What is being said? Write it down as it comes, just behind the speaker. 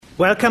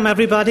Welcome,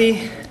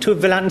 everybody, to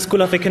the London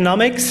School of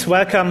Economics.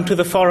 Welcome to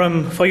the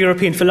Forum for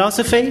European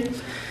Philosophy,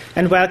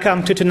 and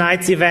welcome to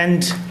tonight's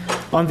event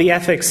on the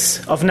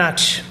ethics of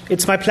nudge.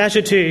 It's my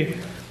pleasure to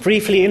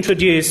briefly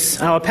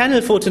introduce our panel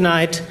for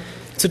tonight.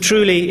 It's a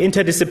truly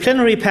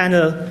interdisciplinary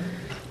panel.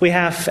 We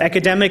have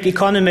academic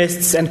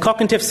economists and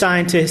cognitive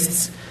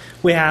scientists,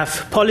 we have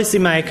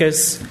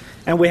policymakers,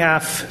 and we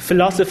have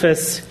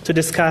philosophers to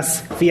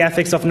discuss the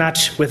ethics of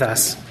nudge with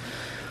us.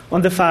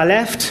 On the far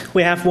left,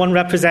 we have one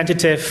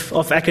representative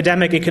of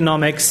academic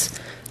economics,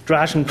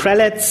 Dražen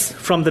Prelec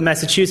from the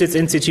Massachusetts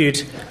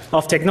Institute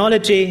of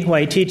Technology,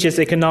 where he teaches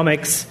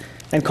economics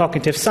and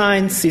cognitive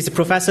science. He's a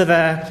professor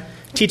there,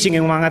 teaching,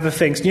 among other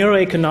things,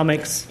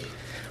 neuroeconomics.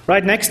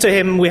 Right next to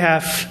him, we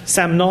have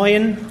Sam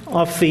Nguyen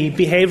of the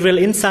Behavioral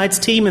Insights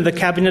team in the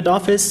Cabinet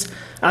Office,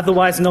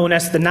 otherwise known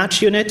as the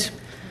Nudge Unit,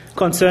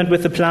 concerned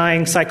with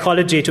applying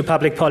psychology to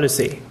public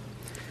policy.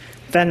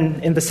 Then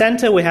in the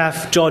center, we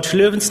have George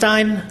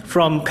Löwenstein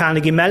from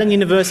Carnegie Mellon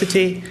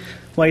University,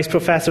 where he's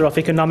professor of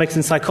economics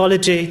and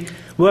psychology,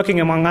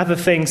 working, among other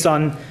things,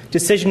 on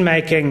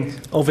decision-making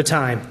over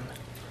time.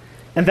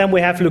 And then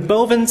we have Luc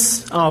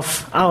Bovens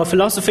of our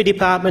philosophy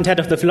department, head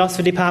of the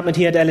philosophy department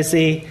here at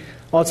LSE,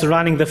 also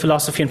running the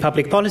philosophy and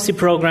public policy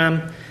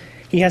program.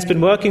 He has been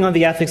working on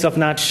the ethics of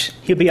nudge.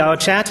 He'll be our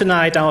chair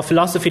tonight, our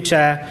philosophy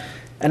chair,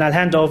 and I'll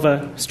hand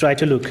over straight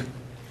to Luc.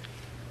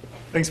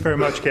 Thanks very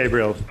much,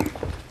 Gabriel.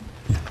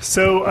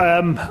 So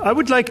I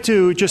would like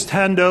to just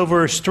hand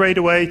over straight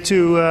away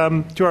to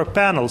our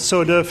panel.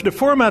 So the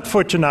format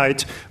for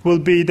tonight will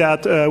be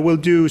that we'll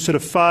do sort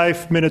of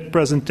 5-minute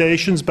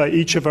presentations by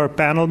each of our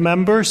panel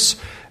members,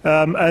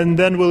 and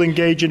then we'll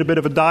engage in a bit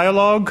of a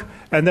dialogue,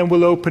 and then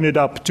we'll open it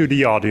up to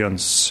the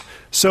audience.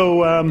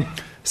 So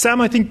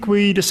Sam, I think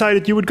we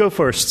decided you would go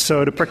first.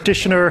 So the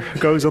practitioner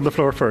goes on the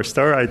floor first.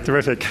 All right,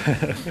 terrific.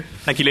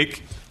 Thank you,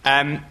 Luc.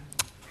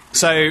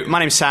 So my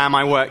name's Sam.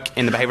 I work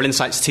in the Behavioral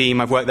Insights team.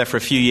 I've worked there for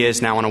a few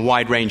years now on a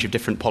wide range of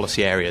different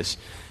policy areas.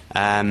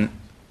 And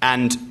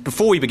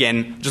before we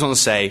begin, I just want to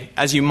say,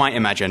 as you might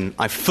imagine,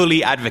 I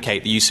fully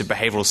advocate the use of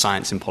behavioral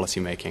science in policy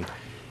making.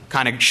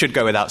 Kind of should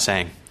go without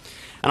saying.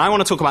 And I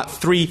want to talk about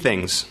three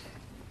things.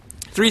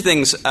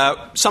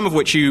 Some of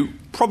which you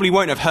probably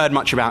won't have heard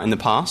much about in the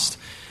past.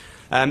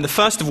 The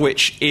first of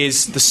which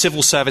is the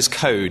Civil Service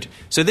Code.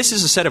 So this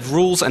is a set of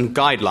rules and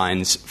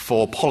guidelines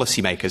for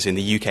policymakers in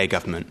the UK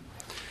government.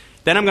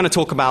 Then I'm going to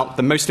talk about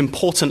the most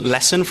important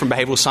lesson from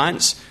behavioral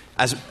science,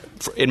 as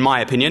in my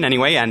opinion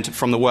anyway, and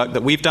from the work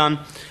that we've done.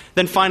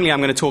 Then finally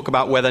I'm going to talk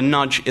about whether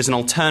nudge is an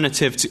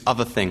alternative to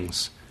other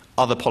things,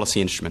 other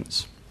policy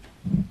instruments.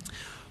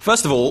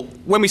 First of all,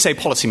 when we say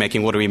policy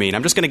making, what do we mean?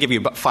 I'm just going to give you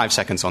about 5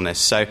 seconds on this.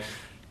 So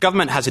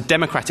government has a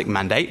democratic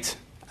mandate.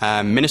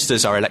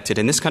 Ministers are elected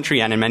in this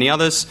country and in many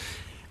others.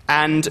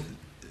 And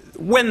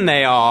when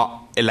they are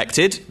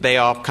elected, they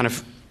are kind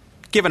of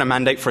given a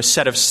mandate for a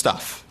set of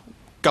stuff.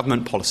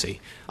 Government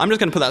policy. I'm just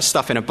going to put that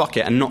stuff in a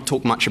bucket and not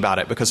talk much about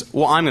it, because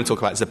what I'm going to talk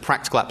about is the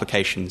practical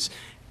applications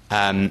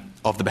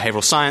of the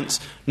behavioral science,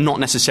 not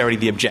necessarily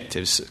the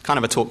objectives. Kind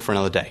of a talk for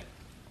another day.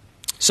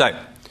 So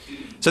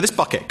this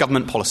bucket,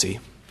 government policy.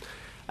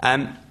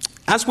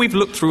 As we've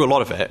looked through a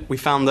lot of it, we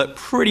found that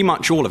pretty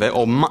much all of it,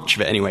 or much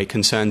of it anyway,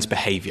 concerns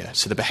behaviour.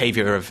 So the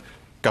behaviour of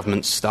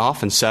government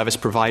staff and service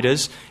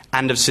providers,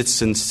 and of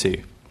citizens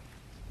too.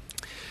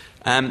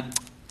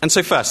 And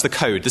so first, the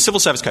code, the Civil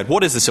Service Code.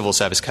 What is the Civil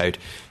Service Code?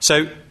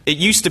 So it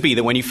used to be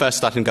that when you first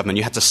started in government,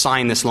 you had to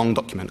sign this long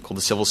document called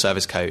the Civil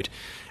Service Code.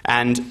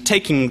 And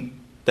taking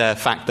the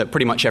fact that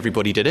pretty much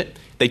everybody did it,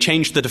 they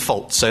changed the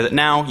default so that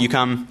now you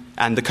come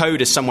and the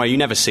code is somewhere you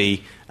never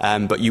see,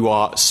 but you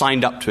are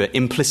signed up to it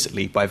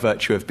implicitly by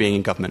virtue of being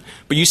in government.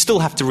 But you still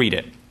have to read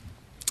it.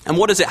 And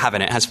what does it have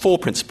in it? It has 4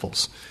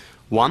 principles.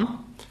 1,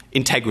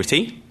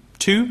 integrity.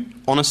 2,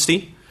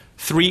 honesty.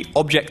 3,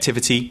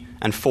 objectivity.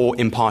 And 4,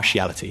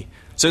 impartiality.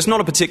 So it's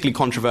not a particularly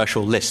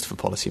controversial list for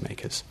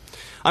policymakers.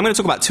 I'm going to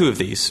talk about 2 of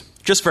these,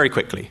 just very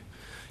quickly.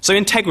 So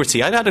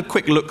integrity. I had a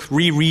quick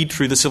reread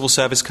through the Civil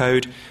Service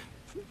Code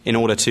in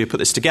order to put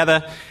this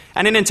together.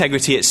 And in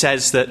integrity, it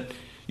says that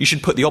you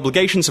should put the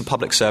obligations of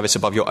public service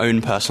above your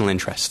own personal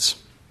interests.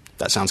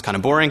 That sounds kind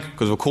of boring,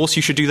 because of course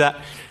you should do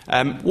that.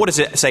 What does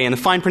it say? In the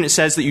fine print, it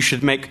says that you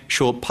should make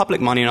sure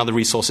public money and other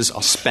resources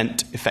are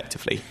spent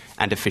effectively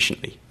and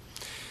efficiently.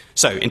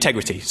 So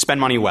integrity, spend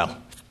money well.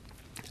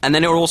 And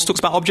then it also talks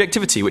about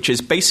objectivity, which is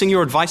basing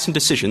your advice and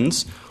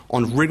decisions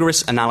on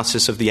rigorous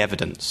analysis of the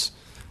evidence.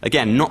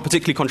 Again, not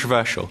particularly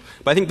controversial,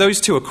 but I think those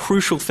 2 are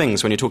crucial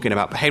things when you're talking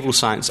about behavioral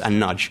science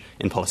and nudge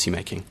in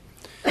policymaking.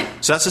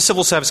 So that's the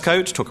Civil Service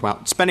Code, to talk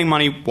about spending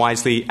money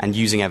wisely and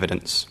using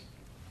evidence.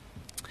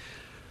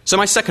 So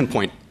my second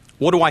point,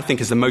 what do I think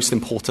is the most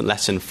important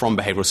lesson from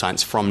behavioral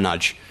science, from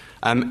nudge?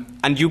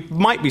 And you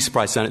might be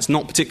surprised that it's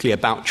not particularly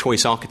about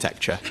choice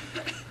architecture.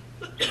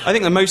 I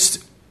think the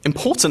most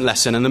important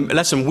lesson, and the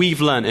lesson we've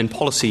learned in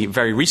policy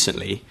very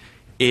recently,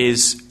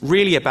 is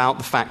really about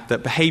the fact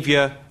that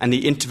behaviour and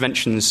the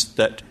interventions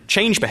that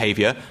change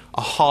behaviour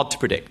are hard to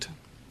predict.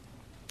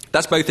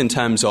 That's both in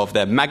terms of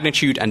the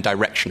magnitude and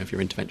direction of your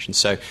intervention.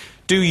 So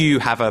do you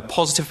have a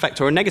positive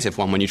effect or a negative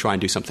one when you try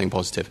and do something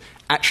positive?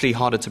 Actually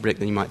harder to predict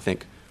than you might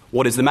think.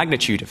 What is the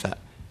magnitude of that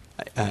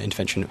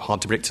intervention?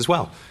 Hard to predict as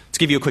well. To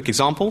give you a quick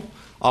example,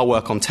 our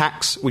work on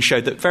tax, we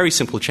showed that very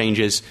simple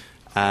changes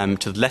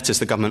to the letters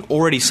the government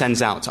already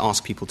sends out to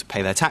ask people to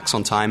pay their tax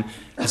on time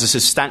has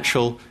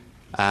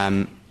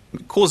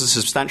causes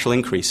a substantial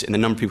increase in the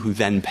number of people who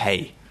then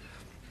pay.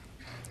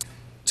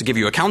 To give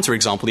you a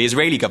counter-example, the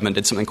Israeli government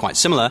did something quite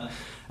similar.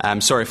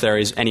 Sorry if there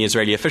is any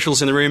Israeli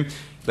officials in the room,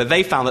 but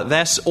they found that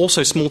there's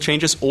also small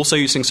changes, also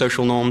using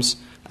social norms,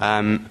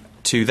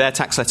 to their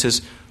tax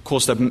letters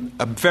caused a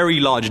very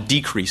large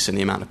decrease in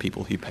the amount of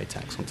people who pay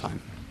tax on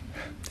time.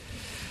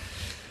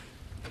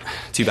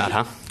 Too bad,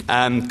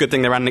 huh? Good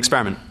thing they ran an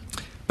experiment.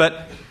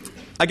 But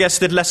I guess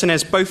the lesson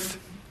is both,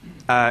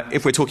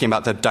 if we're talking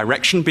about the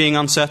direction being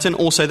uncertain,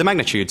 also the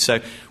magnitude. So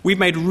we've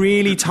made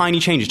really tiny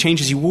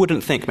changes you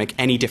wouldn't think make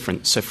any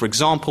difference. So, for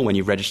example, when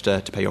you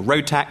register to pay your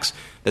road tax,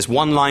 there's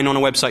one line on a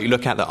website you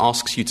look at that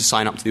asks you to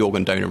sign up to the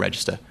organ donor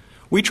register.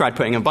 We tried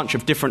putting a bunch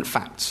of different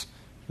facts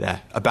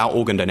there about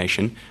organ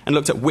donation and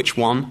looked at which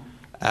one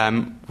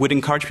would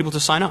encourage people to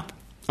sign up.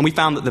 And we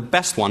found that the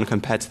best one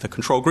compared to the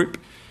control group,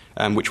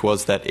 which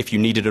was that if you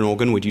needed an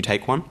organ, would you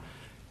take one,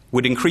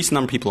 would increase the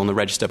number of people on the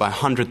register by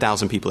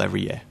 100,000 people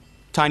every year.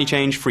 Tiny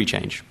change, free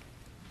change.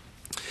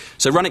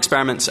 So run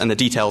experiments and the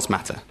details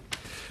matter.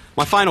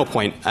 My final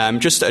point,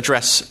 just to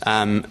address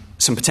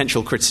some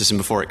potential criticism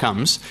before it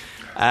comes,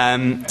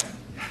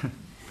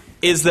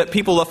 is that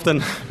people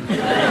often...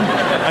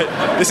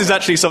 this is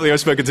actually something I've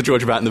spoken to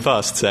George about in the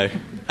past. So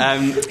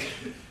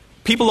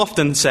people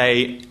often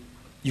say,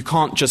 you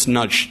can't just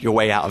nudge your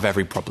way out of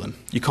every problem.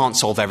 You can't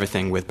solve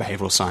everything with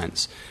behavioral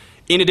science.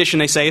 In addition,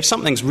 they say, if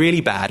something's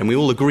really bad and we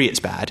all agree it's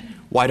bad,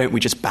 why don't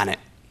we just ban it?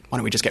 Why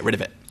don't we just get rid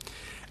of it?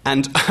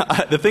 And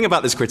the thing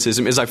about this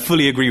criticism is I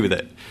fully agree with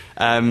it.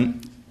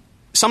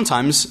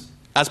 Sometimes,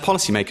 as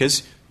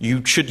policymakers,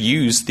 you should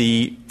use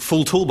the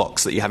full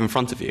toolbox that you have in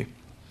front of you.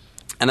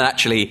 And that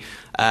actually,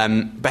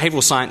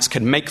 behavioral science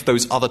can make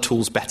those other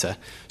tools better.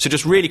 So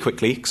just really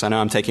quickly, because I know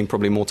I'm taking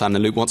probably more time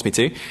than Luke wants me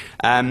to,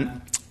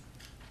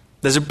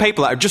 there's a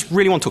paper that I just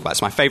really want to talk about.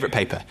 It's my favorite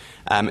paper.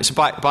 It's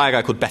by a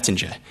guy called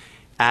Bettinger.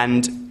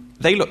 And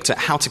they looked at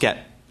how to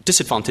get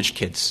disadvantaged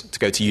kids to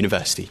go to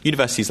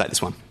universities like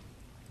this one.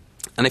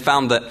 And they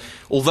found that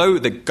although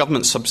the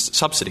government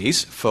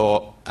subsidies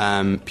for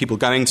people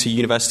going to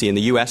university in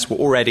the US were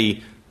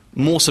already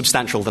more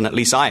substantial than at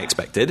least I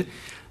expected,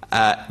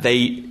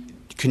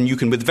 you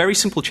can, with very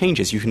simple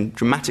changes, you can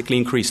dramatically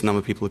increase the number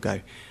of people who go.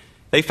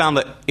 They found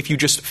that if you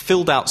just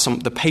filled out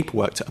the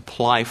paperwork to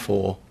apply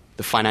for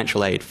the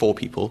financial aid for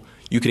people,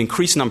 you could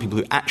increase the number of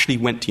people who actually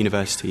went to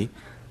university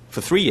for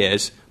 3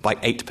 years by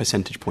 8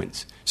 percentage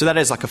points. So that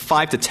is like a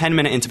 5 to 10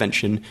 minute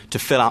intervention to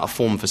fill out a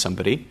form for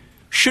somebody.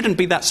 Shouldn't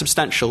be that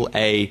substantial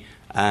a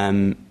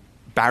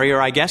barrier,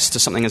 I guess, to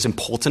something as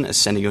important as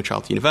sending your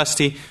child to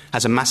university,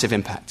 has a massive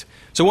impact.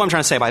 So what I'm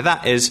trying to say by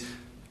that is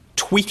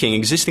tweaking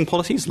existing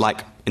policies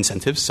like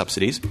incentives,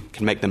 subsidies,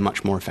 can make them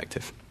much more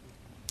effective.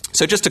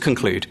 So just to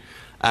conclude,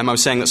 I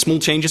was saying that small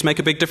changes make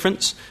a big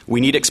difference.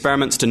 We need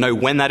experiments to know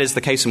when that is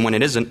the case and when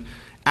it isn't,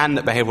 and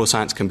that behavioral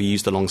science can be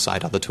used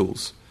alongside other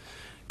tools.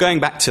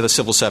 Going back to the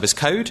Civil Service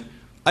Code,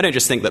 I don't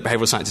just think that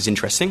behavioral science is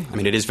interesting. I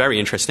mean, it is very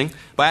interesting.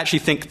 But I actually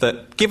think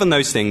that, given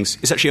those things,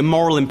 it's actually a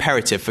moral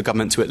imperative for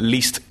government to at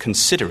least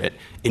consider it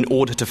in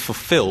order to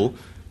fulfill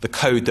the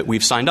code that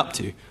we've signed up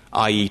to,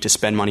 i.e. to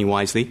spend money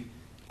wisely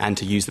and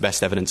to use the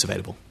best evidence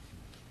available.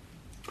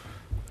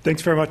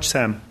 Thanks very much,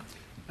 Sam.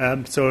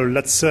 So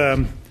let's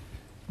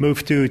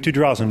move to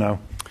Drazen now.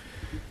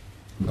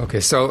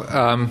 Okay, so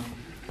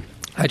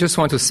I just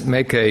want to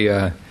make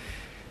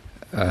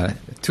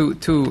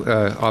two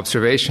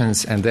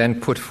observations and then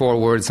put 4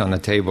 words on the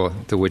table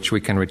to which we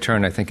can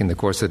return, I think, in the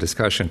course of the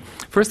discussion.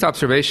 First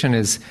observation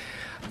is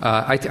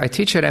I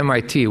teach at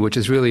MIT, which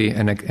is really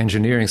an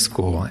engineering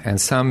school, and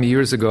some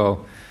years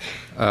ago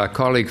a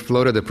colleague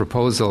floated the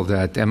proposal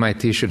that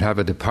MIT should have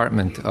a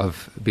department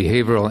of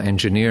behavioral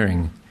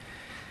engineering.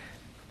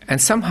 And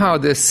somehow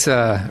this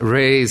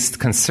raised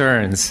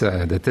concerns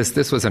that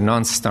this was a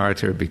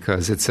non-starter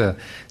because it's a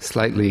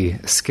slightly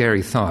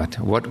scary thought.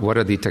 What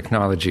are the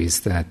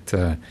technologies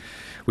that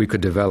we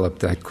could develop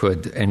that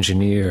could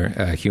engineer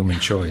human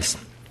choice?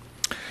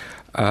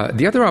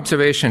 The other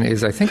observation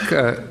is I think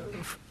a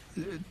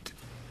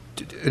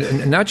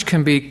nudge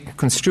can be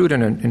construed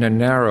in a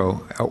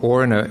narrow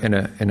or in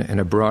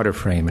a broader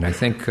frame. And I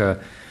think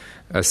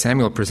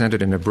Samuel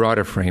presented in a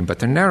broader frame, but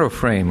the narrow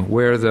frame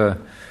where the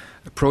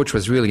approach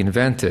was really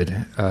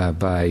invented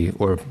by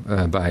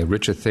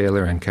Richard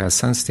Thaler and Cass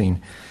Sunstein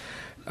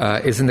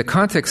is in the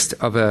context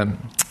of a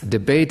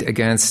debate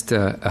against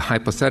a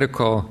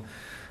hypothetical,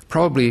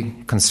 probably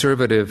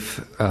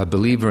conservative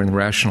believer in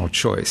rational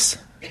choice.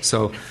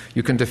 So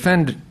you can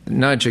defend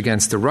nudge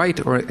against the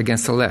right or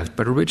against the left,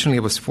 but originally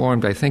it was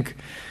formed, I think,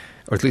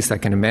 or at least I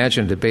can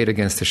imagine, a debate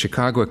against a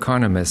Chicago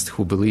economist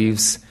who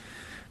believes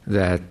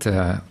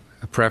that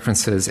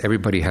preferences,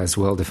 everybody has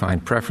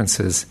well-defined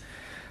preferences,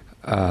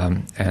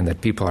 and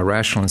that people are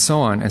rational and so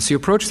on. And so you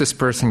approach this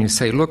person, you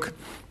say, look,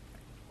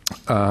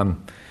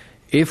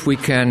 if we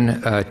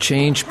can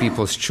change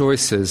people's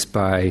choices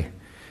by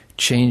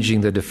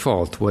changing the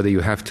default, whether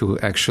you have to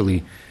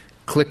actually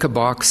click a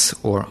box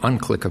or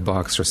unclick a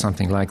box or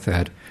something like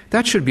that,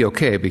 that should be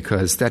okay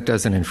because that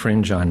doesn't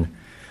infringe on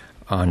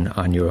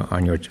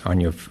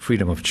your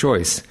freedom of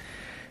choice.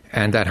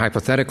 And that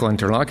hypothetical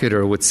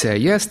interlocutor would say,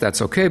 yes,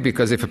 that's okay,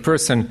 because if a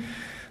person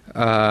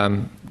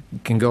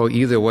can go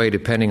either way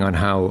depending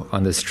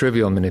on this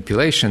trivial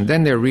manipulation,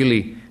 then they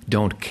really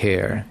don't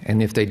care.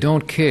 And if they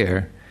don't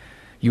care,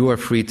 you are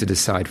free to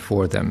decide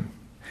for them.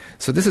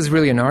 So this is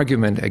really an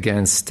argument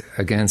against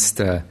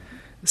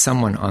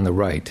someone on the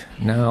right.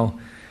 Now,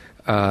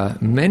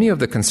 many of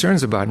the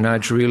concerns about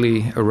nudge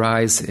really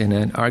arise in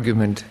an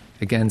argument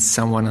against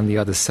someone on the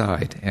other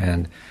side.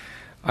 And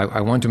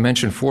I want to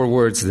mention 4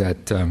 words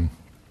that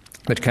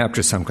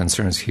capture some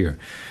concerns here.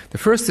 The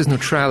first is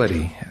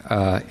neutrality.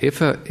 If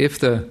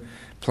the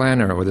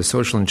planner or the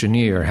social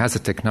engineer has a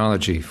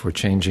technology for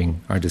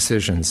changing our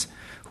decisions,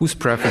 whose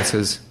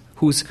preferences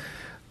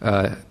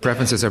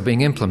are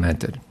being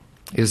implemented?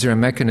 Is there a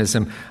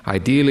mechanism?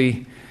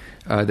 Ideally,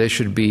 they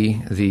should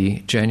be the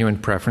genuine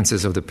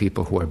preferences of the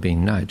people who are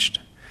being nudged.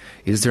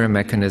 Is there a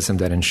mechanism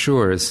that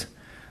ensures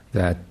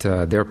that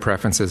their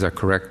preferences are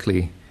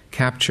correctly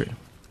captured?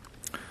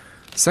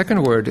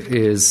 Second word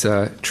is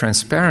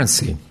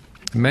transparency.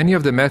 Many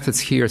of the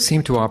methods here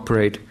seem to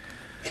operate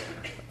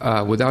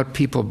without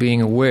people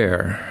being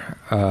aware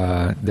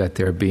that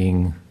they're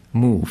being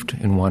moved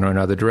in one or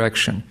another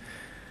direction.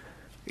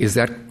 Is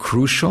that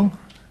crucial?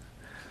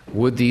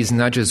 Would these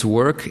nudges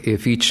work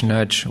if each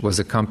nudge was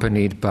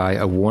accompanied by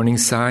a warning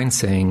sign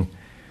saying,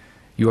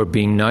 "You are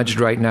being nudged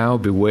right now,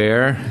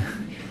 beware"?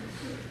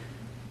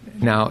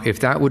 Now, if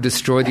that would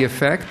destroy the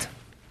effect,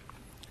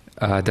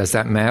 does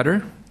that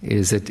matter?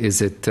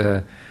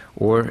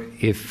 Or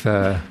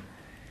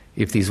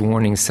if these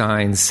warning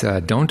signs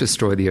don't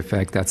destroy the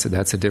effect, that's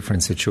a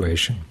different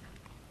situation.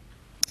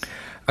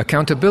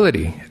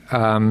 Accountability.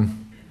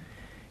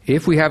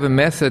 If we have a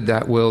method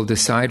that will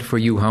decide for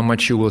you how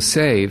much you will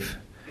save,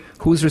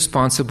 who's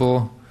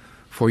responsible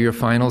for your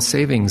final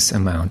savings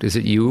amount? Is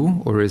it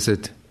you, or is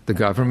it the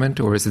government,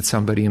 or is it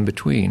somebody in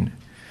between?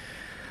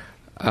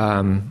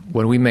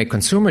 When we make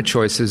consumer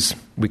choices,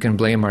 we can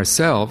blame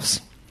ourselves.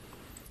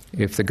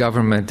 If the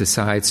government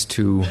decides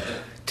to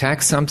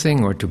tax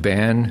something or to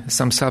ban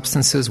some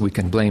substances, we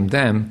can blame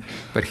them.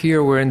 But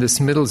here we're in this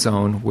middle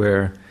zone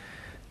where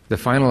the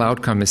final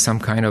outcome is some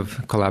kind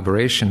of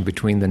collaboration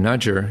between the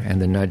nudger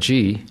and the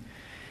nudgee.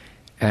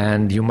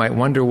 And you might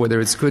wonder whether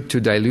it's good to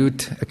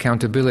dilute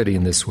accountability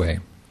in this way.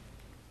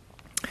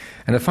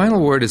 And the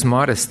final word is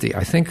modesty.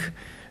 I think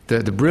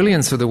the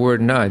brilliance of the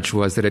word nudge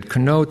was that it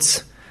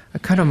connotes a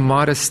kind of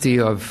modesty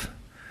of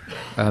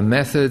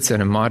methods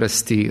and a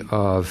modesty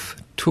of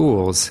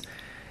tools.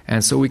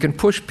 And so we can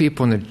push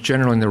people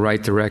in the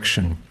right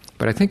direction.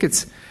 But I think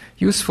it's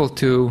useful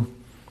to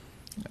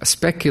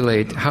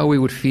speculate how we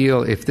would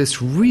feel if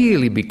this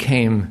really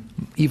became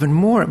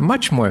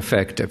much more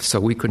effective. So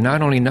we could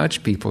not only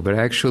nudge people, but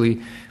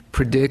actually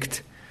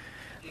predict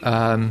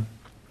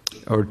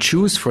or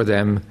choose for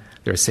them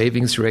their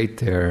savings rate,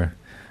 their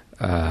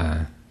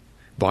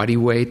body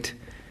weight.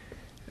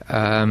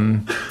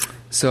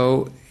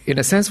 So in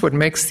a sense, what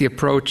makes the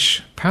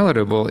approach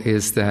palatable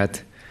is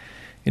that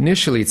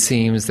initially it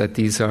seems that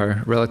these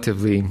are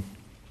relatively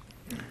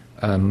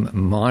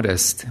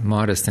modest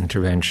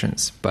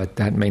interventions, but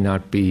that may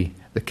not be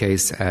the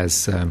case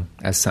as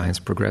science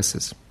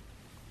progresses.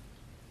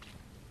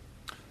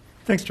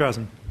 Thanks,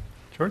 Drazen.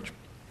 George?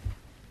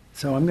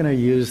 So I'm going to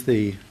use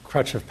the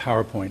crutch of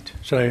PowerPoint.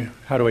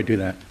 How do I do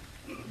that?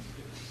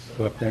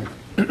 Go up there.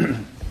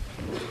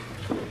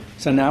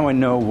 So now I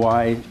know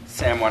why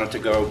Sam wanted to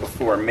go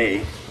before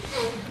me,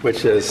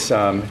 which is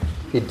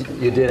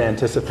you did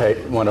anticipate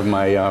one of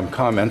my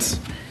comments.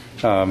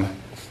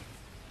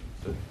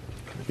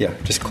 Yeah,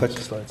 just click.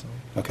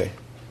 Okay,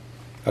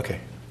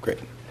 great.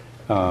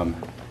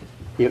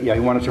 He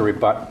wanted to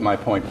rebut my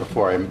point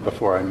before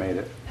I made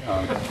it.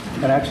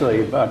 And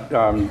actually,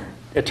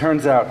 it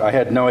turns out I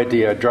had no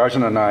idea.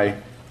 Drazen and I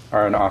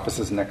are in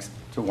offices next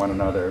to one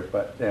another,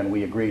 and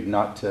we agreed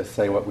not to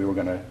say what we were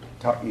going to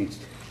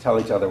tell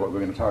each other what we were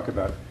going to talk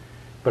about.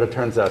 But it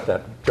turns out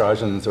that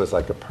Drazen's was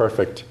like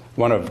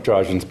one of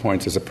Drazen's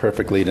points is a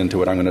perfect lead into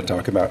what I'm going to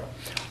talk about.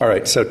 All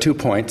right, so 2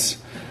 points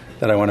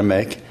that I want to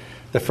make.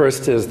 The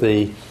first is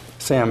the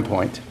Sam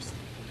point.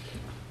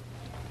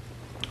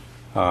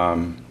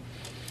 Why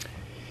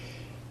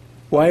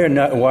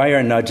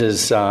are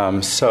nudges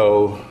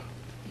so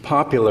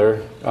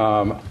popular?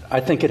 I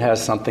think it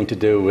has something to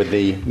do with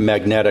the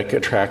magnetic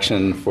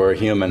attraction for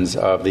humans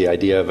of the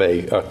idea of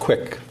a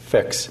quick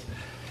fix.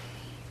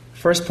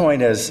 First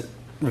point is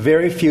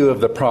very few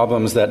of the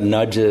problems that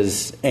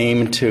nudges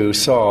aim to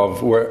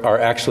solve are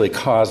actually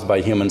caused by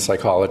human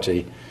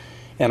psychology.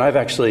 And I've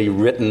actually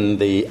written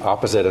the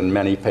opposite in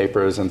many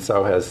papers, and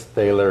so has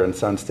Thaler and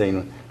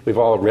Sunstein. We've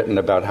all written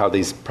about how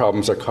these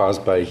problems are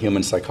caused by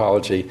human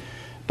psychology.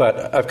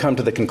 But I've come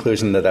to the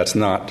conclusion that that's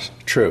not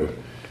true.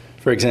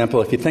 For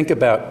example, if you think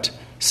about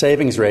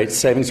savings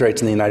rates in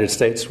the United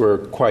States were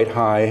quite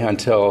high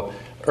until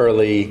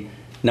early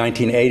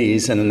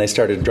 1980s, and then they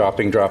started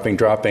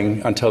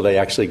dropping until they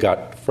actually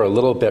got, for a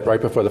little bit,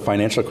 right before the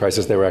financial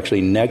crisis, they were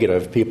actually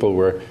negative. People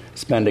were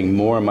spending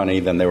more money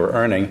than they were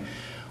earning.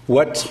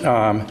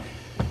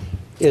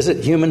 Is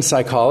it human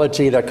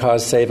psychology that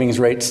caused savings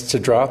rates to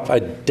drop? I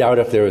doubt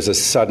if there was a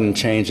sudden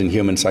change in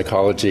human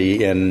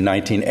psychology in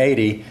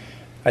 1980.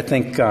 I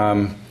think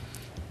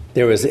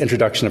there was the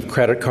introduction of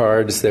credit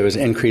cards. There was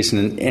increase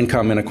in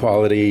income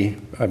inequality.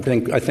 I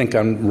think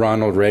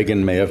Ronald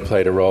Reagan may have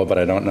played a role, but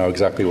I don't know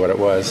exactly what it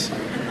was.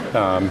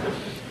 And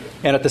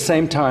at the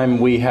same time,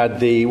 we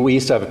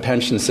used to have a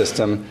pension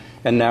system,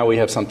 and now we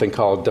have something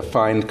called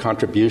defined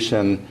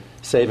contribution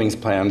savings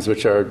plans,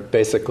 which are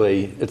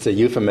basically, it's a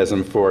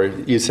euphemism for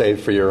you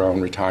save for your own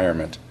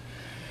retirement.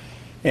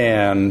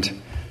 And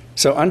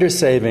so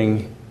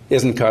undersaving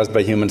isn't caused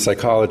by human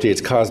psychology. It's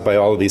caused by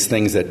all of these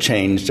things that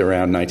changed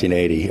around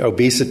 1980.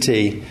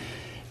 Obesity,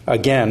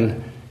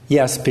 again,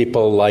 yes,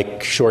 people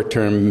like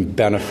short-term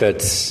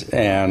benefits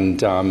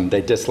and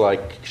they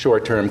dislike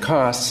short-term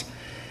costs,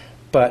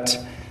 but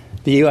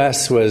the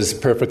U.S. was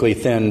perfectly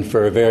thin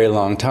for a very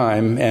long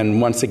time,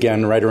 and once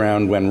again, right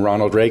around when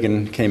Ronald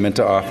Reagan came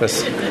into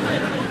office,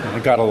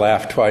 I got a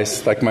laugh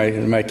twice. Like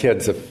my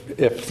kids,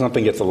 if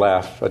something gets a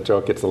laugh, a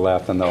joke gets a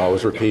laugh, then they'll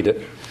always repeat it.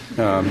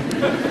 What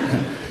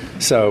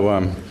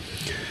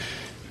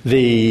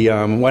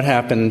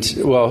happened?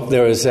 Well,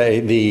 there was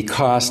the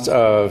cost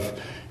of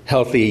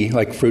healthy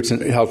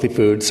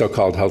foods,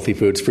 so-called healthy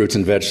foods, fruits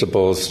and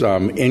vegetables,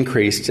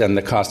 increased, and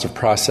the cost of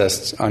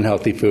processed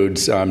unhealthy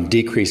foods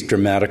decreased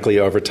dramatically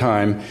over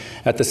time.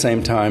 At the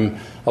same time,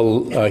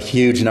 a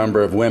huge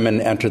number of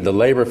women entered the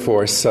labor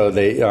force, so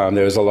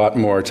there was a lot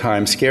more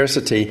time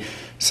scarcity.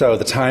 So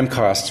the time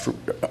costs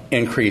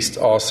increased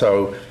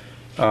also,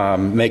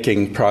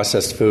 making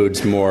processed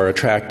foods more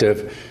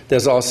attractive.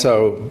 There's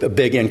also a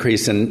big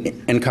increase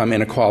in income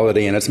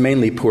inequality, and it's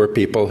mainly poor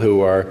people who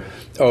are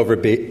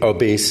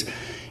obese.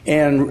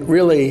 And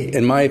really,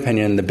 in my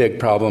opinion, the big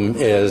problem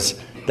is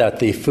that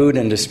the food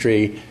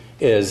industry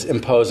is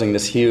imposing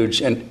this huge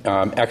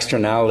health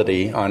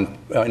externality on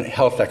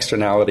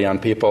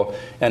people,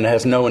 and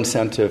has no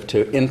incentive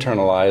to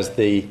internalize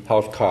the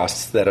health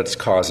costs that it's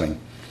causing.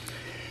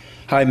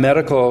 High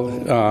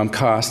medical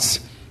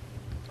costs.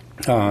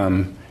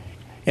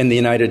 In the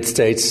United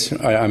States,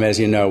 as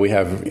you know, we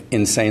have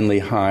insanely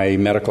high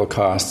medical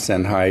costs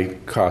and high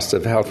cost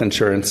of health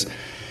insurance.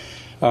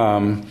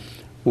 And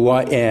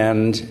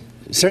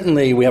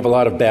certainly we have a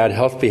lot of bad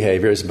health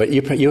behaviors, but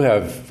you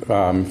have,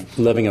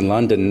 living in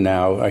London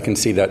now, I can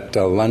see that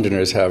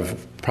Londoners have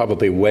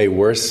probably way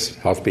worse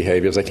health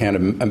behaviors. I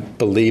can't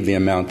believe the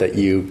amount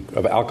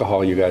of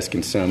alcohol you guys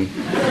consume.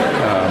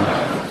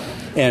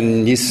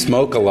 And you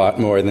smoke a lot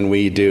more than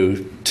we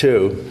do,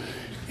 too.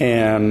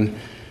 And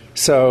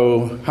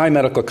so high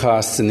medical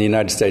costs in the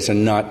United States are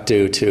not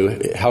due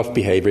to health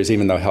behaviors,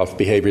 even though health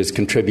behaviors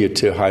contribute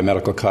to high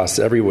medical costs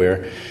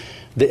everywhere.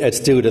 It's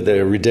due to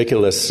the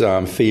ridiculous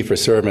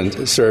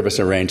fee-for-service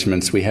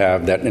arrangements we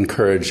have that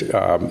encourage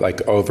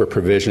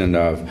over-provision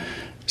of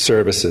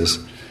services.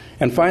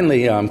 And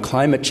finally,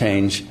 climate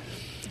change.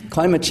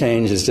 Climate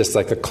change is just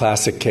like a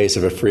classic case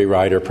of a free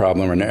rider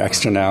problem or an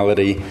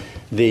externality.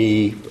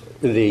 The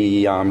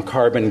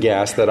carbon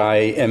gas that I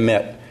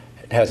emit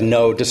has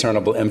no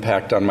discernible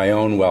impact on my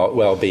own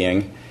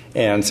well-being.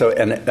 And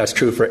that's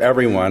true for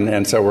everyone.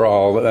 And so we're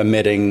all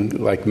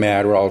emitting like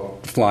mad. We're all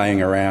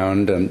flying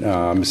around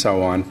and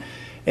so on,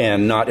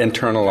 and not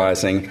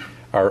internalizing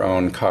our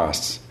own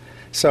costs.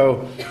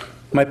 So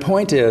my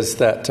point is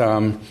that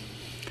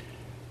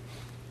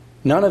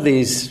none of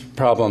these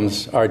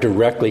problems are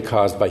directly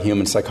caused by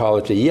human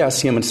psychology.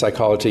 Yes, human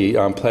psychology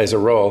plays a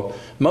role.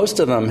 Most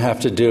of them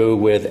have to do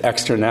with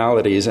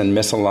externalities and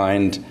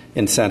misaligned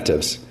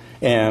incentives.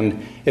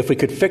 And if we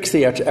could fix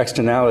the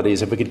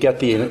externalities, if we could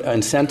get the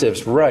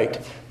incentives right,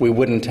 we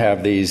wouldn't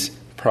have these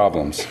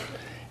problems.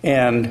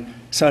 And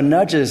so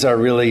nudges are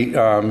really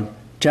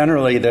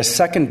generally the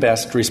second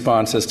best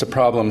responses to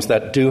problems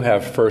that do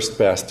have first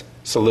best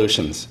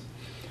solutions.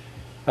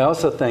 I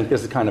also think,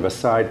 this is kind of a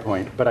side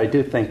point, but I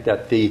do think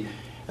that the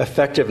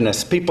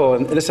effectiveness,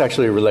 and this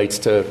actually relates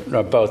to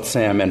both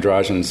Sam and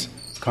Dražen's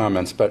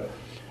comments, but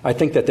I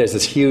think that there's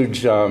this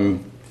huge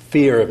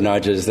fear of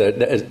nudges,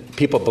 that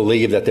people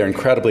believe that they're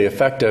incredibly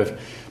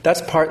effective.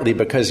 That's partly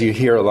because you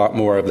hear a lot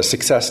more of the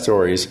success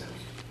stories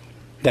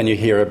than you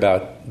hear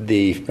about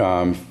the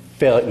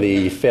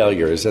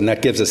failures, and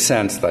that gives a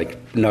sense like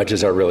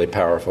nudges are really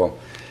powerful.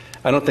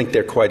 I don't think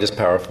they're quite as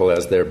powerful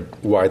as they're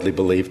widely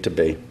believed to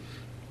be.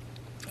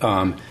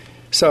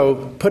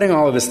 So putting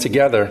all of this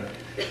together,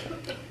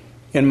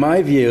 in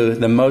my view,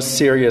 the most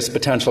serious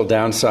potential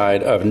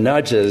downside of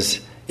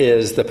nudges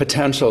is the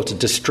potential to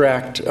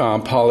distract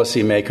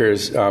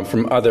policymakers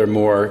from other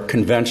more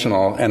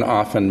conventional and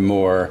often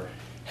more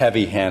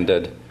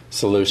heavy-handed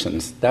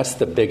solutions. That's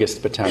the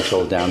biggest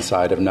potential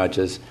downside of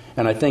nudges.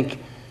 And I think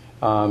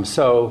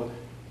so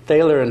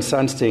Thaler and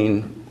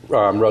Sunstein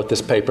wrote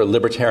this paper,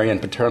 Libertarian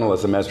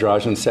Paternalism, as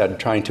Dražen said,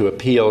 trying to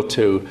appeal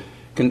to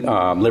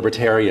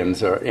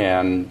libertarians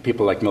and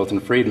people like Milton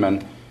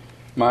Friedman.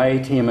 My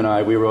team and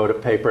I, we wrote a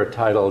paper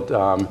titled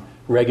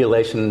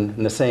Regulation,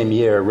 in the same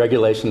year,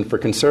 Regulation for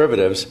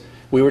Conservatives.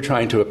 We were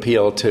trying to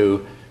appeal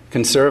to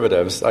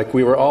conservatives. Like,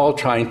 we were all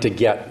trying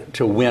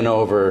to win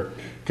over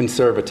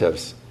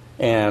conservatives.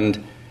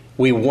 And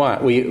we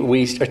won.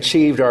 We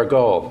achieved our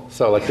goal.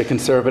 So, like, the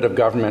conservative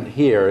government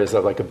here is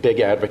like a big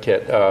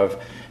advocate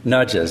of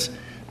nudges.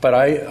 But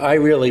I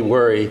really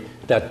worry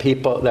that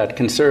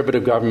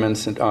conservative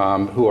governments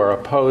who are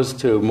opposed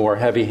to more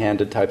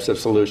heavy-handed types of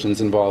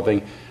solutions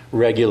involving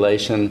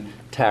regulation,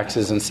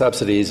 taxes, and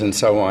subsidies, and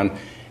so on,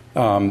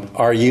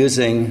 are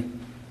using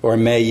or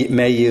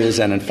may use,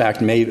 and in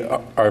fact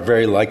are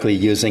very likely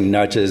using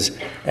nudges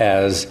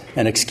as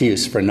an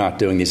excuse for not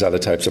doing these other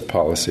types of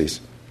policies.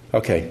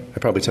 Okay, I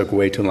probably took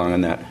way too long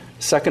on that.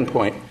 Second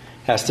point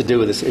has to do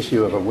with this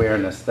issue of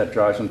awareness that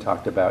Dražen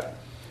talked about,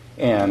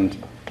 and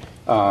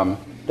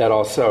that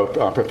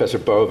also Professor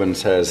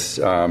Bovens has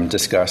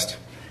discussed.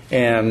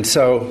 And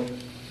so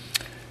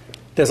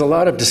there's a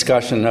lot of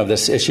discussion of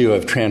this issue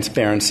of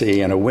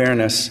transparency and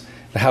awareness.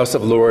 The House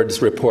of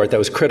Lords report that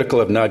was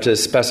critical of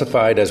nudges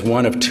specified as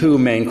one of two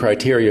main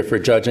criteria for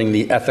judging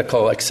the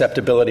ethical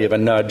acceptability of a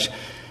nudge,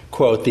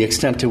 quote, the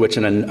extent to which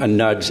an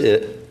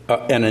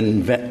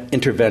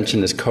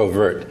intervention is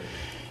covert.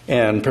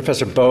 And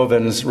Professor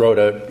Bovens wrote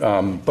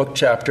a book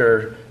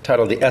chapter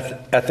titled The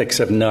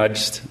Ethics of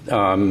Nudge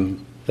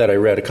that I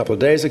read a couple of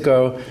days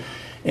ago.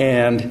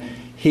 And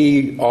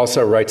he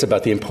also writes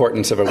about the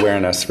importance of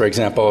awareness. For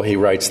example, he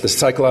writes, the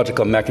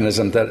psychological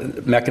mechanisms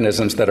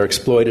that are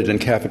exploited in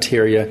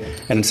cafeteria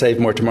and in Save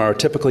More Tomorrow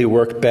typically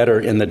work better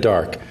in the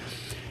dark.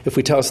 If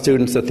we tell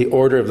students that the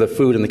order of the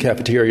food in the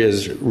cafeteria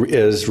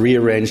is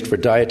rearranged for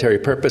dietary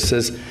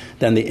purposes,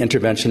 then the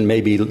intervention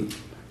may be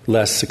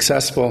less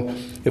successful.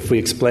 If we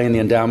explain the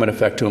endowment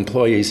effect to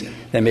employees,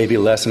 they may be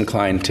less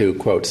inclined to,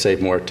 quote,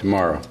 save more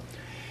tomorrow.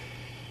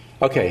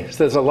 Okay,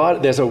 so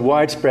there's a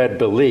widespread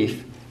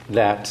belief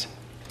that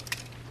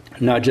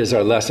nudges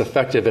are less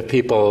effective if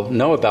people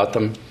know about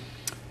them.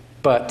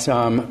 But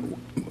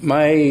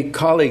my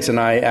colleagues and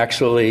I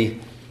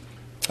actually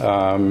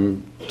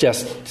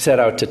just set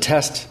out to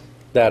test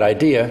that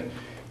idea,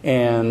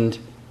 and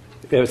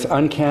it was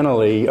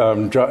uncannily,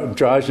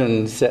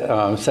 Dražen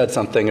said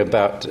something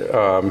about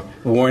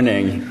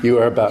warning.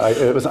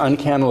 It was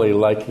uncannily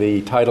like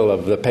the title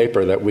of the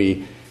paper that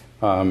we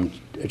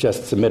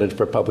just submitted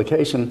for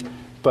publication.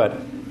 But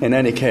in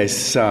any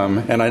case,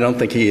 and I don't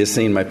think he has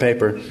seen my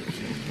paper,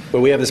 but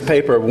we have this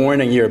paper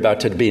warning you're about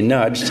to be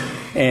nudged,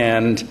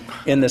 and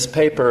in this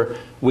paper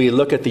we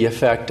look at the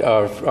effect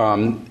of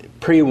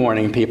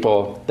pre-warning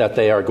people that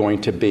they are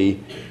going to be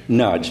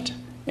nudged.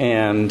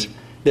 And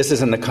this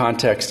is in the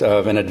context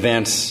of an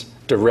advance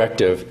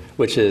directive,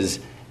 which is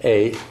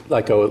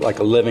like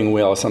a living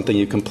will, something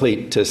you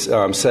complete to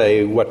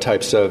say what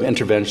types of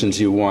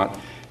interventions you want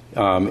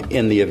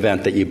in the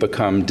event that you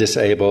become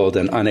disabled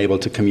and unable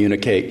to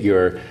communicate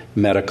your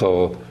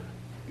medical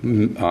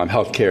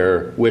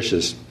healthcare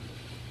wishes.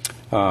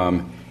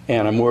 And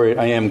I'm worried.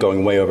 I am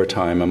going way over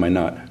time, am I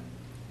not?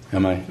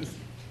 Am I?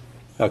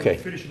 Okay.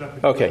 Finish it up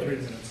in 3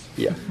 minutes.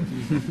 Yeah.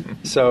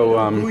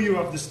 So. Who you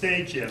off the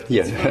stage yet?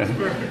 Yeah.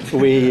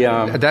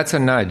 That's a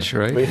nudge,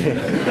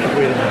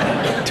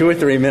 right? 2 or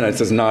 3 minutes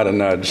is not a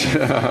nudge.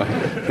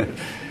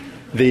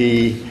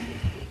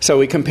 So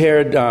we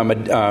compared.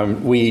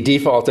 We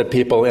defaulted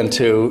people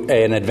into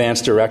an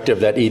advance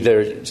directive that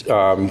either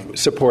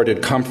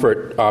supported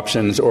comfort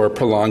options or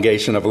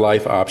prolongation of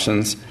life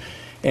options.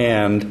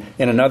 And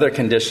in another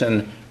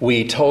condition,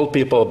 we told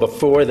people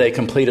before they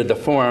completed the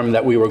form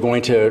that we were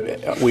going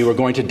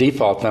to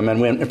default them.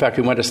 And in fact,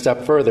 we went a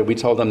step further. We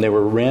told them they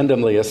were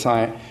randomly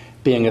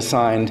being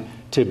assigned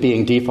to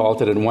being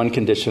defaulted in one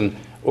condition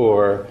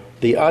or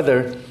the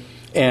other.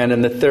 And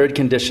in the third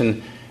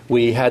condition,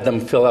 we had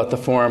them fill out the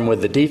form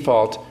with the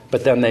default,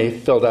 but then they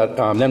filled out.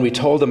 Then we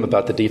told them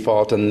about the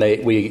default, and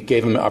we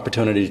gave them an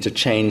opportunity to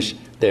change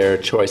their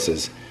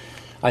choices.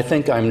 I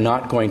think I'm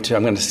not going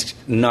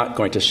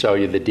to show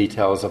you the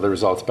details of the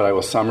results, but I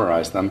will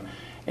summarize them.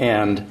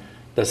 And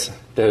there's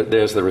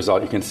the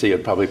result. You can see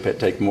it probably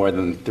take more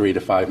than 3 to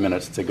 5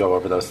 minutes to go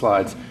over those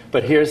slides.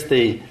 But here's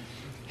the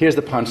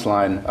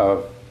punchline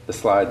of the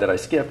slide that I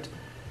skipped.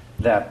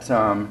 That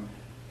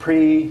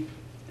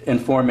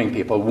pre-informing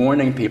people,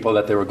 warning people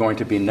that they were going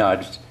to be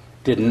nudged,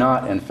 did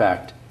not, in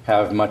fact,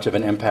 have much of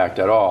an impact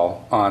at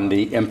all on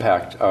the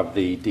impact of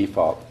the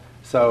default.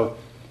 So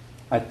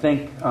I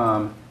think.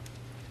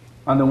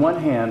 On the one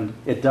hand,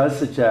 it does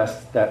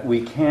suggest that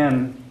we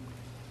can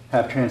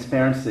have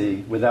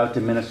transparency without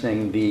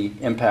diminishing the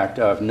impact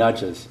of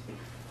nudges.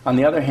 On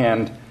the other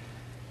hand,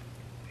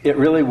 it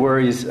really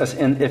worries us,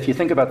 and if you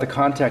think about the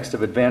context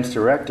of advance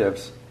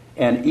directives,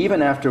 and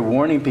even after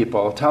warning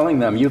people, telling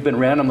them you've been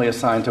randomly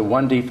assigned to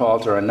one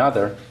default or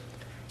another,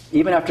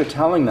 even after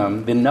telling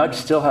them, the nudge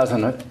still has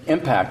an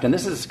impact. And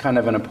this is kind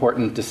of an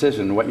important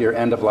decision, what your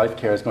end-of-life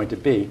care is going to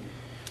be.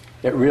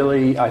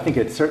 I think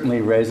it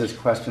certainly raises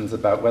questions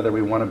about whether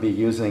we want to be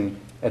using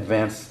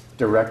advanced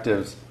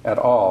directives at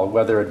all,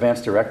 whether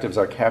advanced directives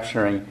are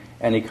capturing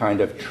any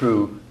kind of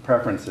true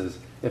preferences,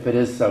 if it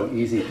is so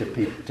easy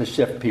to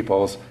shift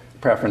people's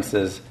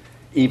preferences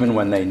even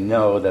when they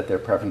know that their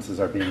preferences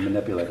are being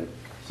manipulated.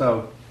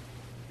 So,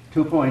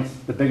 2 points.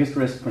 The biggest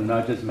risk for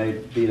nudges may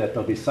be that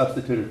they'll be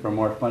substituted for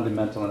more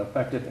fundamental and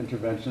effective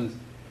interventions.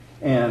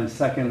 And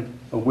second,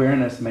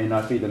 awareness may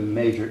not be the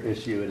major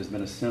issue it has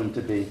been assumed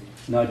to be.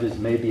 Nudges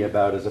may be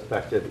about as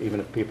effective even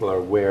if people are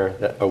aware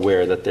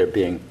that they're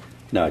being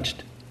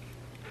nudged.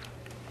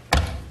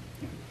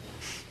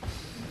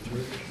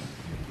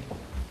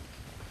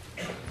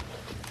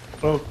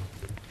 Well,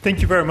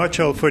 thank you very much,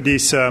 all, for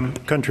these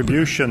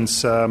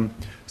contributions.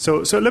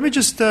 So let me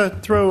just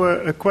throw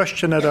a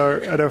question at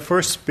our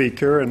first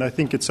speaker, and I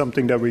think it's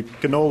something that we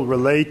can all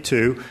relate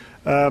to.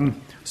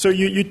 So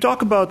you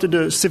talk about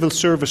the Civil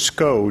Service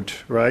Code,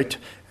 right?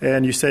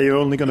 And you say you're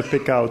only going to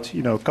pick out,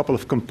 a couple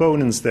of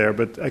components there,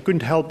 but I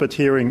couldn't help but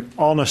hearing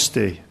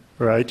honesty,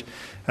 right?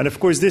 And of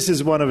course, this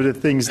is one of the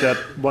things that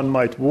one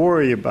might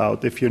worry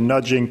about if you're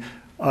nudging.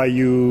 Are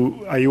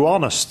you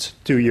honest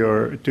to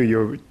your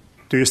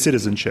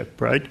citizenship,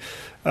 right?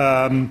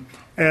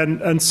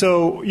 And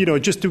so,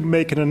 just to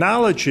make an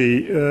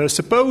analogy,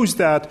 suppose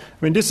that,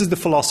 this is the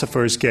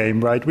philosopher's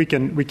game, right? We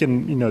can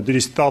do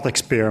these thought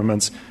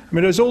experiments.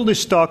 There's all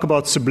this talk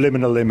about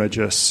subliminal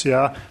images,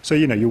 yeah? So,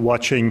 you're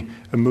watching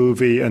a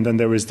movie and then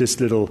there is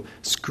this little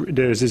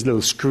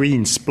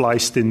screen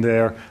spliced in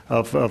there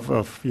of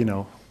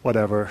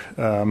whatever,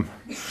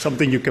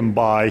 something you can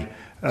buy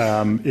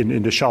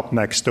in the shop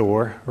next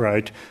door,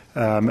 right?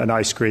 An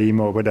ice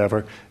cream or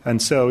whatever.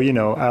 And so,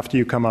 after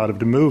you come out of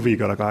the movie, you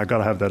go like, I got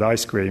to have that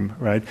ice cream,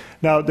 right?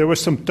 Now, there was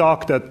some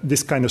talk that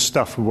this kind of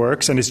stuff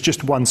works, and it's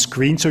just one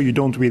screen, so you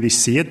don't really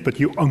see it, but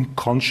you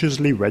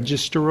unconsciously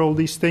register all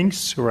these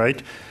things,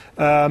 right?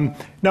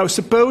 Now,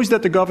 suppose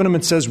that the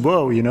government says,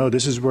 whoa,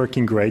 this is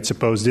working great.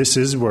 Suppose this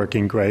is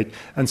working great.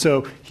 And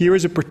so here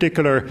is a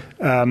particular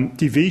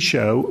TV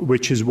show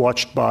which is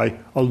watched by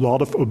a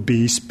lot of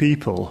obese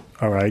people,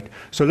 all right?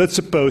 So let's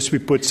suppose we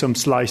put some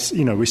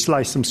we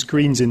slice some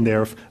screens in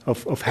there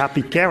of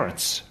happy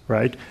carrots,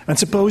 right? And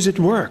suppose it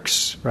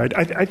works, right?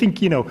 I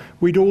think,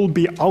 we'd all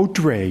be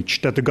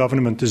outraged that the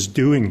government is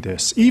doing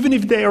this, even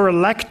if they are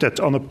elected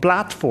on a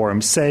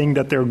platform saying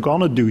that they're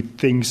going to do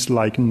things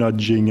like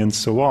nudging and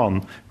so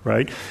on,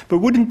 right? But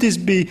wouldn't this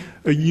be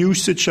a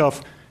usage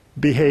of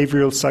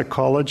behavioral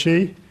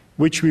psychology,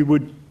 which we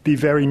would be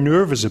very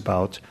nervous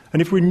about?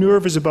 And if we're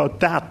nervous about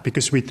that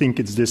because we think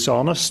it's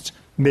dishonest,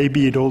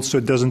 maybe it also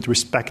doesn't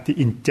respect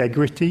the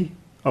integrity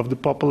of the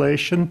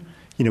population.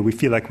 We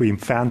feel like we're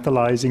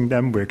infantilizing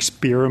them, we're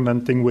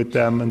experimenting with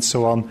them, and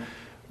so on.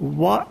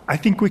 I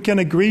think we can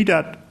agree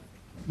that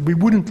we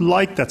wouldn't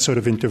like that sort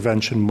of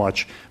intervention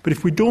much. But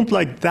if we don't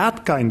like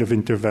that kind of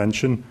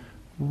intervention,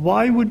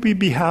 why would we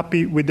be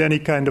happy with any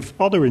kind of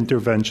other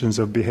interventions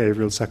of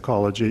behavioral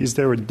psychology? Is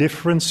there a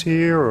difference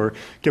here, or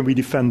can we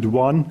defend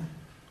one,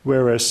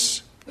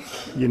 whereas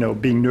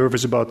being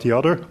nervous about the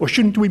other? Or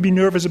shouldn't we be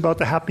nervous about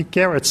the happy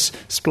carrots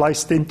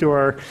spliced into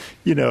our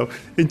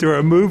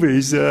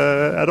movies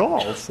at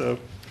all? So.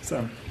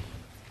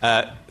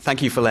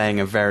 Thank you for laying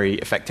a very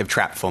effective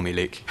trap for me,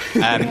 Luc.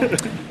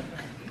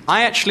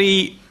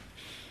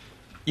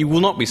 You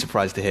will not be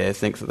surprised to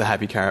think that the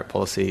happy carrot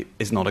policy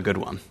is not a good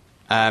one.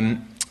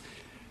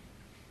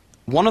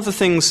 One of the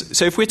things,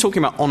 so if we're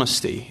talking about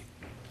honesty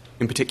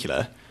in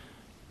particular,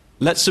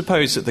 let's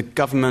suppose that the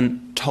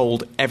government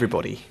told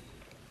everybody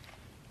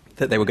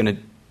that they were going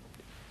to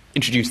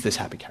introduce this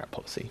happy carrot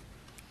policy.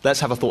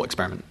 Let's have a thought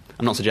experiment.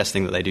 I'm not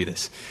suggesting that they do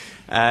this.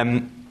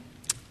 And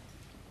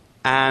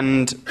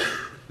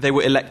they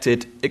were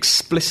elected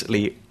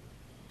explicitly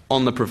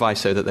on the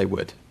proviso that they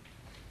would.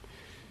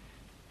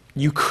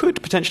 You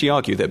could potentially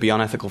argue that it would be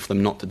unethical for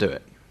them not to do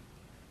it.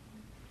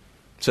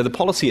 So the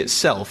policy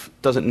itself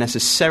doesn't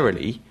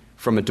necessarily,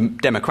 from a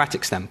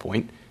democratic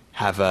standpoint,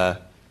 have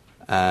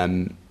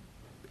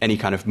any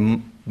kind of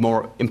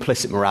more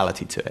implicit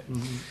morality to it.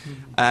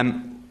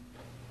 Mm-hmm.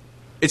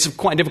 It's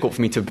quite difficult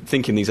for me to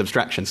think in these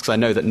abstractions because I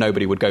know that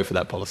nobody would go for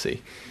that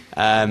policy,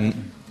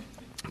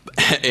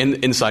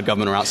 inside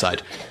government or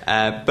outside.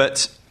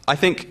 But I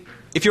think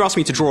if you ask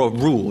me to draw a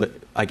rule,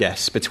 I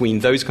guess,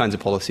 between those kinds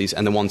of policies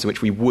and the ones in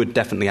which we would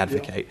definitely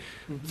advocate,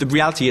 the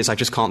reality is I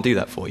just can't do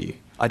that for you.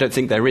 I don't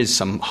think there is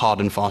some hard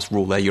and fast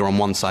rule there, you're on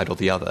one side or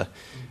the other.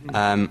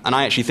 And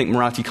I actually think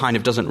morality kind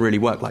of doesn't really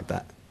work like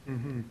that.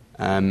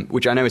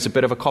 Which I know is a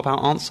bit of a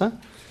cop-out answer,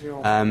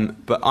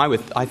 but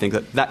I think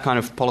that kind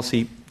of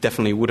policy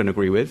definitely wouldn't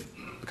agree with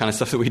the kind of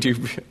stuff that we do,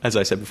 as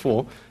I said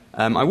before.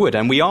 I would,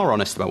 and we are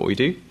honest about what we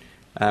do.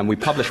 We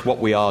publish what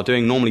we are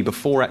doing normally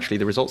before actually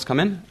the results come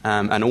in,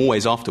 and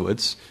always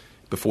afterwards,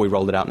 before we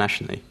roll it out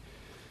nationally.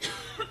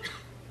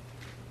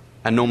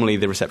 And normally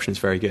the reception is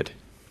very good.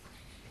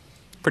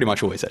 Pretty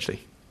much always,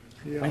 actually.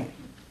 Yeah.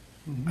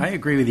 I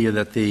agree with you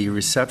that the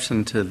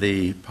reception to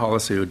the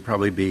policy would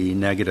probably be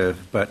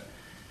negative, but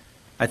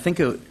I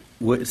think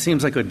it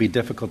seems like it would be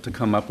difficult to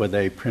come up with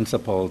a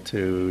principle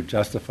to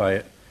justify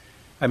it.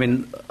 I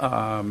mean,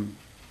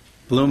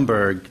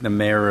 Bloomberg,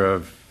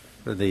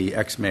 the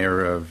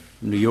ex-mayor of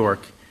New York,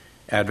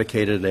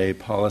 advocated a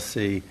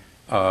policy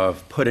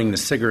of putting the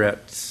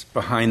cigarettes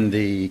behind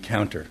the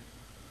counter.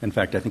 In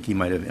fact, I think he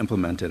might have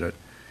implemented it.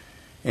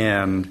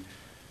 And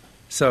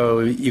so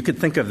you could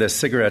think of this,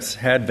 cigarettes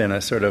had been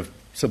a sort of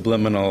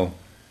subliminal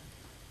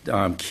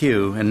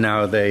cue, and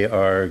now they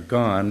are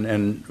gone,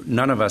 and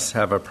none of us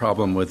have a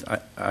problem with,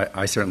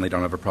 I certainly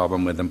don't have a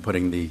problem with them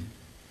putting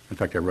in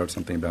fact, I wrote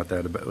something about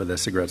that, with the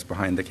cigarettes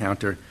behind the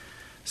counter.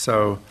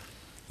 So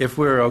if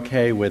we're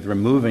okay with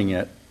removing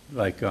it,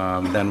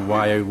 then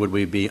why would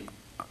we be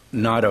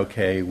not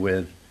okay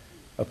with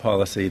a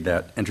policy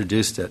that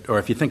introduced it? Or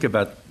if you think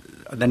about,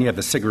 then you have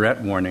the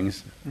cigarette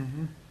warnings,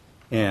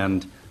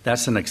 and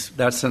that's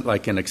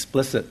like an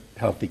explicit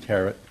healthy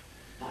carrot.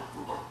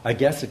 I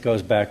guess it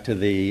goes back to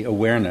the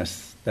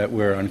awareness that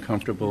we're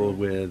uncomfortable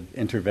with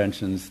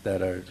interventions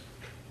that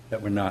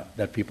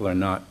people are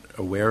not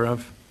aware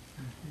of.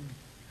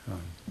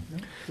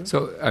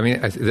 So, I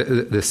mean,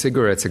 the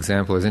cigarettes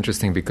example is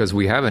interesting because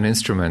we have an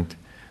instrument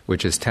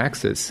which is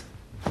taxes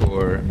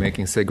for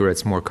making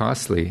cigarettes more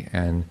costly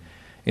and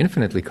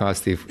infinitely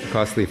costly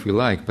if we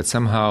like, but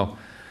somehow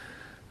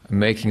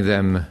making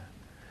them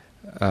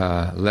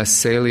less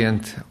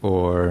salient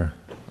or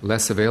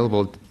less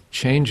available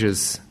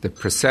changes the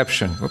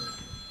perception.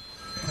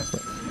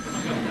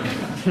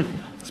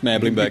 It's Mayor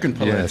Bloomberg. You can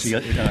pull Yes.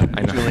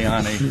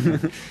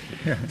 Giuliani.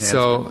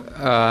 So,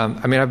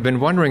 I mean, I've been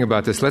wondering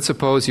about this. Let's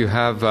suppose you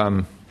have,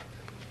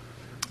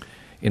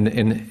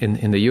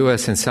 in the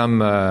U.S., in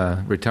some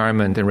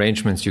retirement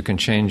arrangements, you can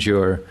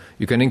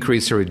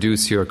increase or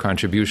reduce your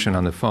contribution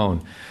on the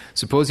phone.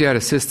 Suppose you had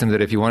a system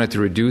that if you wanted to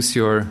reduce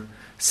your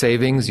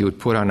savings, you would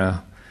put on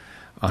a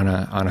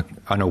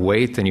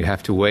wait, and you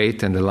have to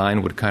wait, and the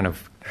line would kind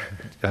of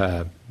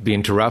be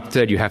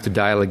interrupted. You have to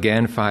dial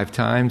again 5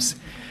 times.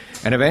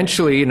 And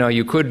eventually,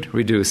 you could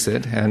reduce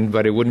it,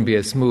 but it wouldn't be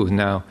as smooth.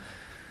 Now,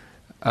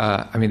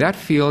 I mean, that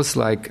feels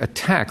like a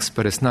tax,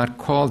 but it's not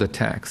called a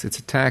tax. It's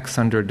a tax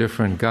under a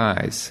different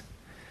guise.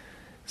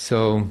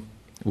 So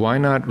why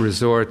not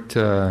resort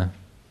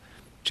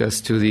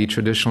just to the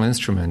traditional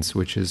instruments,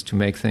 which is to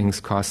make things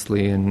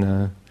costly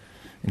in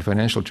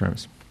financial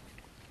terms?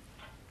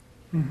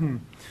 Mm-hmm.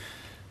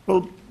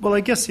 Well,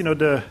 I guess,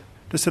 the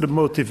sort of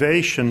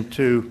motivation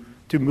to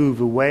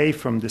move away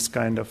from this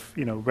kind of,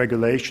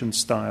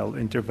 regulation-style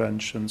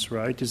interventions,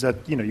 right, is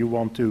that, you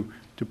want to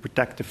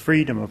protect the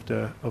freedom of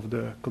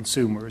the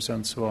consumers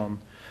and so on.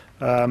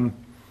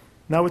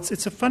 Now,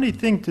 it's a funny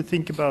thing to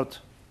think about,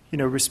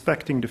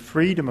 respecting the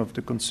freedom of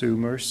the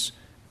consumers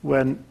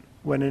when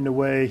in a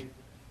way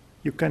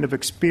you're kind of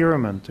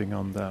experimenting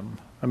on them.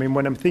 I mean,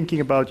 when I'm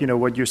thinking about,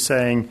 what you're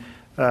saying,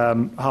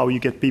 how you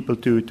get people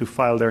to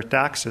file their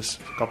taxes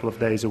a couple of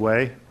days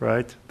away,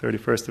 right,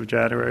 31st of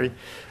January.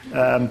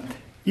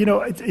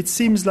 It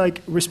seems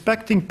like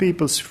respecting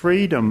people's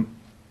freedom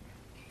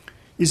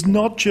is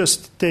not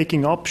just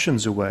taking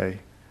options away,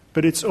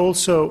 but it's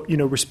also,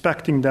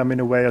 respecting them in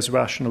a way as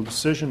rational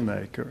decision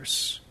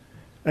makers.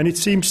 And it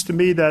seems to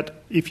me that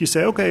if you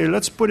say, okay,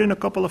 let's put in a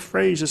couple of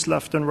phrases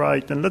left and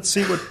right, and let's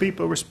see what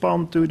people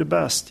respond to the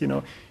best,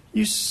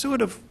 you're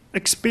sort of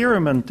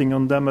experimenting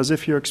on them as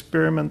if you're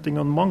experimenting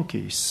on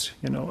monkeys,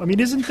 I mean,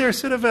 isn't there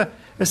sort of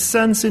a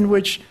sense in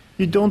which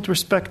you don't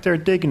respect their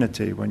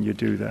dignity when you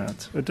do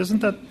that? Or doesn't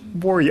that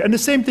worry you? And the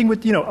same thing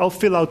with, I'll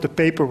fill out the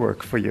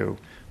paperwork for you,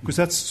 because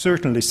that's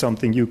certainly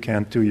something you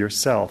can't do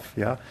yourself,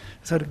 yeah?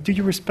 So do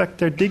you respect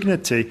their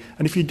dignity?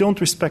 And if you don't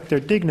respect their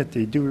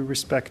dignity, do we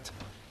respect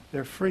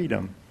their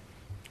freedom?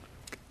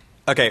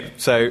 Okay,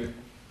 so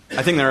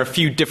I think there are a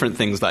few different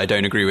things that I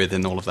don't agree with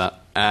in all of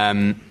that.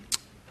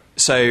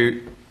 So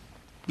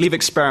leave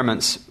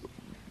experiments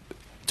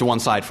to one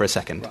side for a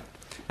second. Right.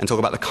 And talk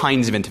about the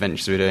kinds of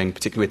interventions we're doing,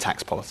 particularly with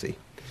tax policy.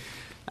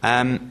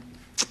 Actually,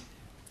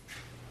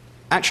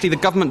 the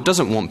government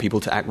doesn't want people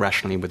to act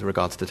rationally with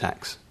regards to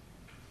tax.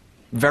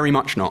 Very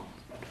much not.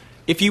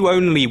 If you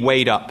only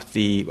weighed up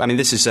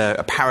this is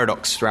a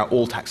paradox throughout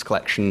all tax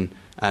collection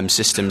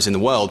systems in the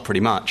world, pretty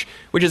much,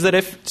 which is that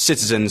if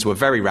citizens were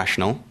very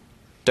rational,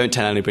 don't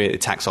tell anybody at the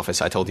tax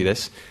office I told you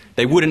this,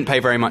 they wouldn't pay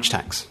very much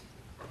tax.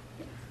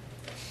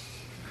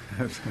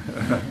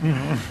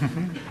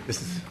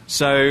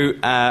 So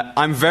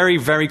I'm very,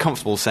 very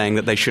comfortable saying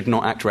that they should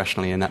not act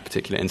rationally in that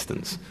particular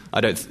instance.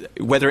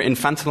 Whether it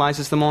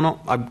infantilizes them or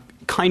not,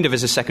 kind of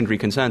is a secondary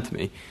concern to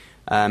me.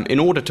 In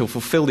order to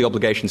fulfill the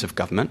obligations of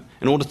government,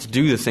 in order to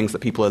do the things that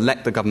people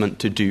elect the government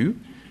to do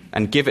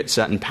and give it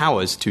certain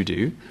powers to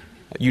do,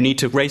 you need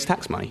to raise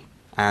tax money.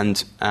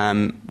 And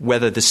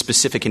whether the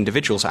specific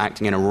individuals are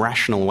acting in a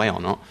rational way or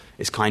not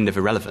is kind of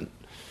irrelevant.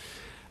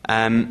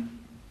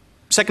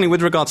 Secondly,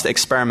 with regards to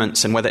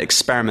experiments and whether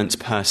experiments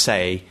per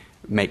se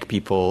make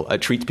people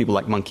treat people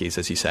like monkeys,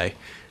 as you say,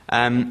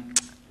 I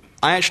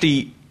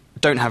actually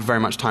don't have very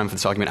much time for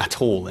this argument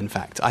at all. In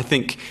fact, I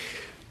think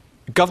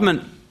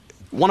government.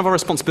 One of our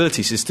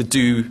responsibilities is to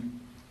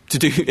to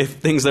do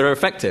things that are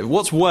effective.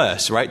 What's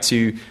worse, right?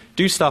 To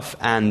do stuff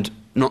and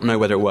not know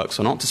whether it works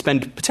or not, to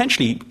spend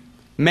potentially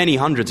many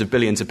hundreds of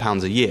billions of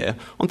pounds a year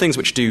on things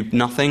which do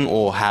nothing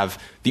or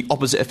have the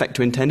opposite effect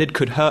to intended,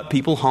 could hurt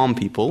people, harm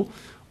people,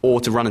 or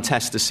to run a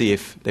test to see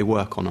if they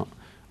work or not.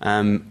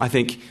 I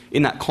think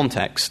in that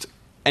context,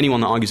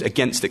 anyone that argues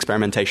against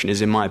experimentation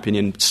is, in my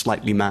opinion,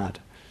 slightly mad.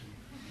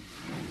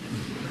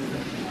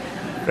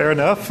 Fair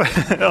enough.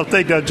 I'll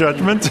take that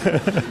judgment.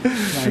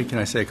 Can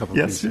I say a couple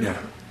of things? Yes. Yeah.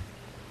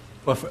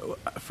 Well,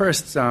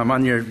 first,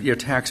 on your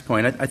tax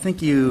point, I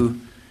think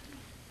you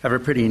have a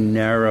pretty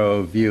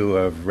narrow view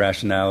of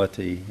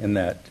rationality in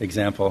that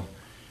example.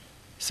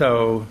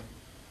 So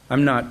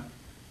I'm not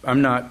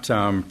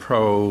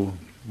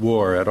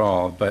pro-war at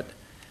all, but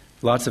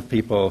lots of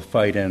people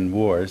fight in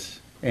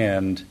wars,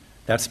 and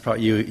that's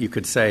you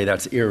could say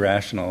that's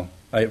irrational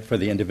for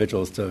the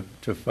individuals to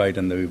fight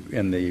in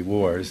the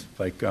wars,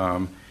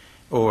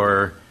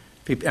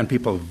 and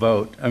people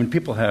vote. I mean,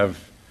 people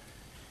have.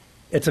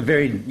 It's a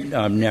very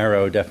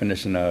narrow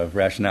definition of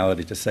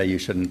rationality to say you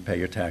shouldn't pay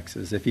your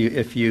taxes.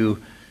 If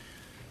you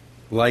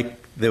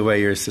like the way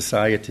your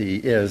society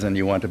is and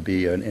you want to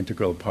be an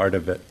integral part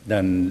of it,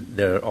 then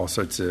there are all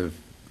sorts of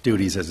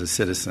duties as a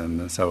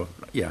citizen. And so,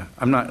 yeah,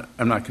 I'm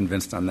not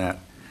convinced on that.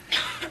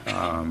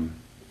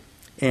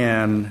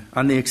 And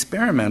on the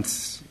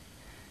experiments,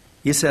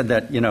 you said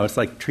that it's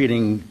like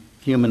treating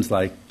humans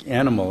like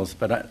animals,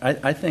 but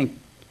I think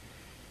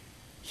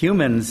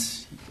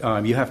humans,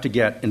 you have to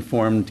get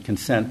informed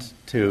consent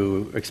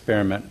to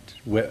experiment,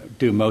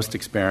 do most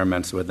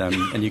experiments with them,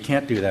 and you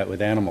can't do that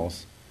with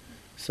animals.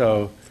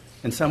 So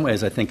in some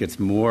ways, I think it's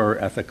more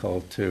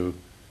ethical to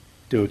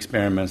do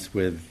experiments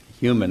with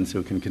humans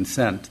who can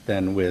consent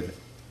than with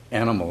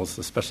animals,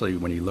 especially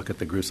when you look at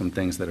the gruesome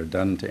things that are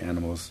done to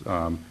animals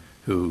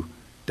who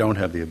don't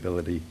have the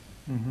ability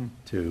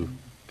to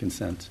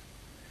consent.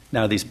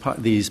 Now,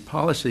 these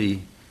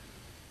policy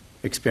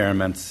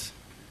experiments,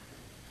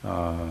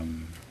 I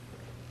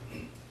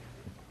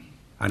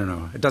don't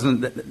know.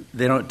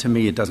 To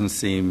me, it doesn't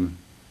seem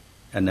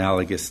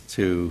analogous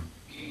to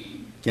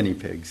guinea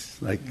pigs.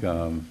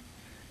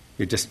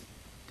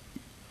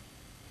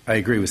 I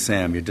agree with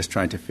Sam. You're just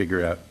trying to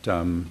figure out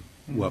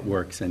what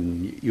works,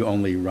 and you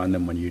only run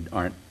them when you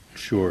aren't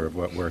sure of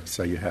what works,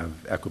 so you have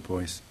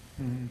equipoise.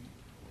 Mm-hmm.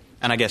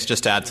 And I guess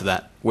just to add to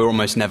that, we're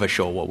almost never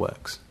sure what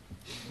works.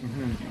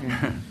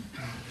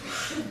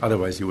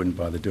 Otherwise, you wouldn't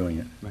bother doing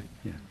it. Right.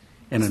 Yeah.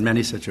 And in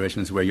many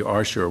situations where you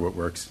are sure what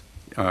works,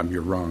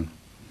 you're wrong.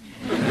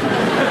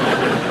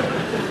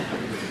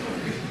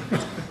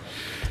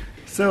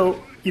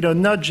 So,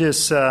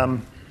 nudges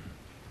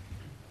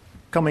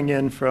coming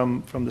in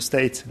from the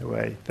States in a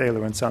way,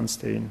 Thaler and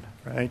Sunstein,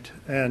 right?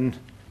 And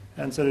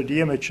sort of the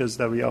images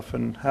that we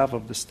often have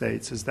of the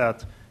States is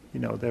that,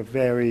 they're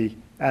very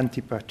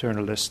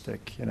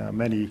anti-paternalistic.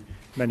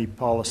 Many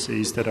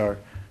policies that are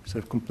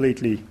sort of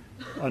completely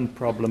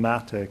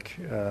unproblematic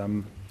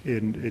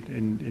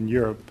in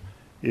Europe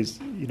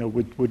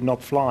would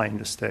not fly in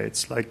the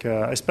States.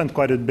 I spent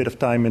quite a bit of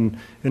time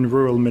in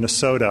rural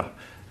Minnesota,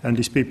 and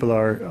these people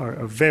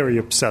are very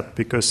upset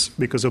because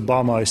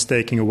Obama is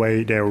taking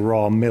away their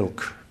raw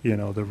milk,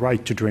 the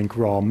right to drink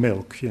raw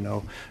milk,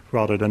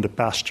 rather than the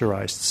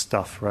pasteurized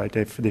stuff, right?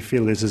 They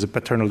feel this is a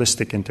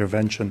paternalistic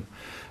intervention.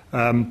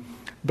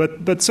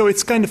 But so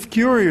it's kind of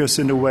curious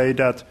in a way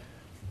that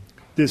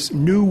this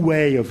new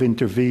way of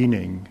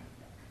intervening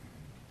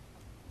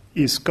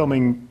is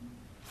coming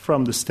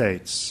from the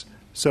States.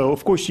 So,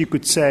 of course, you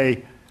could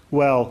say,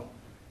 well,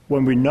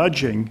 when we're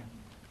nudging,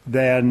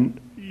 then,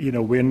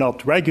 we're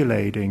not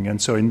regulating,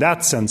 and so in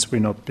that sense,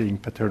 we're not being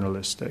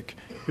paternalistic.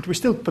 But we're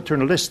still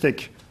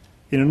paternalistic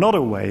in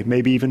another way,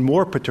 maybe even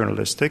more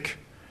paternalistic.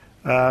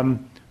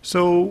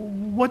 So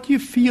what do you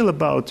feel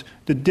about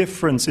the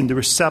difference in the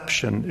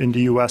reception in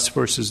the US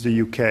versus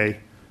the UK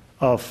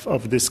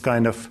of this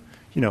kind of,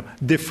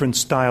 different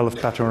style of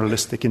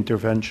paternalistic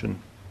intervention?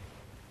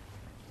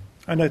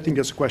 And I think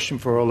that's a question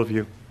for all of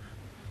you.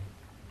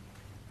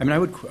 I mean,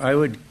 I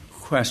would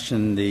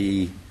question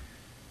the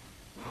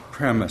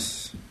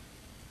premise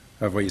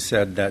of what you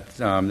said, that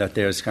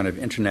there's kind of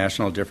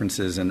international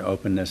differences in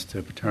openness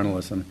to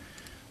paternalism.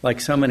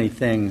 Like so many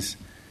things,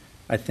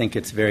 I think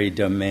it's very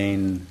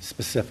domain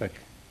specific.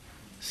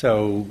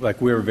 So,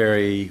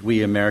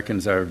 we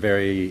Americans are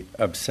very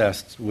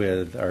obsessed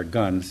with our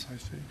guns. I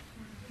see.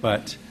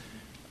 But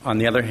on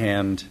the other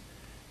hand,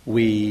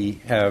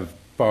 we have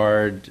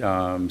barred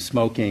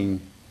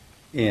smoking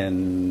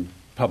in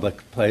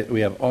public place.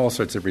 We have all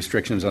sorts of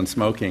restrictions on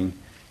smoking.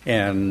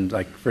 And,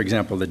 for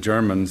example, the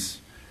Germans,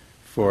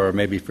 for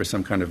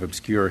some kind of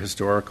obscure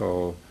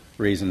historical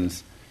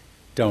reasons,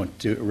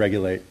 don't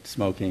regulate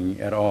smoking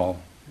at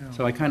all. Yeah.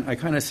 So I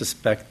kind of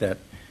suspect that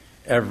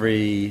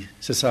every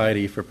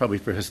society, probably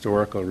for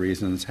historical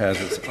reasons, has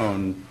its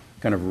own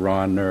kind of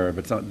raw nerve,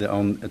 its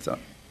own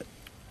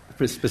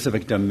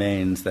specific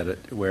domains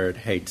where it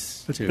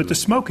hates to. But the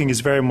smoking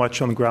is very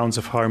much on grounds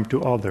of harm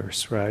to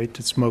others, right?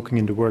 It's smoking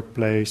in the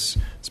workplace,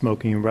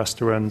 smoking in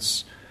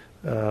restaurants.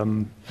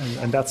 And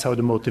that's how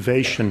the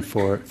motivation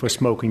for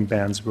smoking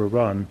bans were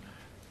run.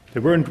 They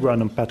weren't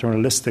run on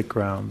paternalistic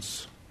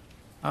grounds.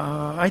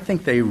 I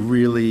think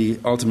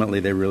ultimately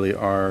they really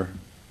are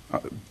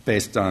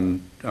based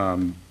on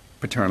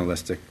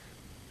paternalistic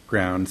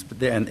grounds, but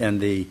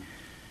the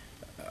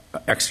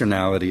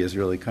externality is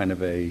really kind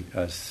of a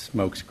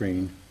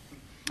smokescreen.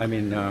 I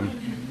mean, and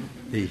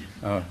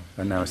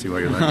now I see why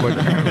you're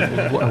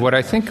laughing. What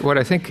I think.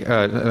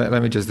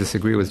 Let me just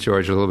disagree with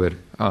George a little bit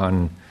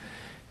on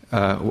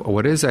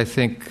what is, I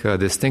think,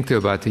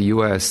 distinctive about the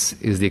U.S.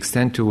 is the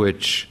extent to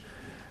which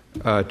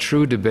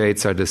true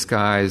debates are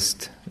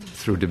disguised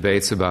through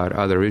debates about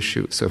other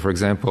issues. So, for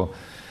example,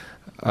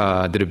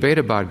 the debate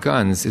about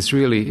guns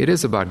it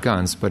is about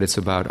guns, but it's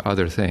about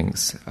other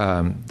things.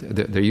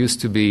 There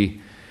used to be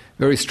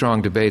very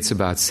strong debates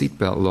about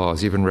seatbelt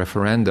laws, even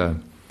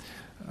referenda,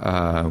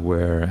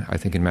 where I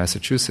think in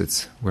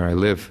Massachusetts, where I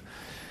live,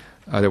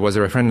 there was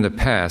a referendum that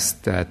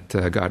passed that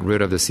got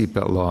rid of the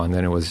seatbelt law, and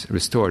then it was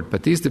restored.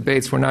 But these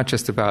debates were not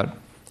just about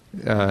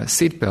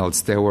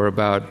seatbelts. They were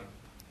about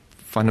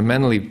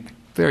fundamentally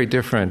very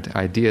different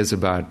ideas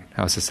about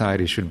how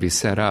society should be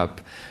set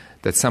up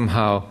that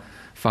somehow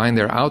find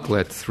their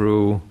outlet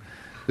through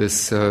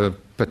this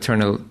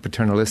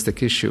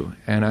paternalistic issue.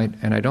 And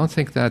I don't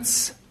think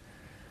that's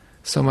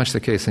so much the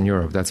case in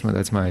Europe.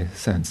 That's my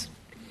sense.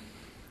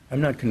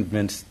 I'm not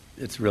convinced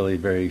it's really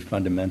very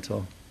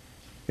fundamental.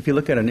 If you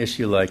look at an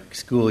issue like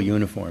school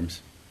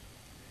uniforms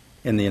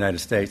in the United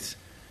States,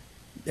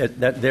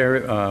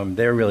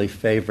 they're really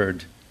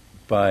favored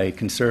by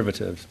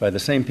conservatives, by the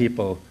same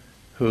people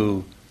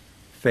who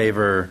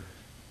favor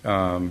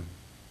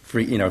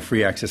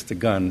free access to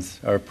guns,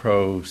 are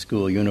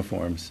pro-school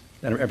uniforms,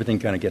 and everything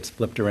kind of gets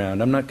flipped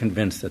around. I'm not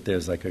convinced that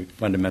there's like a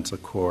fundamental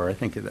core. I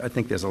think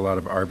there's a lot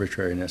of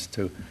arbitrariness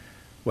to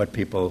what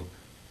people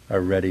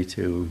are ready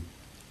to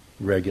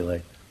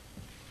regulate.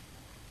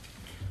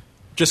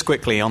 Just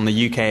quickly on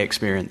the UK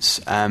experience.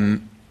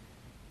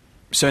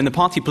 So in the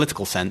party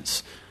political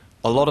sense,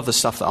 a lot of the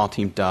stuff that our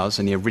team does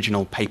and the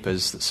original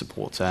papers that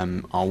support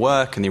our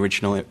work and the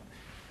original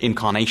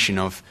incarnation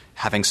of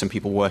having some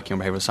people working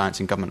on behavioural science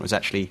in government was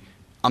actually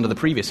under the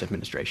previous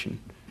administration.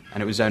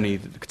 And it was only,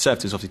 the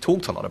Conservatives obviously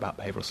talked a lot about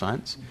behavioural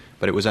science,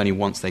 but it was only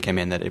once they came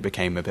in that it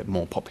became a bit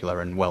more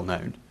popular and well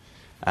known.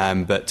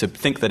 But to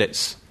think that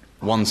it's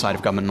one side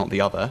of government, not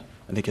the other,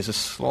 I think is a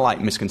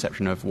slight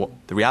misconception of what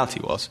the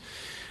reality was.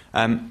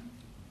 One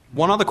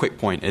other quick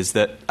point is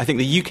that I think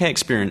the UK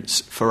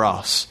experience for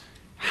us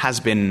has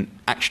been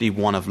actually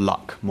one of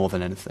luck more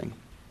than anything.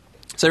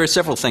 So there are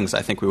several things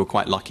I think we were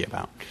quite lucky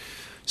about.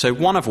 So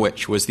one of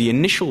which was the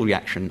initial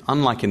reaction,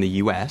 unlike in the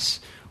US,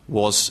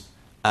 was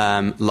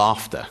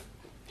laughter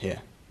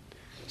here.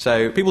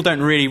 So people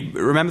don't really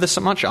remember this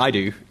so much. I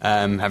do,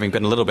 having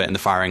been a little bit in the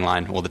firing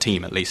line, or the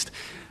team at least,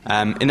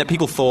 in that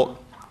people thought,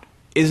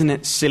 isn't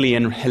it silly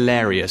and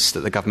hilarious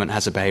that the government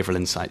has a behavioural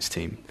insights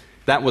team?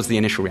 That was the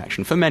initial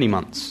reaction for many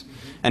months.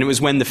 And it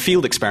was when the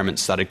field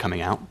experiments started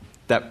coming out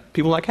that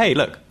people were like, hey,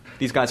 look,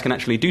 these guys can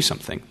actually do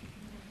something.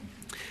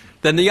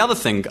 Then the other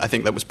thing I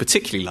think that was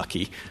particularly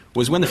lucky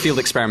was when the field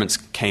experiments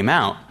came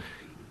out,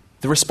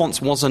 the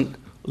response wasn't,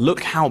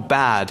 look how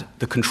bad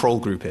the control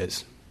group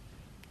is.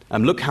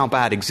 Look how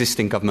bad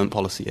existing government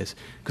policy is.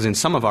 Because in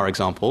some of our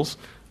examples,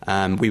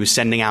 we were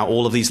sending out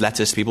all of these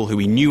letters to people who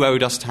we knew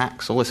owed us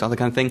tax, all this other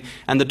kind of thing,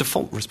 and the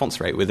default response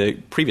rate with the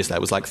previous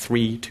letter was like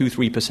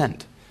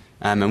 3%.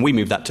 And we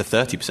moved that to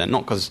 30%,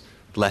 not because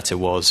the letter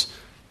was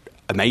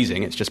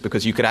amazing, it's just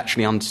because you could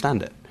actually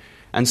understand it.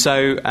 And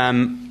so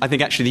I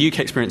think actually the UK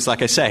experience,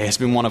 like I say, has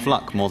been one of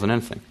luck more than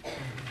anything.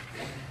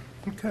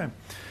 Okay.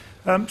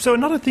 So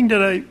another thing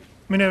that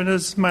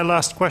this is my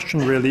last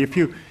question really.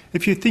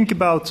 If you think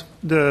about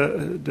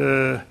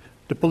the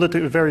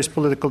various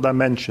political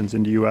dimensions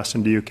in the US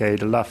and the UK,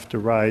 the left, the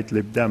right,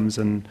 Lib Dems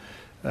and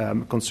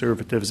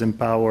Conservatives in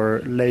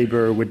power,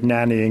 Labour with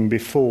nannying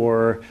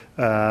before,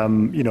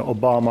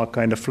 Obama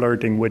kind of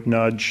flirting with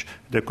nudge,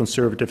 the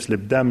Conservatives,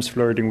 Lib Dems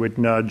flirting with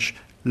nudge,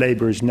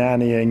 Labour's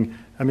nannying.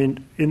 I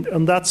mean,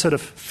 on that sort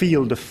of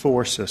field of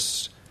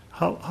forces,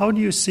 how do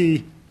you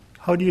see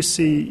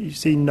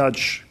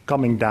nudge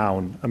coming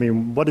down? I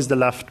mean, what is the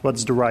left,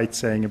 what's the right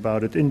saying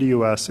about it in the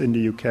US, in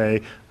the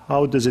UK?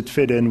 How does it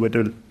fit in with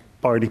the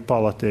party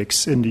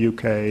politics in the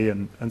UK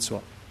and so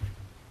on?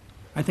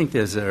 I think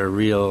there's a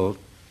real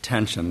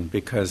tension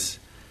because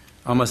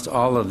almost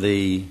all of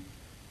the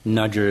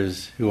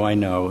nudgers who I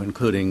know,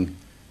 including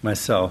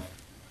myself,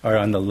 are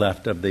on the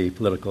left of the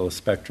political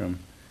spectrum.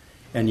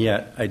 And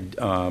yet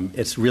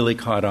it's really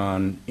caught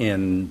on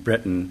in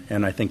Britain,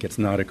 and I think it's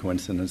not a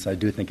coincidence. I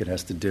do think it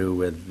has to do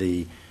with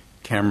the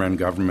Cameron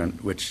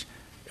government, which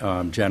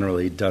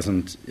generally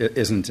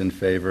isn't in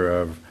favor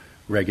of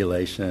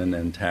regulation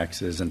and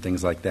taxes and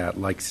things like that,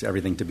 likes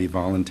everything to be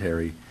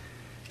voluntary.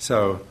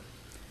 So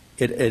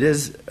it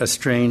is a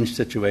strange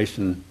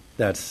situation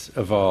that's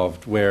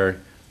evolved where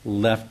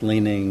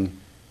left-leaning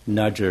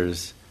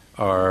nudgers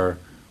are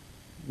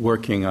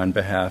working on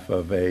behalf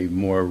of a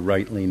more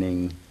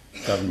right-leaning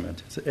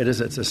government.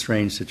 It's a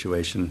strange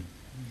situation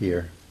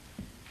here.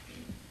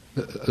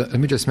 let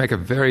me just make a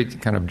very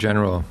kind of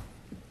general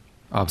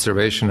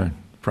observation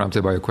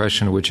prompted by a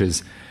question, which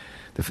is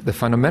the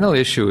fundamental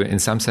issue in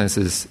some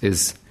senses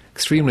is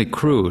extremely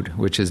crude,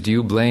 which is, do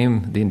you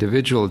blame the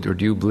individual or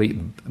do you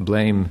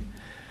blame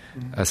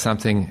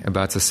something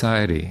about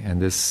society?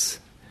 And this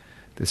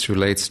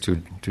relates to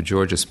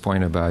George's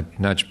point about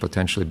nudge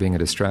potentially being a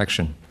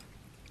distraction.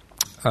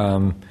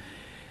 And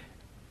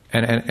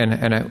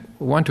I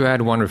want to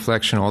add one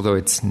reflection, although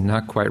it's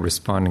not quite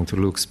responding to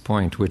Luke's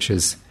point, which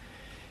is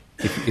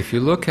if you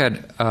look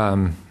at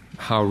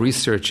how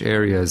research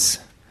areas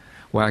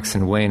wax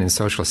and wane in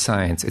social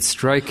science, it's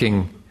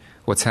striking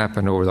what's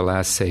happened over the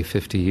last, say,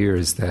 50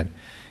 years, that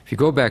if you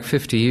go back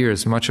 50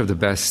 years, much of the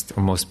best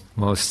or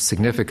most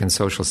significant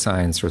social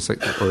science or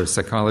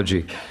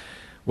psychology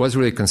was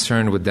really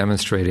concerned with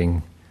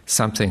demonstrating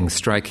something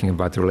striking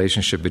about the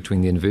relationship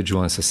between the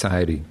individual and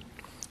society.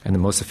 And the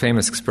most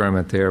famous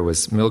experiment there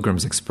was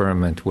Milgram's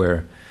experiment,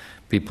 where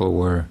people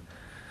were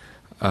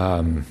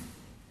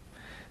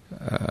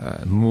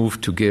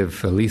moved to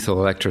give lethal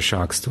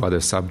electroshocks to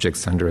other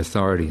subjects under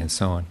authority and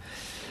so on.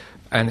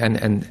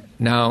 And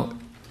now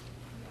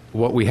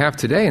what we have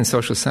today in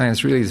social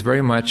science really is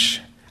very much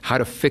how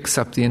to fix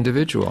up the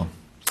individual.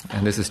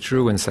 And this is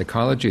true in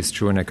psychology, it's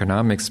true in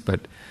economics,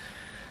 but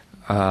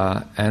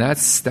and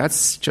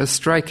that's just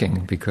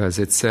striking, because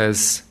it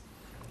says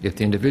if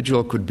the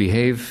individual could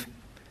behave,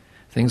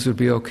 things would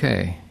be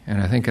okay.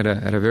 And I think at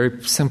a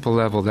very simple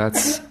level,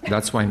 that's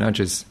why nudge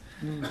is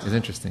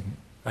interesting.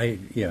 I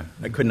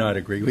could not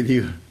agree with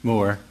you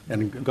more.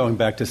 And going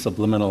back to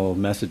subliminal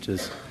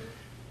messages,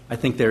 I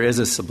think there is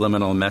a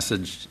subliminal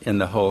message in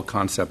the whole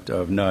concept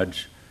of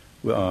nudge,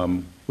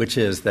 which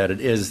is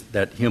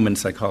that human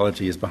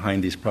psychology is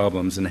behind these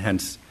problems, and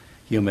hence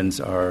humans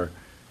are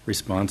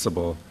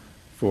responsible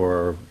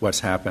for what's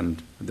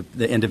happened,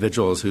 the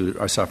individuals who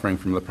are suffering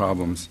from the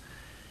problems.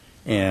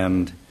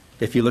 And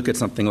if you look at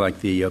something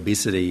like the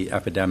obesity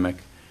epidemic,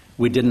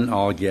 we didn't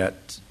all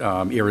get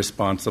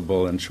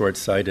irresponsible and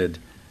short-sighted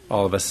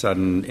all of a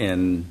sudden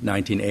in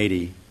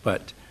 1980,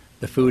 but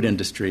the food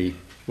industry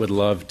would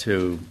love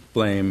to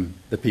blame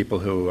the people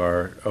who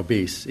are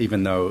obese,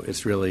 even though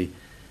it's really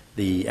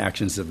the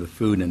actions of the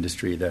food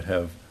industry that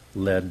have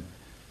led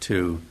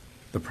to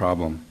the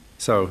problem.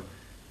 So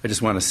I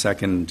just want to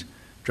second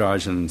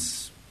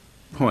Dražen's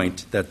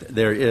point that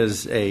there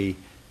is a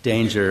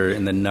danger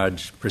in the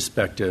nudge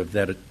perspective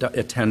that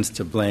it tends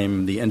to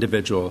blame the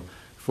individual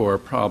for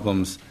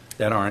problems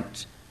that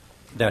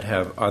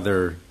have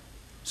other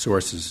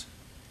sources.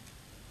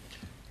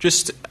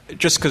 Just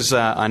because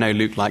I know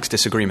Luke likes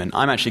disagreement,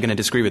 I'm actually going to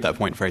disagree with that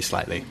point very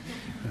slightly.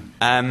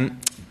 I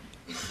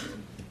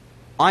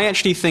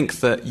actually think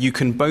that you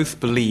can both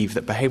believe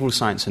that behavioral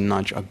science and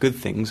nudge are good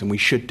things and we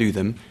should do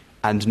them,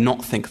 and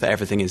not think that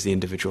everything is the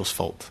individual's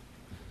fault.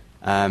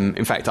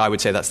 In fact, I would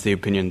say that's the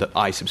opinion that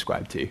I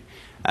subscribe to.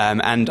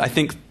 And I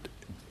think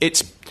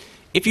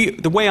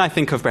the way I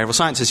think of behavioral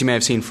science, as you may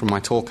have seen from my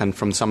talk and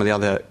from some of the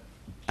other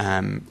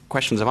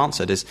questions I've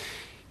answered, is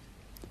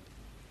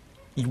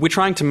we're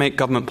trying to make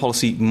government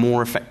policy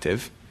more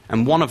effective,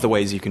 and one of the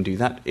ways you can do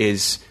that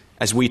is,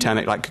 as we term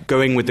it, like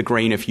going with the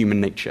grain of human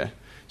nature.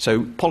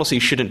 So policy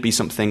shouldn't be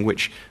something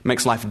which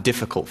makes life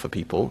difficult for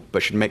people,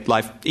 but should make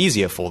life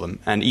easier for them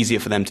and easier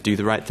for them to do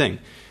the right thing.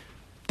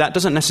 That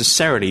doesn't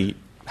necessarily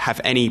have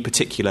any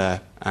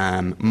particular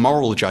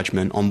moral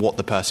judgment on what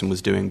the person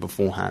was doing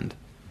beforehand,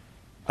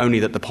 only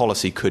that the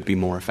policy could be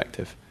more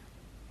effective.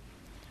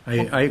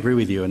 I agree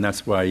with you, and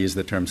that's why I use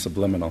the term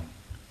subliminal.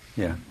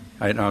 Yeah,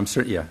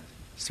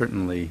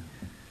 certainly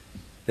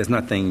there's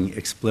nothing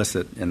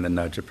explicit in the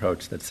nudge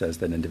approach that says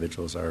that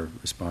individuals are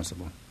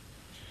responsible.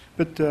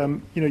 But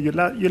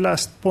your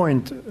last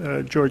point,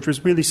 George,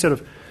 was really sort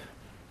of,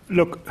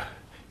 look,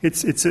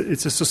 it's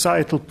a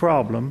societal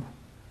problem,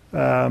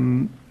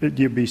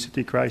 the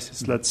obesity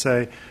crisis, let's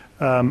say.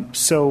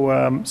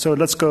 So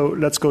let's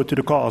go to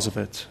the cause of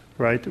it,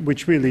 right?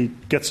 Which really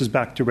gets us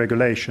back to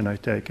regulation, I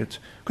take it.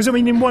 Because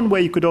in one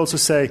way, you could also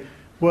say,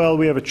 well,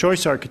 we have a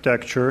choice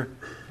architecture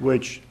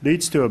which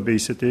leads to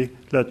obesity.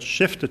 Let's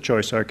shift the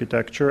choice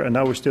architecture, and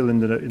now we're still in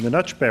the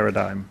nudge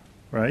paradigm,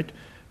 right?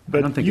 But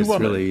I don't think you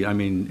want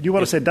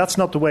to say that's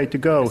not the way to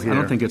go here. I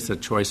don't think it's a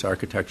choice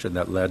architecture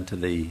that led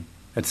to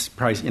it's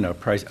price.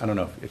 Price. I don't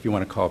know if you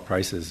want to call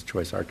prices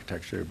choice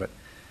architecture, but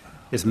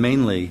it's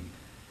mainly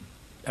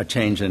a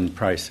change in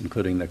price,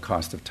 including the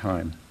cost of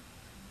time,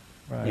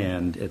 right.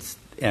 and it's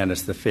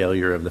the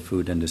failure of the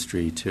food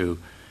industry to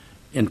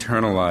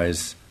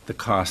internalize the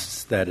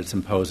costs that it's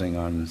imposing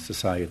on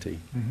society.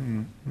 Mm-hmm,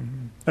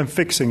 mm-hmm. And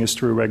fixing is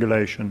through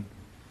regulation.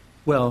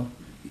 Well,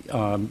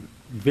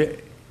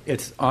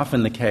 it's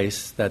often the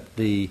case that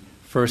the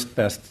first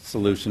best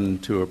solution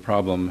to a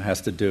problem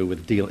has to do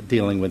with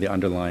dealing with the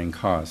underlying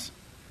cause.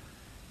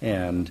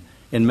 And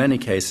in many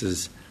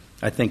cases,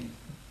 I think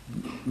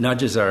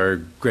nudges are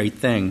great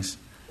things,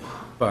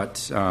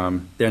 but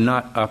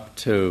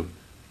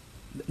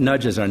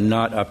nudges are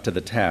not up to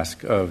the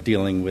task of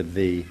dealing with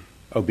the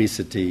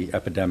obesity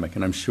epidemic,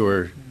 and I'm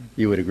sure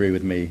you would agree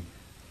with me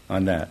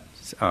on that.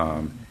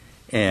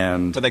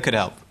 And But they could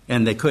help.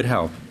 And they could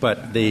help,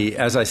 but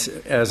as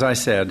I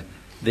said,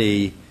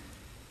 they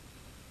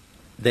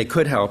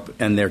could help,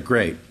 and they're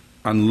great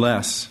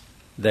unless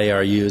they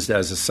are used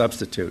as a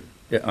substitute.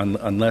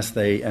 Unless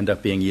they end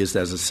up being used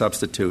as a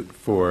substitute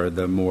for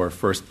the more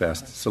first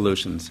best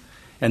solutions,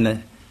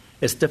 and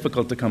it's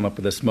difficult to come up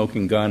with a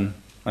smoking gun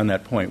on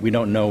that point. We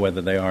don't know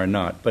whether they are or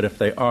not, but if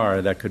they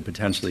are, that could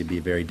potentially be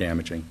very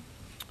damaging.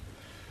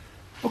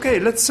 Okay,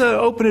 let's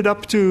open it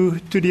up to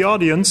the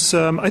audience.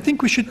 I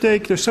think we should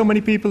there's so many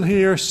people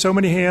here, so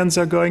many hands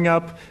are going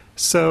up,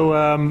 so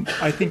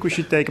I think we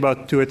should take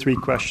about 2 or 3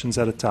 questions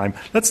at a time.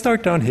 Let's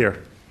start down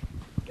here.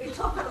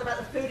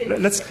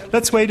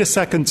 Let's wait a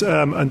second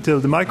until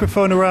the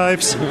microphone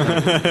arrives,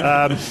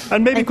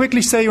 and maybe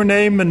quickly say your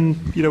name and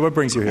what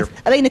brings you here.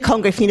 Elena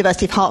Congreve from the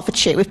University of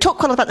Hertfordshire. We've talked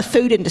quite a lot about the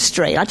food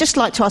industry. I'd just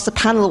like to ask the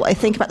panel what they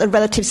think about the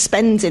relative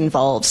spends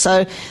involved.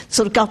 So,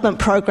 sort of government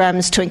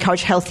programs to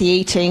encourage healthy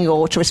eating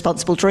or to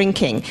responsible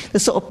drinking. The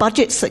sort of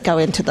budgets that go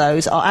into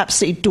those are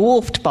absolutely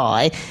dwarfed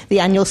by the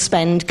annual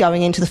spend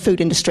going into the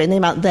food industry and the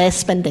amount they're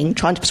spending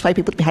trying to persuade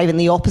people to behave in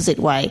the opposite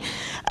way.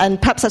 And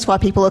perhaps that's why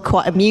people are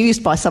quite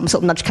amused by some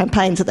sort of nudge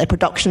campaigns, that their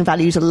production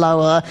values are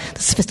lower,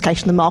 the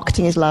sophistication of the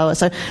marketing is lower.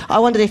 So I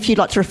wondered if you'd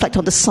like to reflect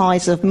on the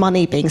size of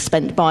money being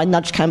spent by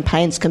nudge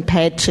campaigns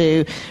compared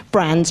to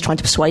brands trying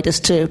to persuade us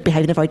to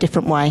behave in a very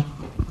different way.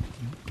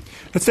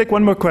 Let's take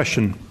one more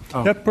question.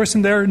 Oh. That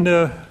person there in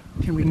the...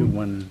 Can we do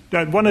one?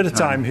 One at a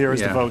time. Here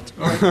is the vote.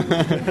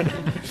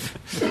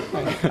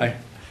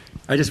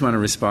 I just want to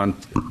respond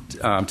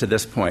to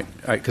this point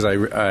because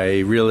I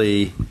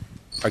really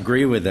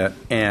agree with it.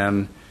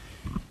 And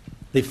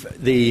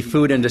the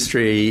food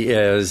industry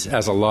has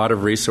a lot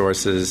of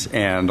resources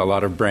and a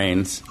lot of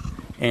brains.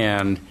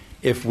 And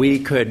if we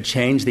could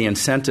change the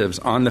incentives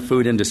on the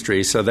food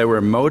industry so they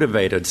were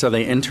motivated, so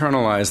they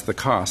internalized the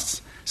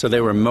costs, so they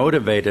were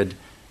motivated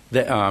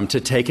to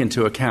take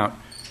into account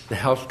the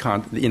health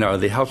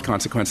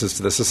consequences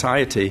to the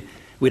society,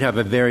 we'd have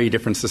a very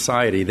different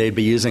society. They'd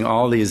be using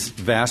all these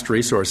vast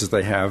resources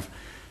they have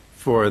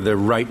for the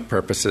right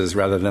purposes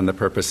rather than the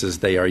purposes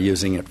they are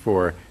using it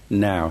for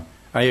now.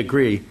 I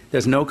agree.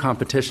 There's no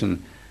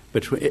competition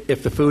between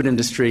if the food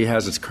industry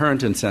has its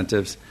current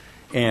incentives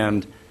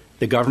and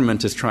the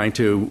government is trying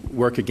to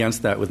work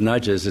against that with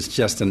nudges. It's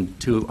just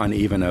too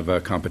uneven of a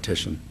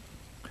competition.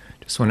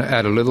 Just want to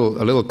add a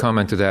little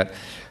comment to that.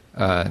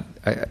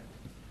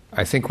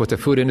 I think what the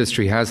food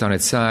industry has on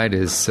its side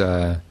is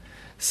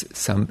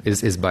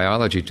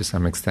biology to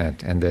some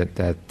extent, and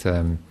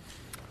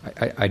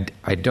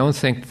I don't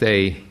think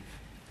they.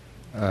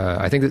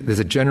 I think that there's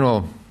a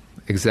general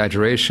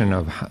exaggeration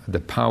of the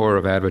power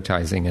of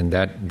advertising and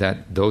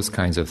that those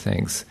kinds of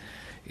things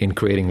in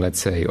creating, let's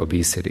say,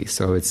 obesity.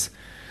 So it's,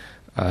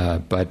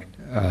 but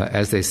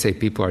as they say,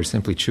 people are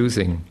simply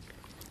choosing,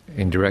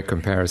 in direct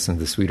comparison,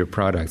 the sweeter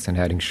products, and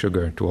adding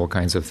sugar to all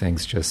kinds of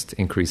things just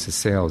increases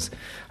sales.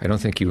 I don't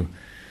think I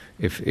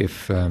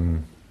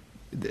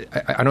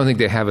don't think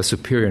they have a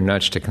superior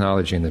nudge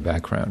technology in the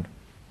background.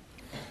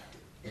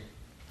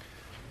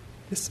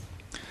 Yes.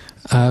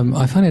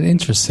 I find it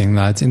interesting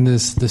that in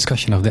this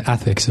discussion of the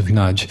ethics of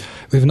nudge,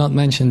 we've not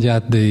mentioned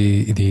yet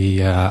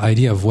the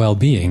idea of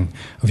well-being,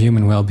 of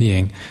human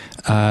well-being.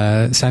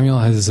 Samuel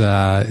has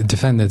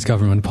defended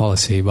government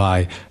policy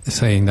by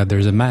saying that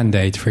there's a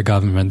mandate for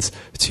governments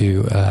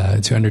to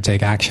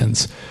undertake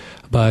actions.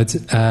 But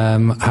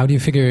how do you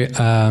figure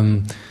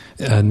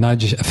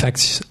nudge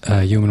affects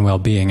human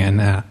well-being,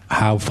 and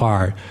how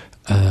far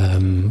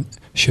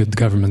should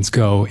governments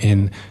go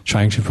in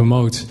trying to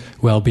promote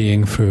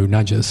well-being through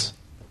nudges?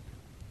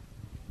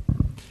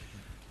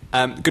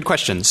 Good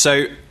question.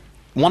 So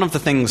one of the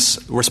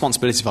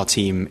responsibilities of our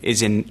team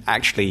is in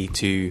actually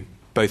to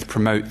both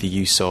promote the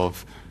use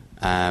of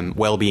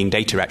well-being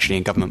data actually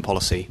in government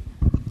policy,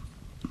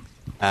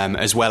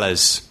 as well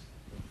as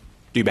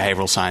do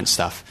behavioral science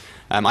stuff.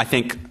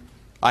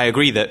 I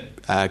agree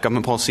that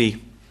government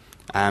policy,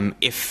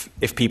 if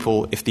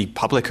the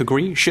public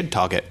agree, should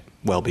target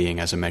well-being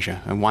as a measure,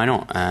 and why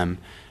not?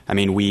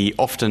 We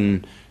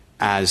often,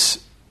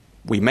 as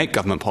we make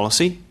government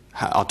policy,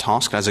 are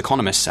tasked as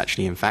economists,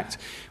 actually, in fact,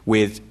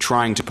 with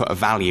trying to put a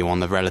value on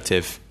the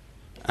relative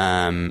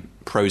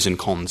pros and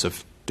cons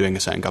of doing a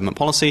certain government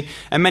policy,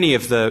 and many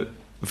of the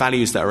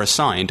values that are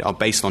assigned are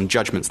based on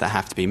judgments that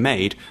have to be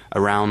made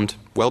around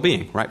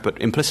well-being, right? But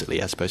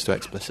implicitly as opposed to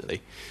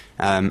explicitly.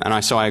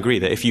 So I agree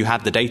that if you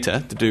had the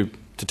data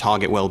to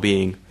target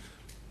well-being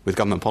with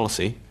government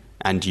policy,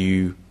 and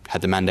you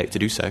had the mandate to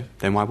do so,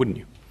 then why wouldn't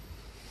you?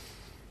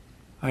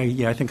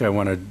 I think I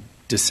want to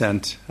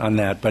dissent on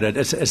that, but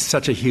it's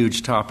such a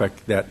huge topic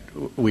that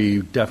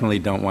we definitely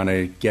don't want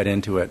to get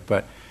into it.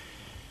 But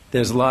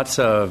there's lots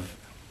of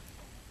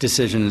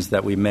decisions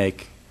that we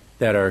make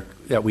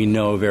that we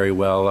know very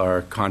well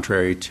are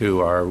contrary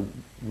to our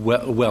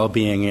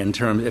well-being. In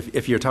terms,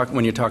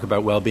 when you talk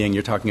about well-being,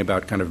 you're talking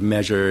about kind of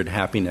measured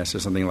happiness or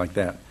something like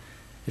that.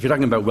 If you're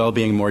talking about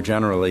well-being more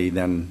generally,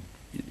 then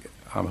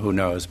who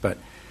knows? But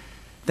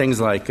things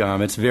like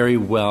it's very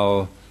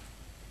well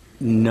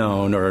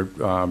known or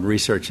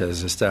research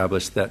has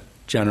established that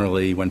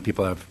generally when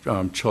people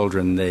have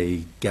children,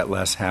 they get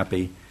less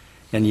happy.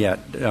 And yet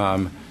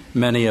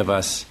many of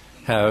us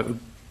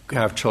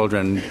have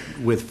children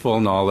with full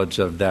knowledge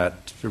of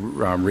that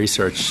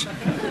research.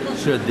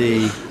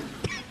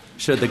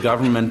 Should the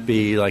government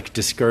be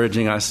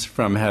discouraging us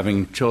from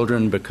having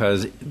children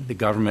because the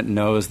government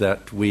knows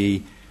that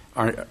we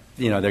aren't,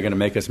 they're going to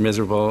make us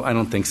miserable? I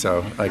don't think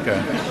so.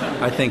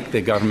 I think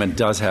the government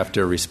does have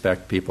to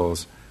respect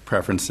people's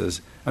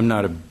preferences. I'm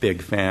not a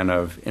big fan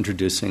of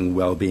introducing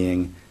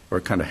well-being or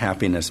kind of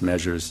happiness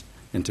measures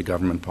into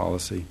government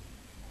policy.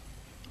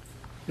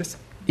 Yes.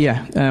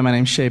 Yeah, my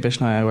name's Shay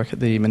Bishnoi. I work at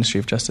the Ministry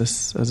of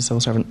Justice as a civil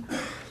servant.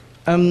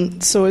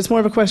 So it's more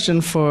of a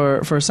question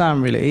for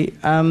Sam, really.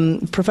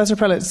 Professor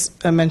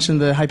Prelitz mentioned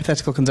the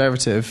hypothetical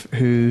conservative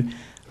who,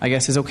 I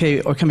guess, is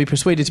okay or can be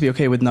persuaded to be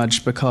okay with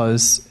nudge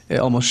because it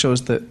almost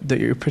shows that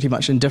you're pretty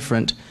much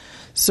indifferent.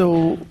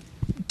 So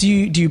do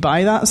you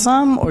buy that,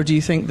 Sam, or do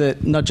you think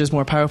that nudge is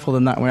more powerful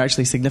than that and we're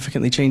actually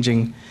significantly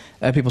changing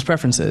people's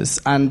preferences?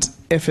 And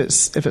if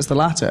it's the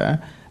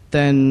latter,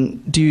 then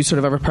do you sort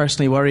of ever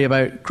personally worry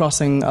about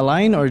crossing a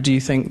line, or do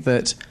you think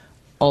that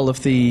all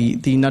of the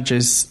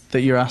nudges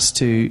that you're asked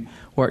to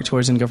work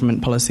towards in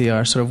government policy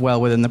are sort of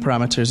well within the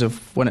parameters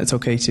of when it's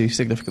okay to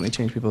significantly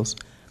change people's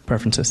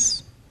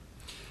preferences?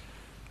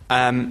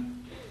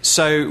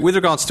 So with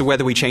regards to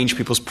whether we change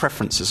people's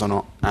preferences or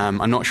not,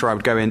 I'm not sure I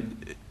would go in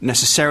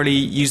necessarily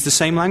use the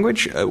same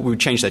language. We would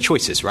change their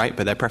choices, right?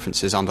 But their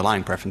preferences,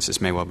 underlying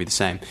preferences, may well be the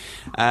same.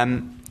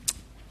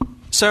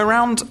 So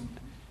around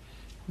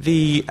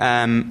the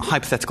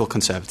hypothetical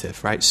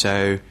conservative, right?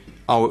 So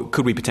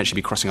could we potentially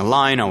be crossing a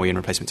line? Are we in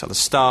replacement to other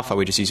stuff? Are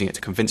we just using it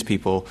to convince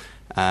people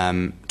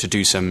to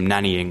do some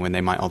nannying when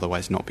they might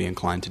otherwise not be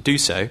inclined to do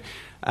so?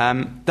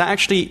 That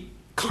actually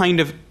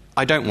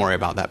I don't worry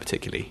about that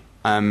particularly.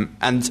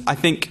 And I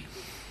think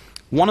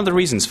one of the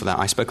reasons for that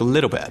I spoke a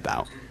little bit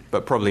about,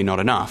 but probably not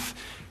enough,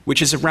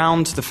 which is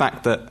around the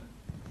fact that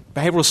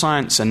behavioral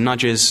science and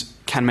nudges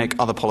can make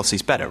other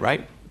policies better,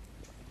 right?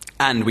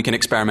 And we can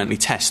experimentally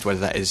test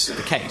whether that is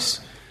the case.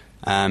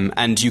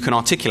 And you can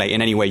articulate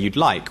in any way you'd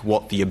like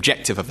what the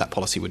objective of that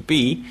policy would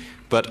be,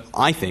 but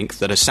I think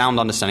that a sound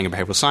understanding of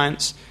behavioral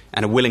science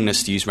and a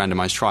willingness to use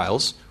randomized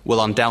trials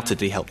will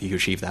undoubtedly help you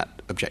achieve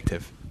that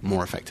objective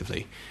more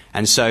effectively.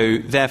 And so,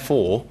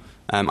 therefore,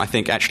 I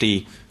think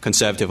actually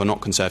conservative or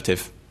not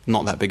conservative,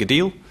 not that big a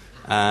deal.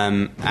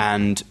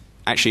 And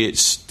actually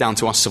it's down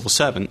to us civil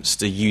servants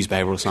to use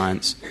behavioral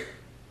science,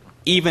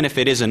 even if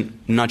it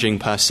isn't nudging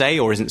per se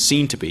or isn't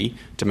seen to be,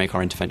 to make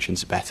our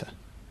interventions better.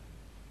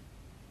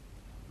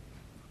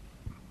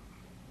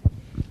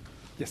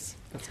 Yes,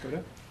 let's go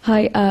there.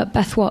 Hi,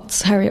 Beth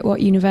Watts, Heriot-Watt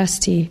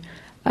University.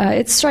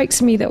 It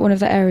strikes me that one of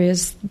the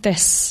areas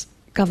this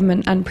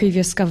government and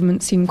previous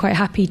governments seem quite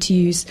happy to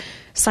use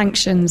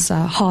sanctions,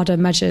 harder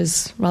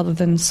measures, rather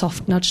than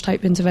soft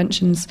nudge-type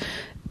interventions,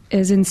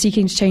 is in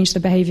seeking to change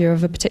the behaviour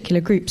of a particular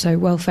group, so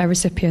welfare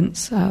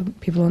recipients,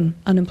 people on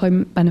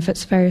unemployment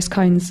benefits of various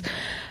kinds.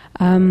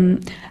 I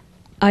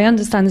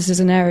understand this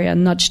is an area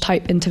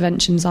nudge-type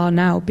interventions are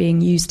now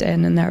being used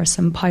in, and there are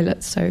some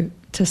pilots. So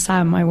to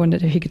Sam, I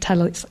wondered if he could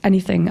tell us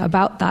anything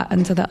about that,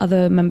 and to the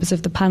other members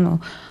of the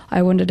panel,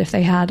 I wondered if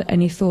they had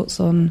any thoughts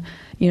on,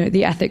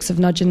 the ethics of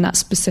nudge in that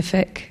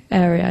specific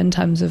area in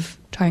terms of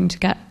trying to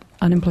get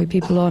unemployed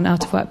people on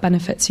out-of-work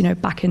benefits,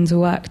 back into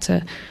work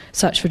to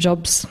search for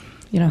jobs,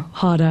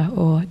 harder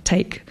or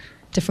take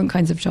different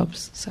kinds of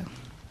jobs.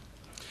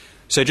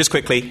 So just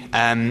quickly,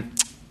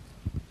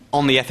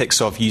 on the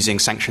ethics of using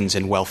sanctions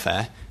in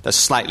welfare, that's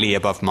slightly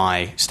above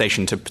my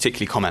station to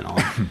particularly comment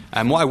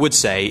on. What I would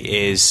say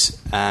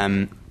is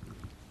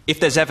if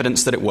there's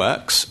evidence that it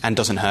works and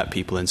doesn't hurt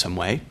people in some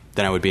way,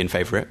 then I would be in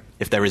favour of it.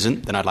 If there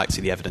isn't, then I'd like to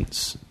see the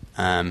evidence.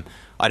 I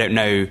don't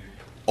know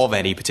of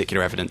any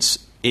particular evidence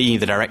in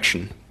either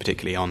direction,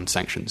 particularly on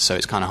sanctions, so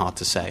it's kind of hard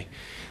to say.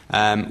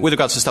 With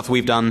regards to stuff that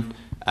we've done,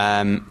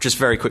 just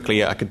very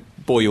quickly, I could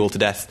bore you all to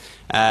death.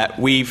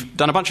 We've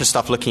done a bunch of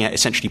stuff looking at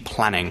essentially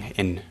planning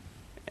in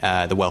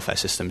the welfare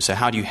system. So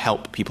how do you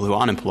help people who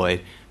are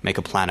unemployed make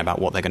a plan about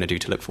what they're going to do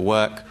to look for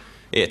work?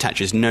 It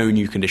attaches no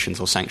new conditions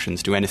or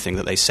sanctions to anything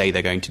that they say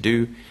they're going to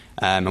do.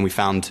 And we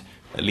found,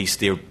 at least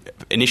the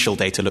initial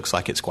data looks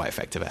like it's quite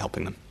effective at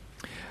helping them.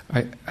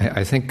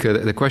 I think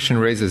the question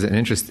raises an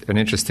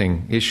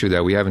interesting issue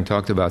that we haven't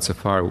talked about so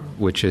far,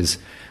 which is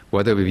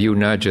whether we view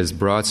nudge as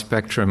broad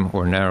spectrum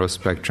or narrow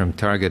spectrum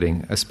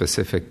targeting a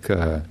specific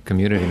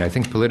community. And I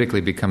think politically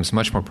it becomes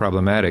much more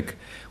problematic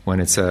when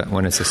it's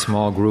a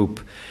small group.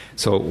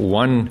 So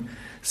one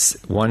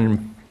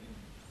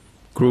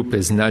group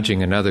is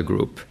nudging another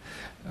group.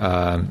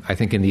 I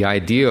think in the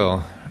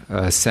ideal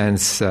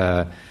sense,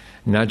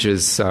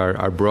 nudges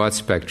are broad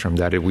spectrum,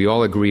 that we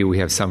all agree we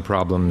have some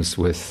problems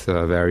with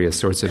various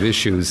sorts of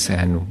issues,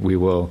 and we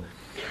will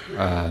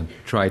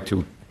try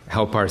to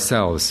help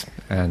ourselves.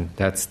 And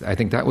I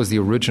think that was the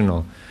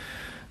original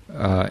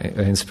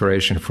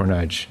inspiration for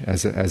nudge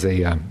as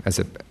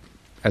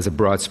a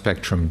broad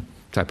spectrum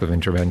type of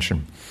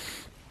intervention.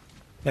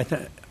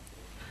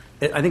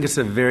 I think it's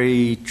a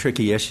very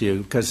tricky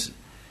issue because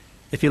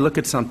if you look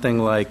at something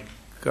like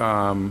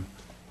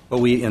what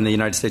we in the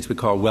United States we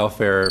call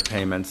welfare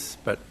payments,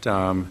 but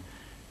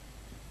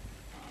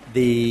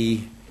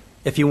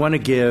if you want to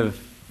give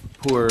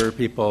poor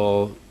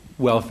people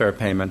welfare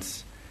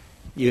payments,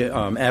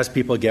 as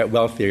people get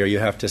wealthier, you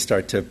have to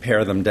start to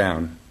pare them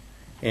down.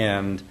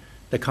 And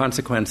the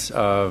consequence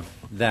of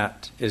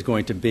that is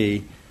going to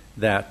be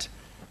that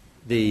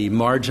the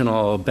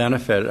marginal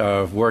benefit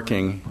of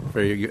working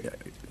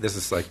this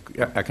is like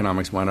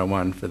economics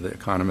 101 for the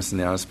economists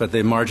and the analysts, but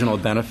the marginal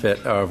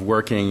benefit of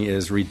working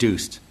is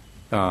reduced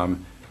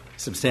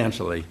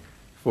substantially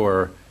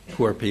for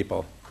poor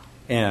people.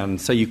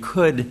 And so you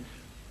could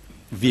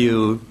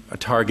view a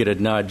targeted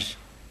nudge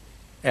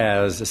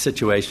as a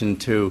situation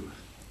to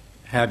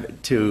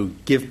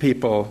give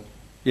people,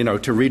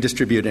 to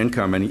redistribute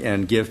income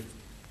and give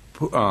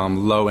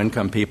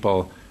low-income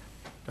people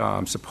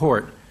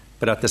support,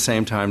 but at the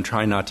same time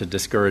try not to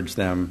discourage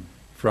them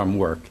from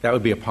work. That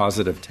would be a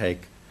positive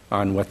take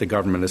on what the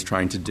government is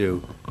trying to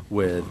do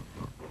with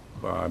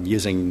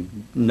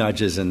using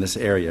nudges in this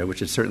area,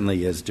 which it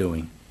certainly is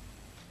doing.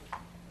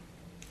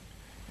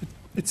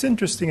 It's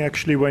interesting,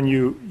 actually, when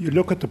you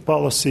look at the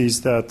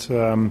policies that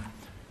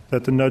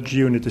the nudge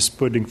unit is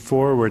putting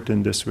forward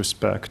in this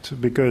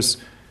respect, because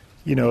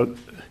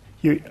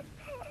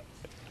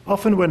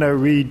often when I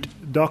read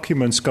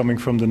documents coming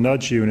from the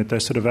nudge unit, I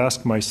sort of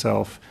ask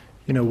myself,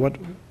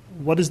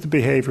 what is the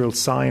behavioral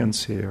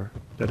science here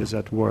that is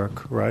at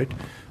work, right?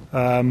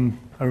 I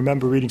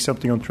remember reading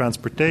something on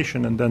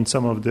transportation, and then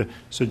some of the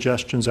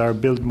suggestions are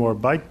build more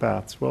bike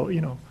paths. Well,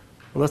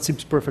 that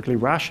seems perfectly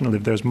rational.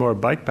 If there's more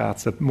bike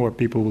paths, that more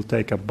people will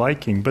take up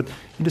biking. But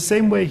in the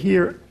same way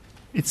here,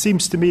 it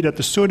seems to me that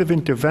the sort of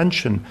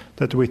intervention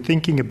that we're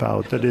thinking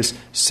about, that is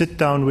sit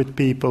down with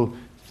people,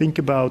 think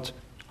about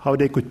how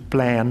they could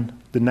plan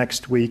the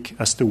next week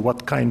as to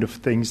what kind of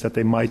things that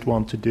they might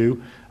want to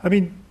do. I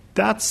mean,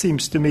 that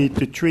seems to me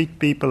to treat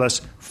people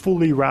as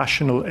fully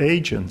rational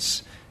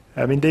agents.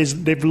 I mean,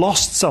 they've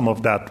lost some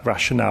of that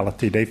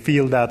rationality. They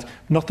feel that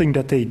nothing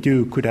that they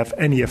do could have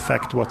any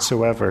effect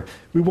whatsoever.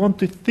 We want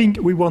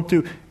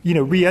to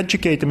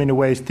re-educate them in a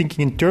way,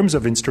 thinking in terms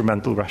of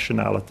instrumental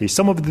rationality.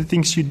 Some of the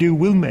things you do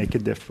will make a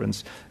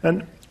difference.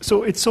 And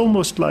so it's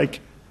almost like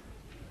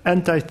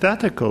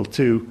antithetical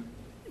to,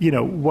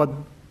 what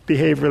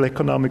behavioral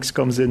economics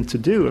comes in to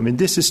do. I mean,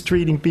 this is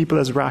treating people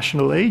as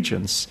rational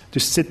agents, to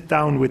sit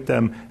down with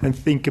them and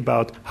think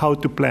about how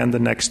to plan the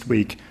next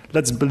week.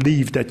 Let's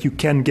believe that you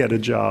can get a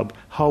job.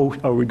 How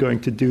are we going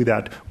to do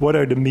that? What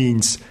are the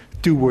means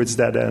towards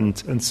that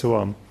end, and so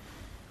on?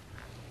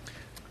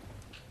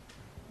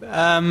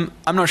 I'm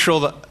not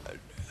sure that...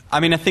 I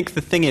mean, I think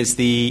the thing is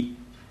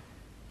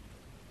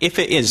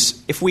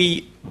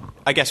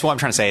I guess what I'm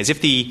trying to say is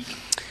if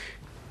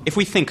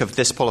we think of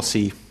this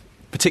policy,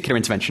 particular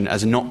intervention,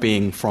 as not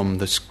being from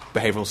the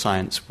behavioral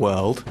science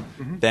world,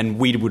 then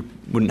we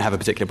wouldn't have a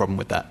particular problem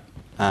with that.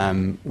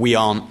 We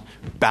aren't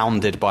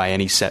bounded by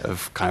any set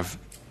of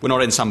we're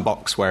not in some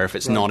box where if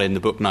it's not in the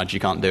book nudge, you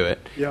can't do it.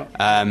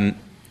 Yeah.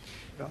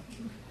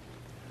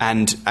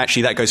 And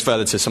actually that goes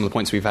further to some of the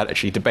points we've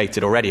actually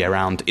debated already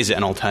around, is it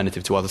an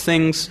alternative to other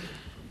things?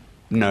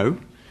 No.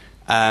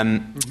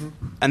 And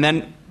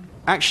then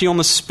actually on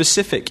the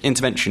specific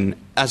intervention,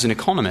 as an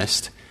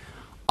economist,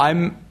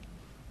 I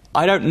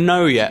don't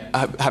know yet,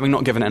 having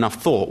not given it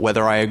enough thought,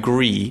 whether I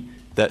agree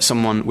that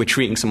we're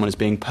treating someone as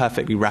being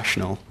perfectly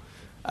rational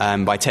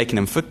by taking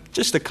them for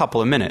just a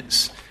couple of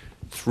minutes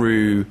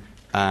through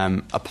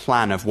a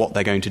plan of what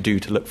they're going to do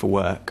to look for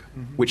work,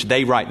 which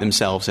they write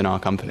themselves in our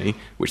company,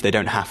 which they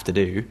don't have to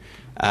do.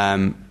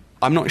 I'm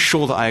not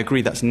sure that I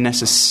agree that's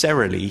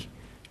necessarily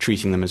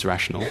treating them as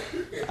rational,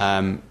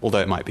 although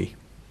it might be.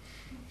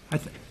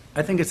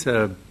 I think it's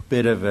a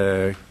bit of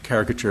a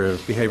caricature of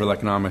behavioral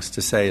economics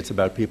to say it's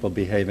about people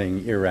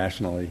behaving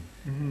irrationally.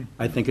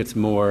 I think it's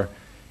more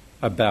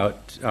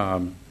about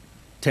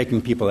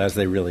taking people as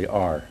they really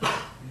are.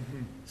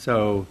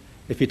 So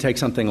if you take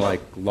something like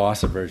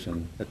loss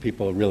aversion, that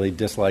people really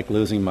dislike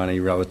losing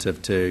money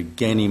relative to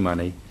gaining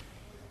money,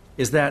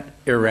 is that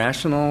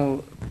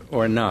irrational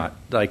or not?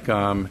 Like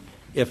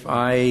if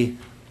I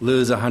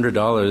lose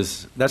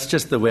 $100, that's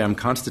just the way I'm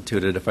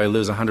constituted. If I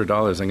lose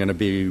 $100, I'm going to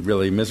be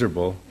really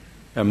miserable,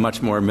 and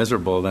much more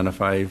miserable than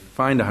if I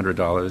find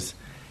 $100.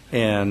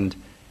 And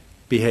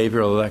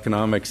behavioral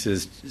economics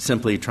is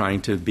simply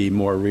trying to be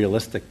more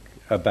realistic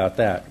about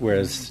that,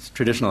 whereas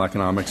traditional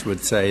economics would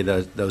say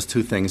that those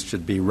two things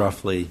should be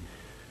roughly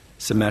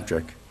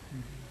symmetric.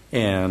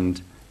 And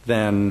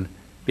then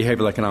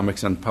behavioral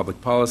economics and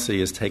public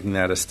policy is taking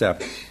that a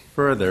step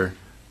further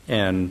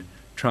and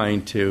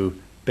trying to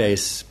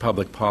base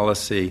public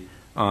policy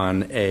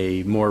on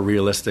a more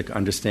realistic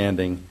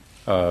understanding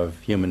of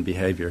human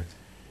behavior.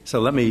 So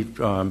let me,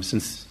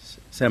 since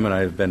Sam and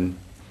I have been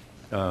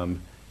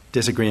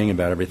disagreeing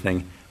about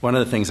everything, one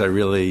of the things I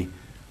really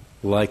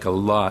like a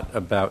lot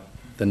about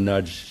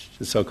the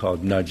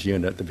so-called nudge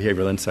unit, the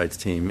behavioral insights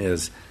team,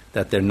 is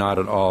that they're not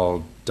at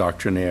all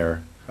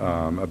doctrinaire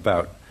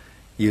about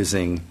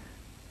using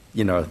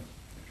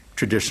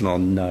traditional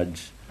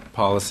nudge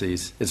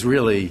policies. It's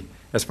really,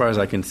 as far as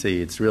I can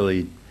see, it's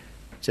really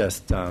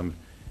just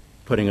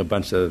putting a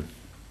bunch of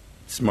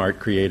smart,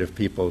 creative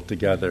people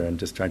together and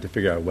just trying to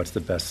figure out what's the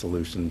best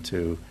solution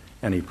to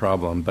any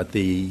problem. But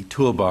the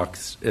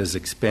toolbox is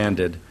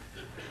expanded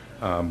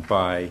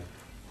by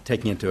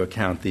taking into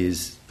account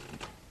these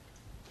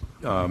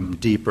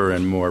deeper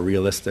and more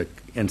realistic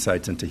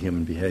insights into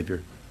human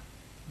behavior.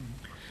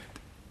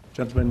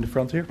 Gentleman in the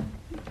front here.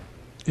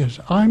 Yes,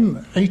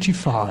 I'm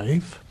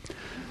 85,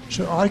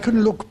 so I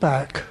can look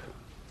back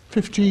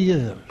 50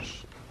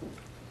 years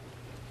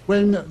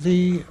when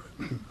the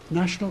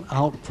national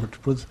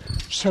output was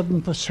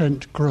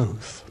 7%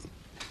 growth.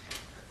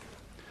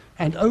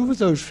 And over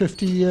those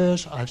 50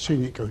 years, I've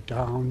seen it go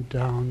down,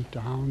 down,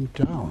 down,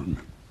 down.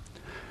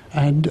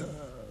 And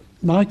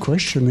my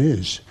question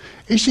is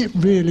it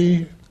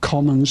really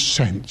common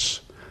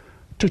sense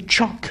to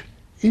chuck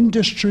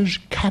industry's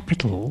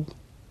capital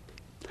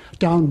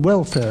down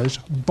welfare's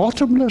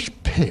bottomless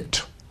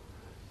pit?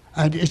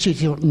 And is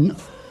it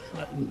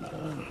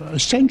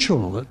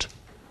essential that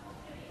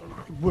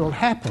will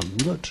happen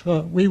that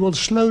we will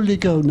slowly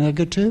go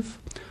negative,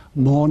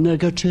 and more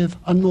negative?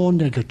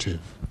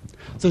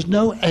 There's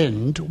no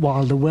end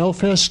while the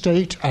welfare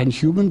state and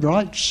human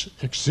rights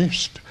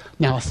exist.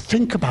 Now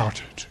think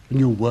about it and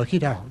you'll work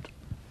it out.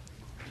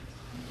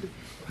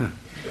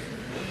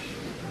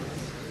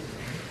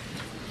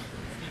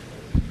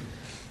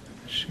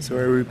 So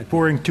are we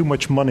pouring too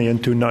much money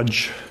into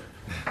nudge?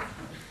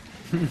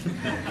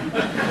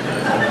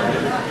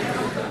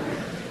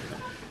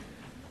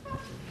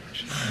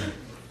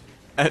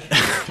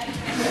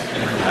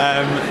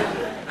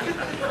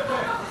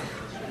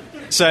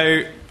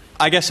 So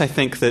I guess I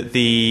think that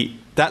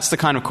that's the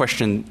kind of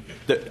question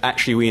that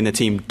actually we in the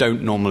team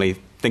don't normally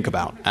think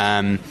about,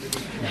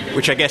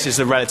 which I guess is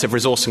the relative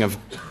resourcing of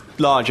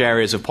large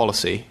areas of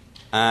policy.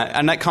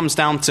 And that comes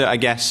down to, I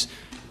guess,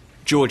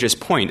 George's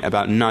point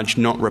about nudge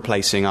not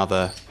replacing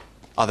other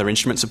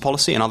instruments of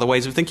policy and other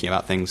ways of thinking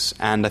about things.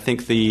 And I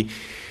think the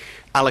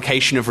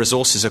allocation of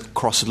resources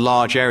across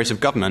large areas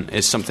of government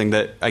is something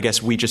that I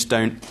guess we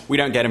don't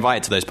get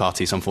invited to those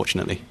parties,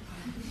 unfortunately.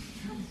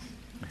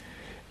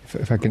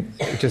 If I can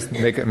just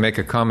make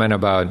a comment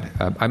about,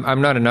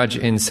 I'm not a nudge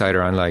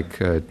insider, unlike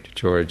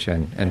George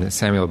and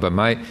Samuel, but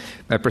my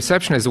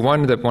perception is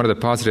one of the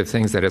positive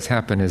things that has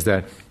happened is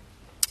that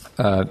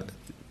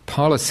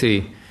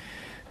policy,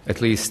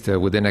 at least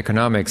within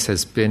economics,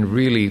 has been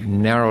really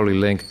narrowly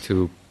linked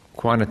to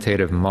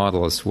quantitative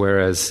models,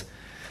 whereas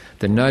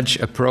the nudge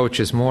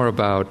approach is more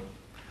about,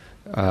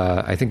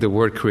 I think the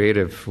word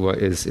creative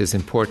is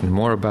important,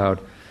 more about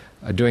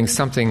doing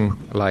something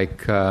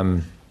like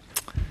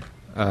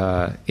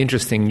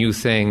interesting new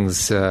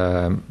things,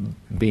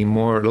 being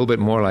a little bit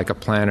more like a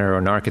planner or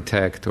an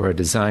architect or a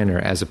designer,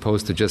 as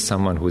opposed to just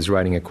someone who is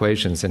writing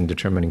equations and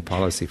determining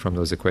policy from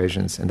those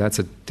equations. And that's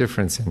a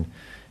difference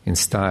in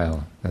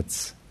style.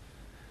 That's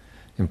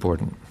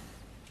important.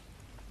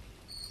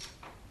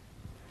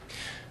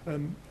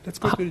 Let's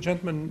go to the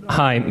gentleman.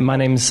 Hi, my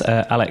name's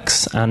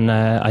Alex, and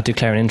I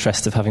declare an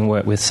interest of having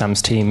worked with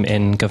Sam's team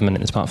in government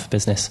in the Department for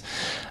Business.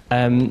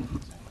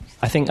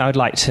 I think I would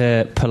like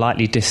to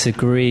politely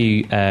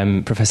disagree,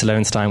 Professor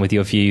Lowenstein, with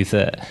your view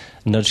that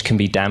nudge can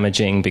be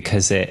damaging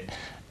because it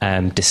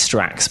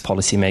distracts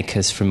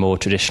policymakers from more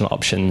traditional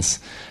options.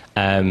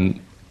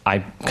 I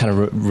kind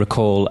of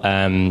recall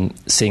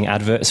seeing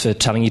adverts for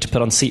telling you to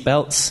put on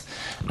seatbelts,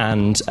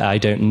 and I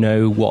don't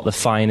know what the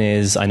fine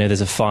is. I know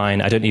there's a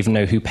fine. I don't even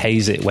know who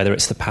pays it, whether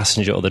it's the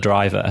passenger or the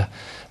driver,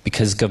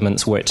 because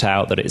government's worked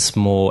out that it's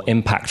more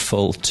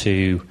impactful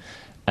to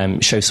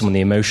show someone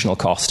the emotional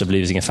cost of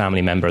losing a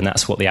family member, and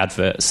that's what the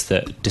adverts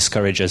that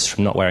discourage us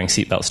from not wearing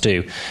seatbelts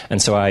do.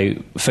 And so I,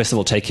 first of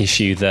all, take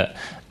issue that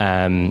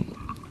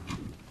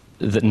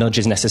that nudge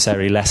is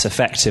necessarily less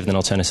effective than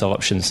alternative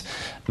options.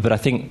 But I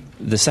think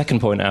the second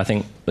point, I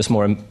think, that's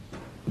more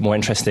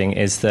interesting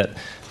is that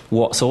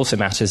what also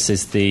matters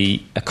is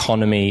the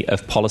economy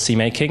of policy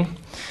making.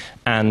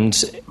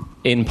 And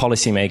in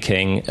policy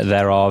making,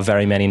 there are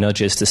very many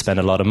nudges to spend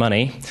a lot of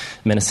money.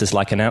 Ministers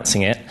like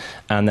announcing it.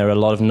 And there are a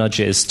lot of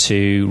nudges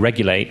to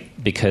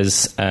regulate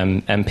because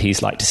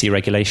MPs like to see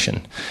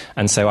regulation.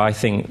 And so I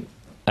think,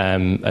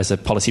 as a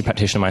policy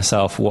practitioner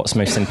myself, what's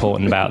most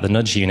important about the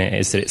nudge unit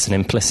is that it's an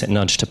implicit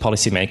nudge to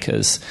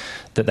policymakers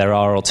that there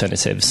are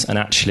alternatives. And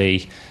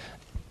actually,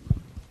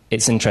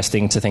 it's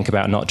interesting to think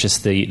about not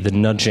just the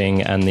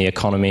nudging and the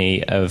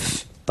economy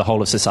of the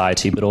whole of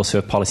society, but also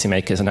of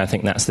policymakers. And I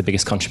think that's the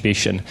biggest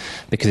contribution,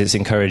 because it's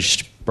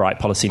encouraged bright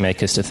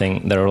policymakers to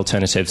think there are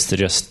alternatives to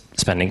just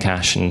spending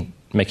cash and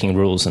making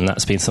rules. And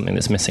that's been something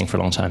that's missing for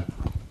a long time.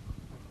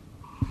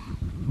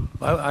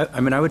 I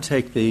mean, I would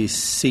take the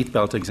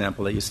seatbelt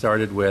example that you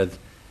started with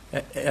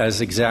as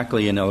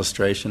exactly an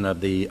illustration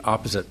of the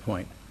opposite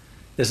point.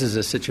 This is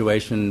a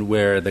situation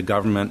where the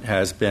government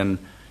has been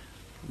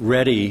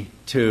ready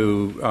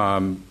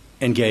to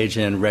engage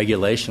in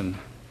regulation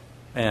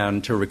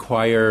and to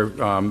require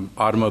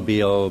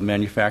automobile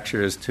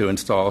manufacturers to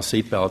install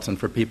seatbelts and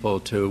for people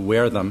to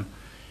wear them.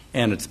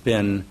 and it's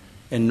been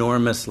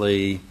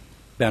enormously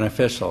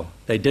beneficial.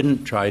 They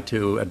didn't try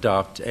to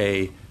adopt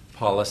a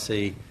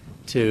policy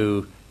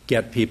to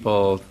get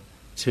people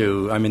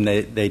to, I mean,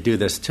 they do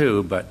this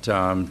too, but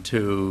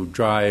to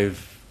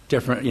drive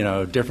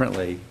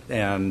differently,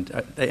 and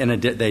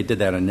they did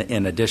that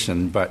in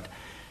addition. But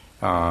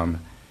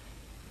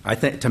I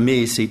think, to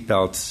me,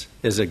 seatbelts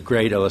is a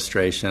great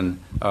illustration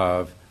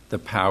of the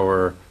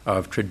power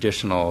of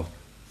traditional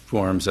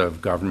forms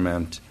of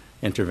government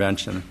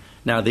intervention.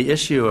 Now, the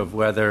issue of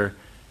whether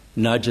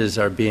nudges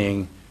are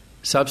being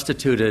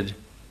substituted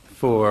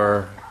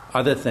for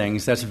other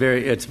things, it's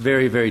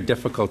very, very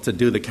difficult to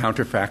do the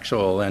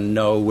counterfactual and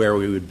know where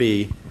we would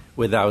be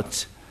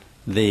without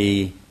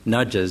the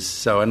nudges.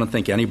 So I don't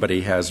think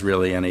anybody has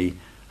really any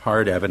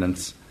hard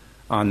evidence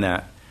on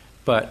that.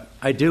 But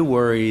I do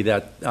worry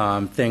that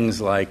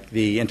things like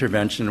the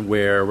intervention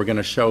where we're going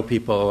to show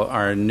people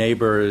our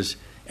neighbor's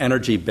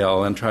energy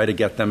bill and try to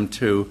get them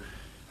to,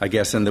 I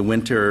guess, in the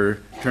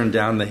winter, turn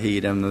down the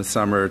heat, and in the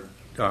summer,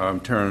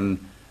 turn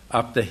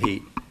up the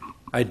heat.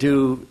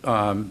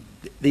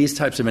 These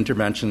types of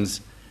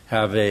interventions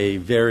have a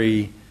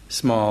very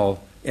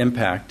small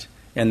impact,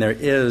 and there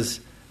is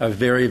a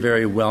very,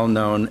 very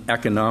well-known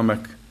economic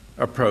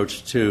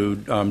approach to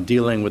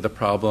dealing with the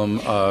problem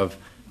of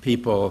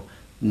people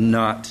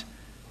not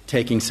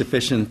taking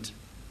sufficient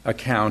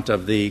account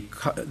of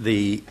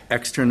the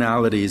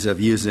externalities of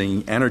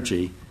using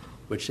energy,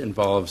 which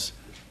involves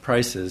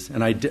prices.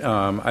 And I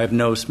have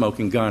no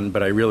smoking gun,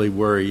 but I really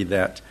worry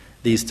that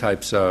these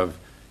types of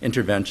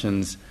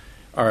interventions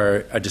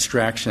are a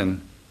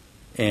distraction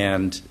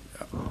and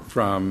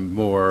from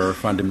more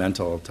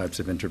fundamental types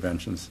of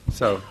interventions.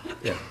 So,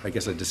 yeah, I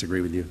guess I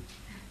disagree with you.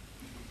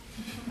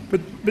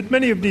 But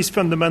many of these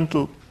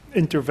fundamental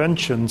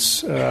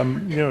interventions, the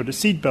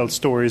seatbelt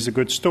story is a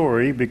good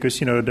story because,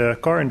 the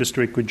car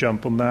industry could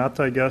jump on that,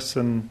 I guess,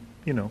 and,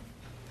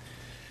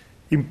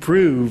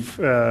 improve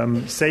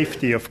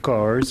safety of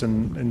cars,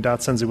 and in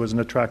that sense it was an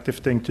attractive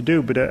thing to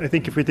do. But I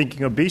think if we're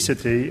thinking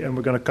obesity and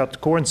we're going to cut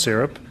corn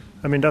syrup,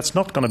 that's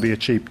not going to be a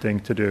cheap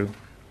thing to do.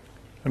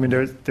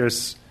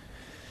 There's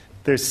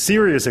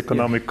serious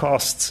economic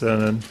costs.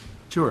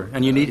 Sure,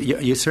 and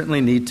you certainly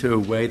need to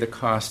weigh the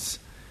costs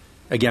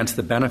against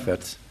the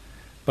benefits,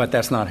 but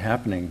that's not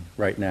happening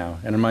right now.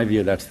 And in my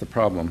view, that's the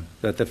problem,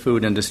 that the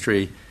food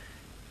industry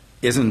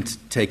isn't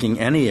taking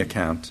any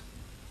account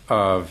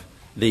of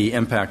the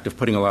impact of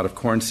putting a lot of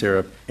corn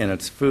syrup in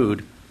its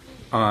food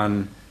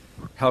on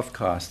health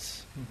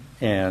costs,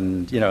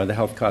 and the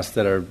health costs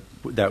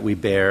that we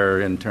bear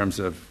in terms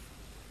of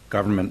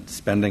government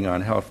spending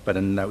on health, but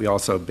in that we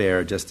also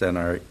bear just in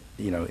our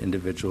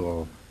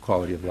individual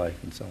quality of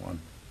life and so on.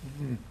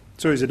 Mm-hmm.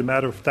 So is it a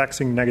matter of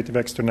taxing negative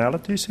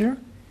externalities here?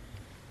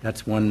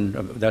 That's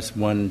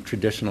one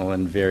traditional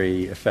and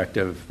very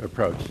effective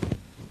approach.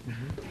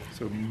 Mm-hmm.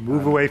 So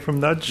move away from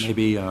nudge?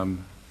 Maybe.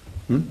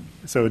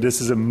 So this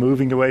is a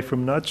moving away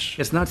from nudge?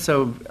 It's not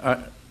so.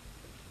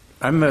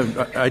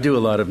 I do a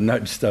lot of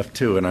nudge stuff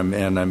too, and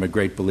I'm a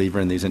great believer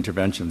in these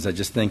interventions. I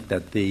just think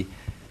that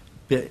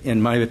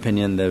in my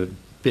opinion, the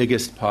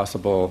biggest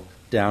possible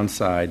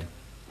downside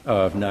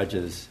of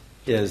nudges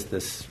is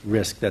this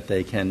risk that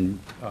they can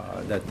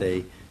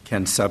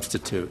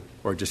substitute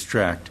or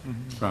distract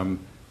from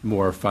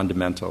more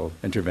fundamental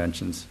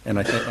interventions. And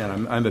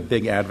I'm a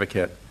big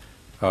advocate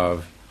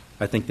of.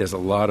 I think there's a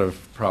lot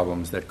of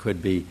problems that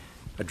could be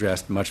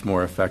addressed much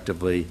more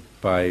effectively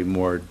by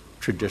more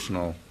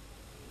traditional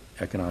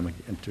economic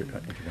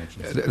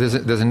interventions.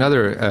 There's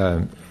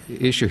another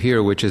issue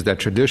here, which is that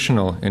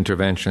traditional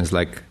interventions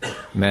like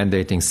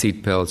mandating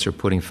seatbelts or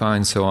putting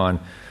fines, so on,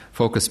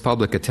 focus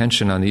public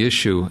attention on the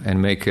issue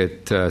and make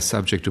it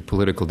subject to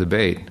political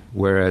debate,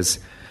 whereas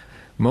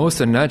most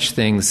of the nudge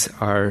things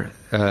are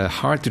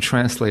hard to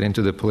translate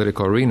into the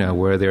political arena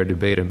where they're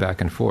debated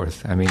back and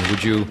forth.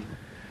 Would you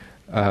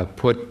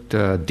put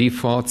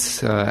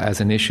defaults as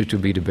an issue to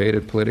be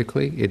debated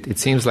politically? It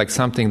seems like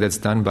something that's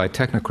done by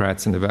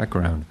technocrats in the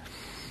background.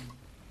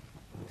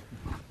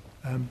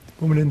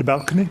 Woman in the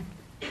balcony.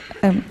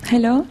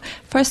 Hello.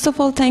 First of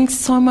all, thanks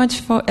so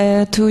much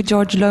to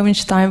George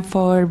Loewenstein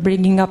for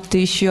bringing up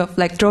the issue of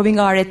drawing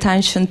our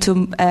attention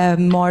to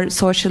more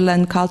social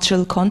and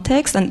cultural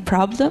context and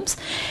problems.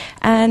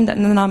 And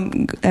then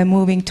I'm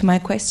moving to my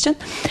question.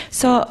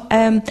 So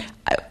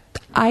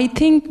I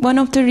think one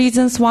of the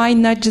reasons why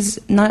nudges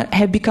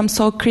have become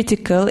so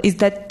critical is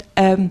that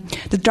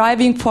the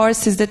driving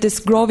force is that this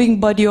growing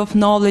body of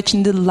knowledge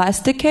in the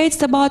last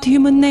decades about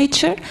human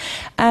nature.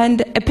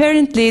 And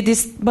apparently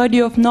this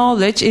body of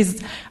knowledge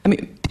is,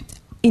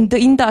 in the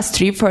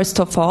industry,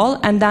 first of all,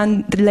 and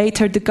then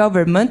later the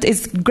government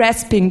is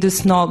grasping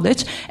this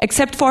knowledge,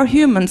 except for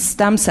humans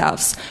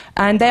themselves.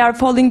 And they are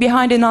falling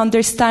behind in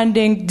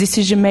understanding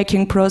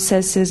decision-making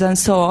processes and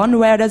so on,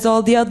 whereas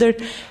all the other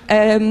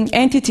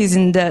entities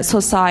in the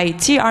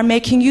society are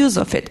making use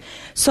of it.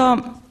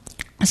 So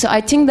So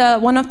I think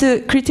that one of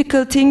the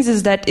critical things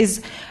is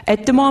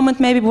at the moment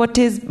maybe what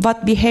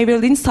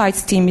behavioral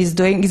insights team is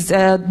doing is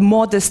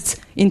modest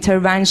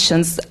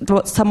interventions,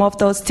 some of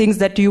those things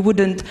that you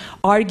wouldn't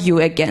argue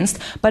against.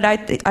 But I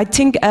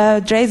think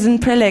Drazen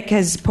Prelec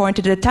has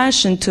pointed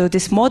attention to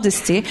this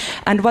modesty,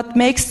 and what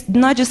makes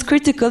nudges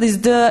critical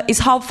is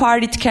how far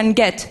it can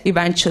get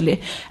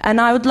eventually.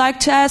 And I would like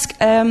to ask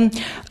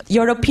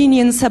your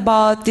opinions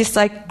about this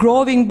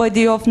growing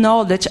body of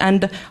knowledge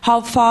and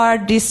how far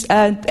this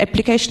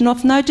application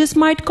of nudges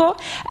might go,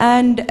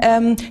 and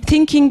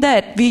thinking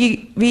that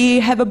we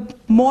have a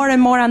more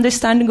and more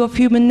understanding of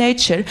human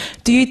nature.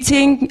 Do you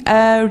think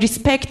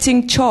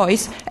respecting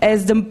choice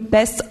as the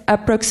best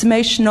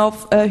approximation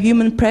of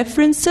human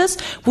preferences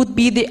would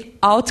be the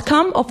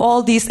outcome of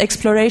all this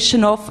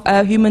exploration of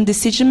human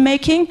decision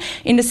making,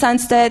 in the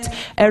sense that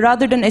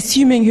rather than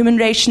assuming human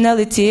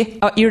rationality,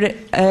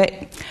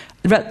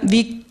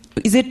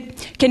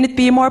 can it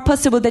be more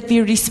possible that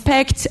we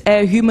respect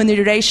human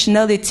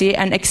irrationality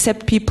and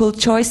accept people's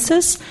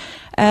choices?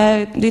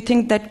 Do you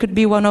think that could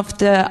be one of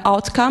the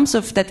outcomes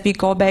of that we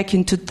go back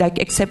into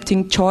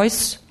accepting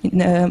choice,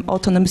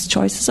 autonomous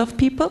choices of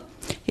people?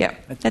 Yeah,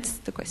 that's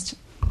the question.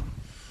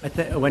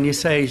 When you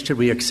say should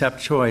we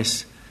accept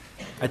choice,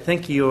 I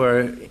think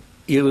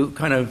you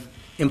kind of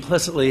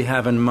implicitly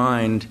have in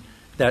mind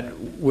that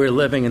we're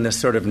living in this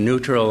sort of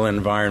neutral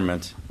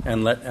environment,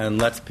 and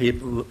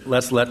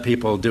let's let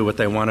people do what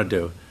they want to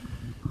do.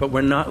 But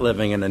we're not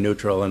living in a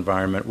neutral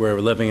environment. We're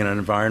living in an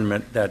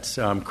environment that's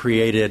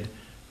created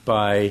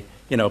by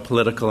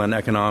political and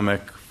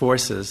economic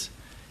forces,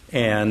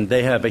 and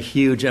they have a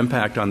huge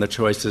impact on the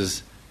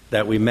choices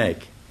that we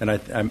make. And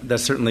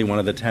that's certainly one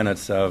of the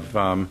tenets of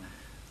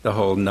the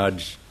whole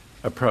nudge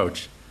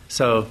approach.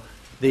 So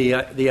the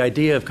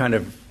idea of kind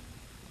of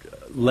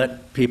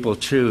let people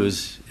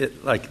choose,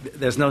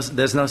 there's no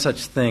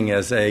such thing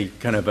as a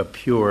kind of a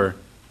pure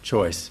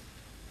choice.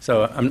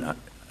 So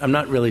I'm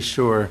not really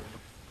sure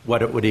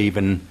what it would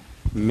even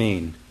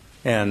mean,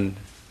 and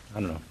I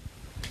don't know.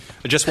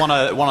 Just one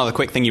other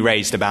quick thing you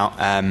raised about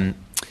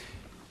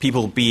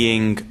people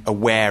being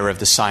aware of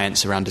the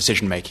science around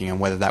decision making and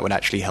whether that would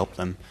actually help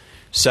them.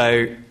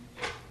 So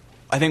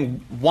I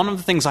think one of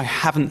the things I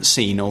haven't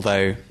seen,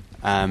 although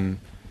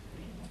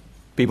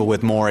people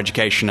with more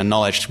education and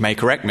knowledge may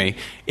correct me,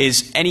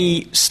 is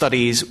any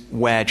studies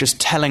where just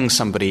telling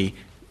somebody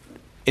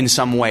in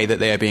some way that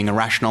they are being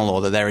irrational or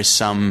that there is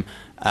some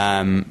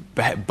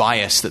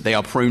bias that they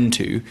are prone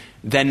to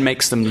then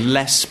makes them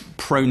less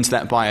prone to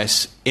that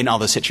bias in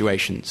other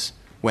situations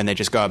when they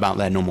just go about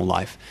their normal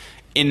life.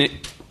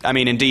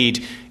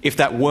 Indeed, if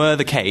that were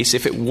the case,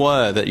 if it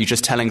were that you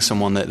just telling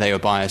someone that they are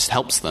biased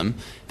helps them,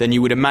 then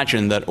you would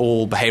imagine that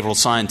all behavioral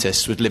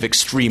scientists would live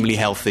extremely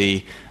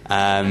healthy,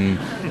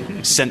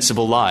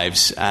 sensible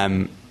lives.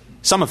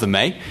 Some of them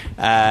may,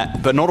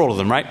 but not all of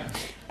them, right?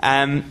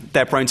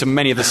 They're prone to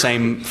many of the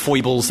same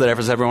foibles that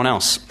as everyone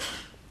else.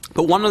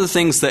 But one of the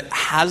things that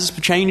has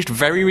changed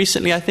very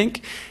recently, I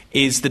think,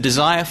 is the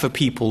desire for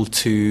people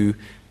to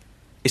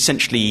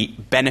essentially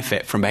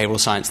benefit from behavioral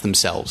science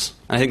themselves.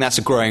 And I think that's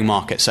a growing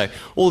market. So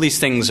all these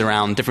things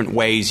around different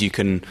ways you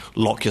can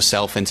lock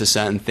yourself into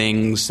certain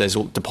things. There's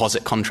all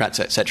deposit contracts,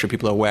 etc.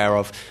 people are aware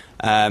of.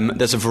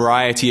 There's a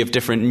variety of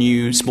different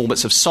new small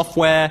bits of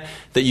software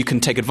that you can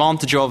take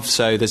advantage of.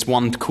 So there's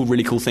one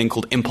really cool thing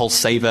called Impulse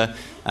Saver.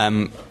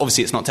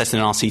 Obviously, it's not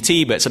tested in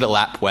RCT, but it's a little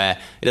app where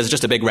it has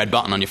just a big red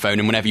button on your phone,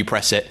 and whenever you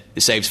press it,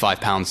 it saves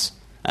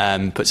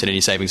 £5, puts it in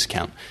your savings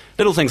account.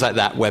 Little things like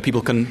that where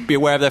people can be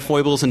aware of their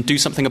foibles and do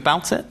something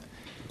about it.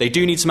 They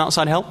do need some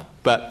outside help,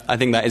 but I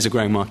think that is a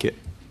growing market.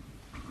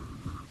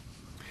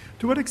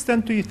 To what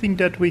extent do you think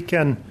that we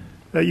can...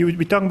 you would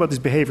be talking about this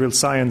behavioral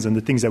science and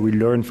the things that we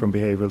learn from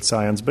behavioral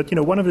science, but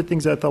one of the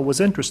things that I thought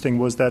was interesting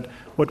was that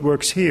what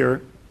works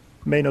here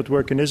may not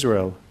work in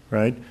Israel,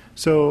 right?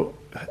 So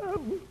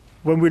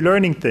when we're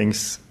learning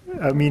things,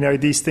 are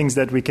these things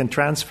that we can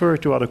transfer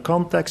to other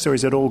contexts, or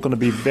is it all going to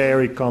be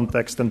very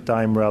context and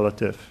time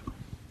relative?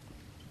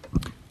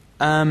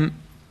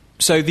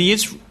 So the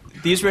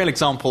Israel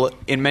example,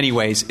 in many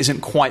ways,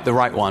 isn't quite the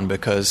right one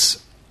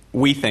because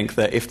we think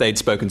that if they'd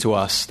spoken to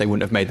us, they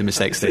wouldn't have made the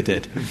mistakes they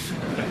did.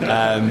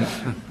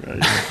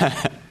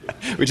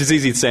 Which is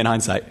easy to say in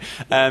hindsight.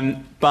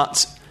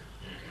 But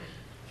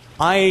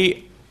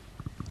I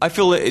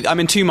feel that I'm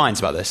in two minds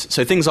about this.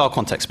 So things are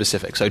context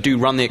specific. So do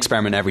run the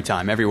experiment every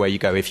time, everywhere you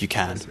go if you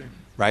can.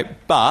 Right?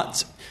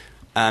 But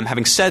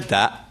having said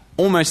that,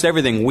 almost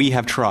everything we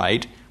have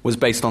tried was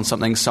based on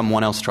something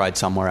someone else tried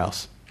somewhere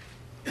else.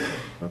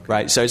 Okay.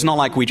 Right? So it's not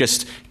like we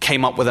just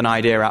came up with an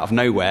idea out of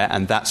nowhere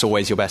and that's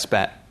always your best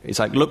bet. It's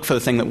like look for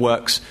the thing that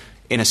works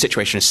in a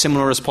situation as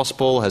similar as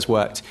possible, has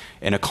worked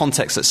in a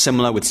context that's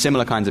similar with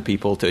similar kinds of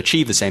people to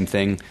achieve the same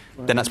thing,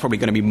 then that's probably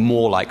going to be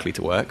more likely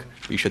to work.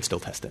 But you should still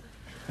test it.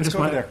 I just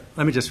want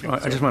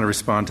to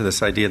respond to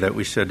this idea that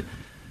we should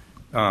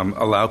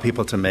allow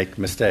people to make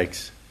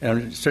mistakes.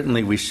 And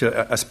certainly we should,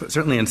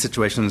 certainly in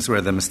situations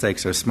where the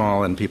mistakes are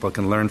small and people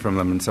can learn from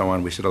them and so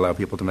on, we should allow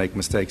people to make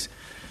mistakes.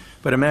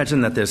 But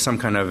imagine that there's some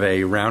kind of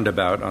a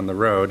roundabout on the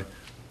road,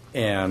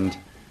 and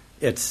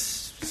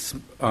it's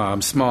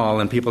small,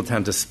 and people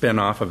tend to spin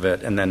off of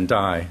it and then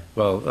die.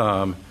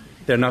 Well,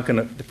 they're not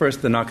going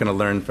to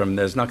learn from.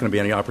 There's not going to be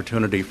any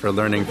opportunity for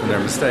learning from their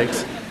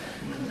mistakes.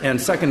 And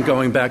second,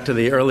 going back to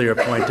the earlier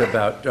point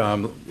about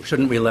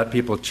shouldn't we let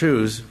people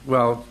choose?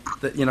 Well,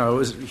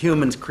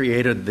 humans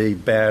created the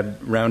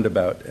bad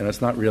roundabout, and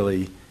it's not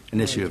really an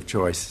issue of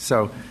choice.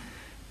 So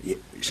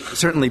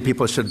certainly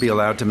people should be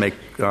allowed to make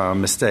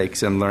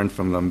mistakes and learn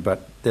from them,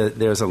 but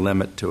there's a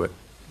limit to it.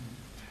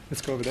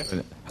 Let's go over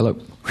there.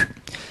 Hello.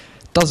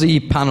 Does the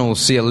panel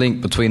see a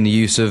link between the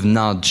use of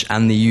nudge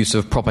and the use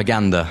of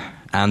propaganda?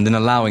 And in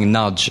allowing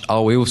nudge,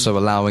 are we also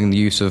allowing the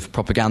use of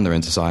propaganda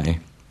in society?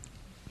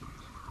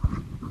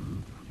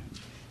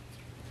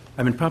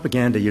 I mean,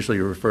 propaganda usually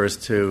refers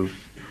to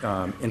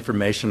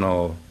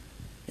informational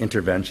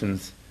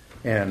interventions,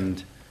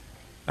 and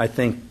I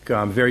think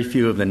very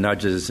few of the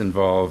nudges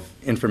involve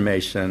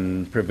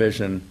information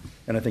provision,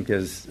 and I think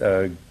there's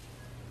a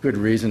good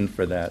reason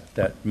for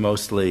that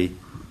mostly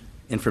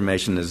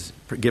information is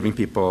giving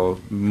people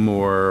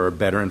more or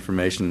better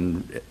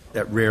information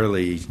that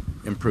rarely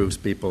improves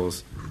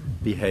people's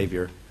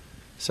behavior.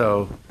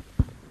 So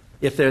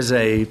if there's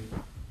a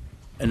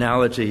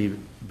analogy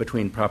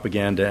between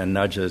propaganda and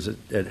nudges,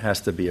 it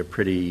has to be a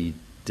pretty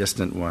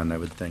distant one, I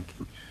would think.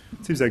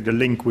 It seems like the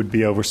link would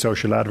be over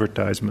social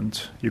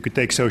advertisement. You could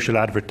take social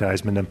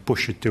advertisement and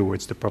push it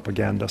towards the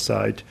propaganda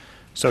side.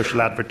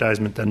 Social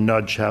advertisement and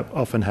nudge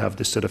often have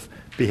this sort of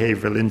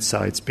behavioral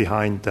insights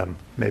behind them.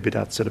 Maybe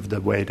that's sort of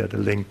the way that a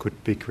link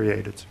could be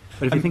created.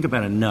 But if you think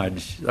about a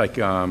nudge, like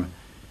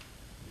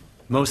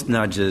most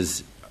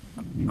nudges,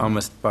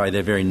 almost by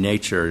their very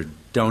nature,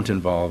 don't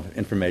involve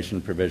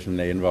information provision.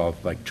 They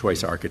involve like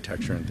choice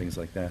architecture and things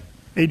like that.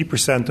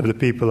 80% of the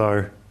people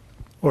are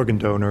organ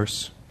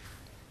donors.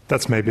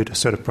 That's maybe the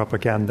sort of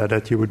propaganda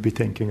that you would be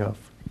thinking of.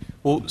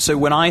 Well, so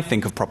when I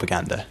think of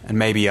propaganda, and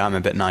maybe I'm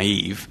a bit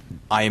naive,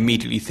 I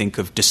immediately think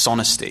of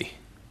dishonesty.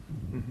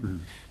 Mm-hmm.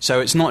 So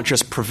it's not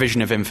just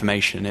provision of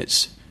information,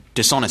 it's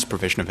dishonest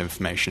provision of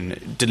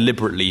information,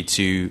 deliberately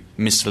to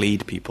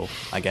mislead people,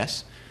 I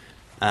guess.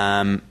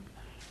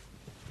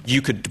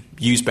 You could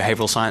use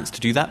behavioral science to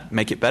do that,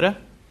 make it better,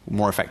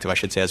 more effective, I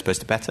should say, as opposed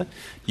to better.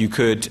 You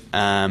could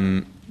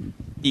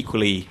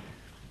equally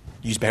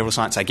use behavioral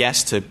science, I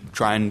guess, to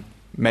try and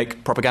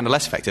make propaganda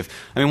less effective.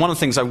 I mean, one of the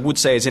things I would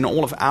say is in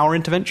all of our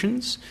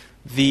interventions,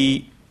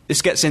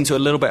 this gets into a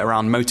little bit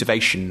around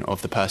motivation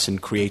of the person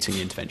creating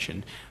the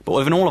intervention. But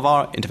within all of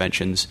our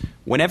interventions,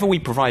 whenever we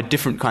provide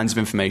different kinds of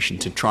information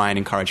to try and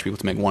encourage people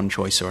to make one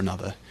choice or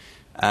another,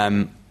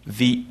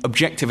 the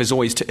objective is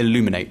always to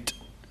illuminate,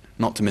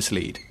 not to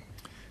mislead.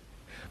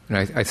 And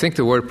I think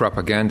the word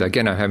propaganda,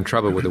 again, I'm having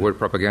trouble with the word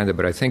propaganda,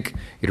 but I think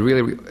it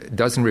really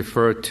doesn't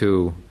refer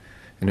to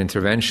an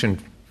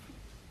intervention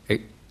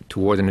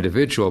toward an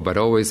individual, but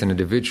always an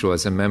individual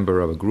as a member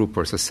of a group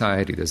or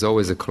society. There's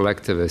always a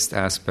collectivist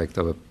aspect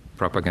of a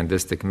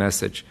propagandistic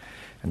message.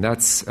 And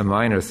that's a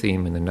minor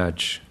theme in the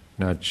nudge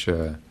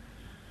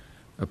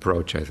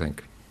approach, I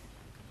think.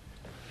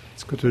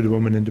 Let's go to the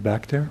woman in the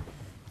back there.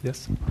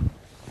 Yes?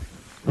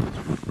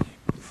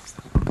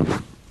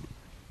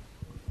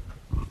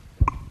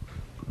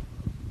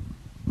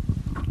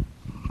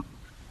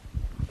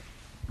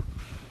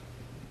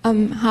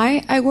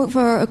 Hi, I work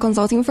for a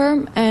consulting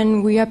firm,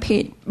 and we are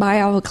paid by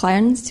our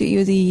clients to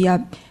use the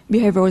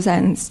behavioral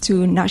science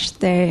to nudge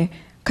their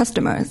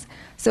customers.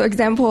 So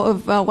example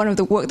of one of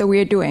the work that we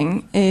are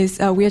doing is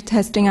we are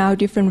testing out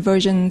different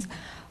versions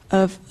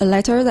of a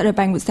letter that a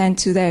bank would send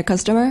to their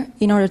customer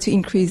in order to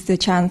increase the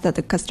chance that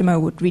the customer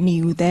would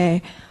renew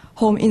their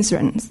home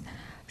insurance.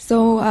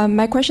 So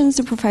my question is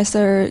to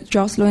Professor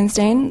George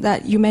Loewenstein,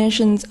 that you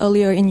mentioned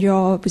earlier in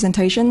your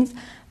presentations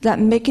that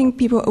making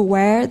people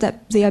aware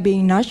that they are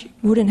being nudged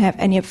wouldn't have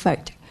any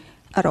effect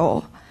at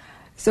all.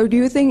 So do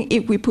you think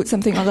if we put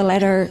something on the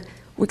letter,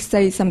 we could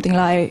say something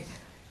like,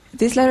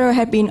 this letter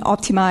had been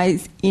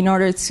optimized in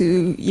order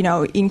to,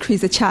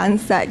 increase the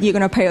chance that you're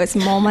going to pay us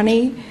more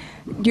money?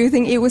 Do you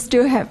think it would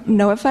still have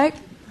no effect?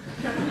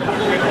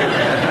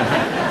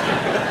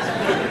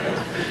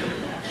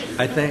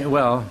 I think,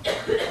 well,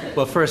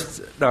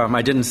 first,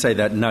 I didn't say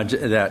that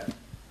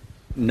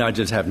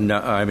nudges have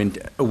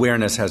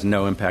awareness has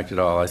no impact at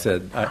all. I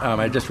said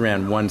I just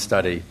ran one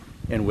study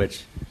in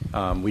which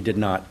we did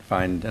not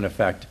find an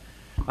effect.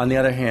 On the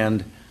other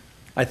hand,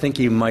 I think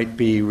you might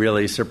be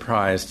really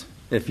surprised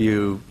if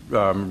you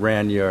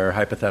ran your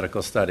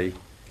hypothetical study.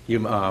 You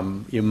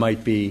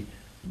might be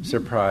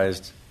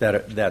surprised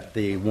that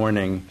the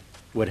warning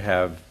would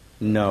have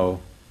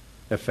no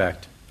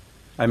effect.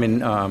 I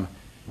mean,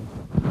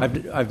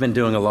 I've been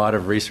doing a lot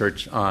of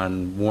research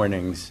on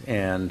warnings,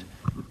 and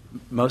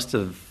most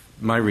of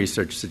my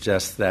research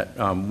suggests that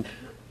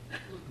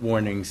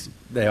warnings,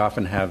 they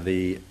often have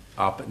the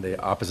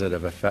opposite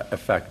of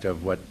effect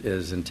of what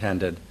is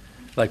intended.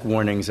 Like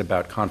warnings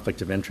about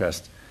conflict of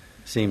interest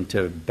seem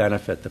to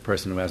benefit the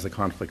person who has the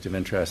conflict of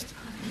interest,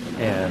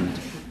 and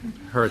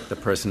hurt the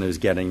person who's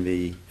getting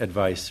the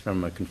advice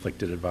from a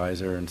conflicted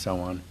advisor and so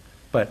on.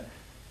 But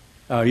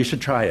you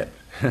should try it.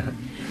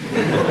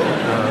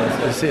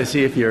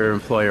 See if your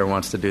employer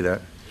wants to do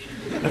that.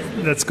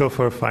 Let's go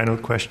for a final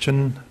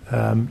question.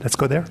 Let's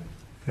go there.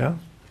 Yeah.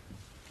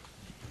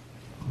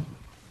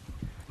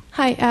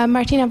 Hi,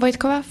 Martina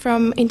Wojtkova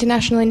from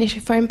International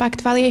Initiative for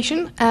Impact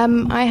Evaluation.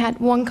 I had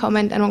one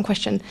comment and one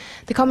question.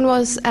 The comment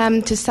was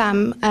to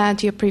Sam, to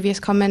your previous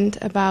comment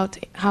about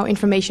how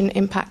information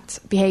impacts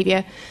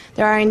behavior.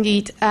 There are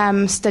indeed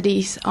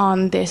studies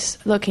on this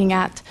looking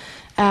at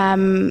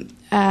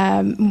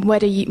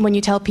whether when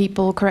you tell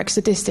people correct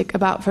statistic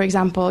about, for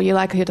example, your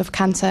likelihood of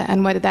cancer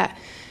and whether that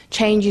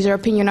changes your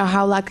opinion on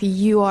how likely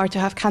you are to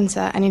have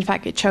cancer. And in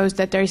fact, it shows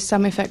that there is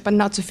some effect, but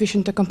not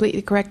sufficient to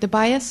completely correct the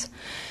bias.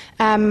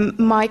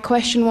 My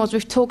question was,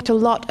 we've talked a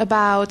lot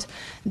about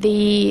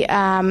the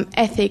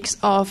ethics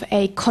of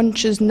a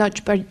conscious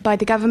nudge by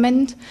the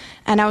government,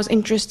 and I was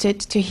interested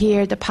to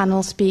hear the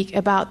panel speak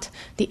about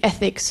the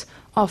ethics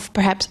of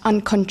perhaps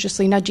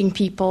unconsciously nudging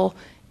people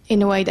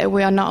in a way that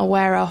we are not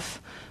aware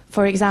of.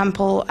 For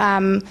example,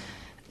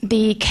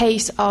 the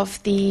case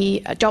of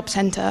the job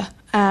centre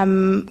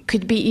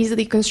could be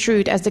easily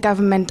construed as the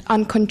government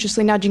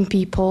unconsciously nudging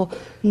people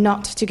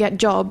not to get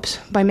jobs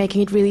by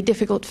making it really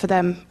difficult for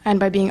them, and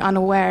by being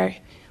unaware.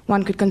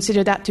 One could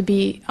consider that to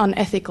be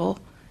unethical,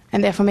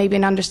 and therefore maybe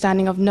an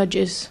understanding of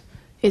nudges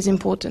is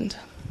important.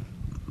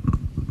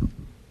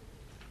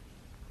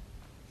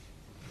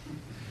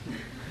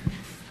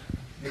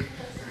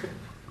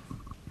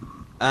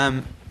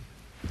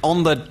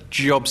 On the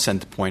job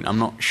centre point, I'm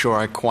not sure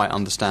I quite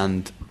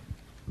understand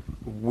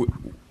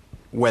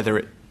whether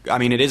it... I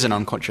mean, it is an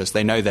unconscious.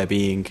 They know they're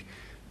being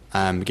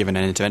given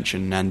an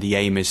intervention, and the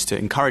aim is to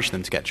encourage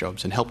them to get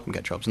jobs and help them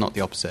get jobs, not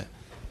the opposite.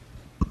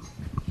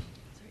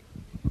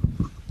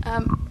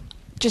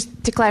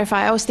 Just to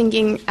clarify, I was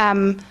thinking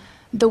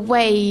the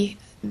way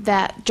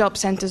that job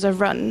centres are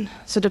run,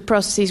 so the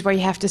processes where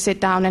you have to sit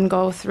down and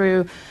go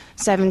through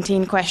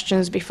 17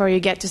 questions before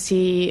you get to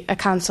see a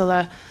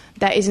counsellor,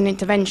 that is an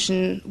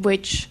intervention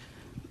which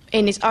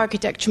in its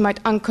architecture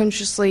might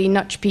unconsciously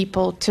nudge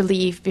people to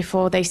leave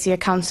before they see a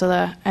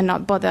counsellor and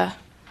not bother.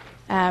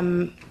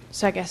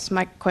 So I guess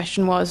my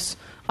question was,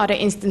 are there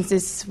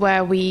instances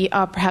where we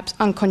are perhaps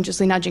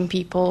unconsciously nudging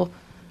people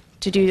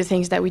to do the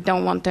things that we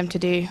don't want them to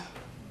do?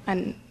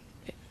 And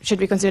should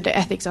we consider the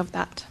ethics of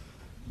that?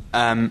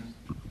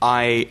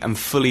 I am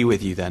fully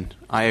with you then.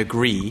 I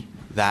agree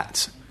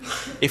that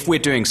if we're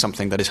doing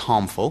something that is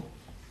harmful,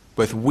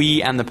 both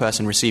we and the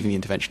person receiving the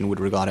intervention would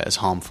regard it as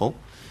harmful,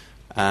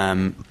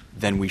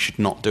 then we should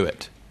not do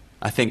it.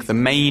 I think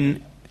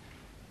one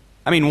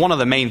of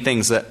the main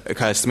things that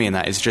occurs to me in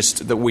that is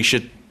just that we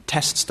should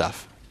test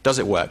stuff. Does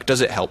it work?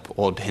 Does it help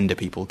or hinder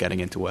people getting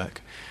into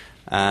work?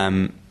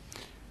 My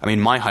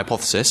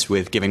hypothesis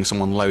with giving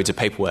someone loads of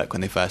paperwork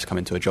when they first come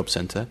into a job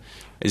centre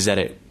is that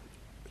it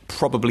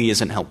probably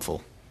isn't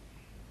helpful,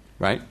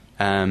 right?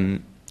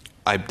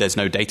 There's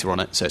no data on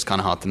it, so it's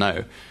kind of hard to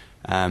know.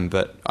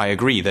 But I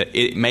agree that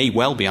it may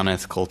well be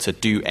unethical to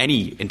do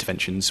any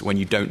interventions when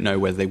you don't know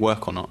whether they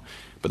work or not.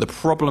 But the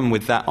problem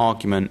with that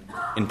argument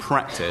in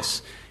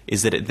practice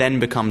is that it then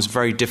becomes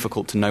very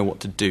difficult to know what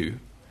to do.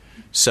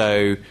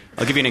 So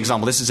I'll give you an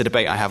example. This is a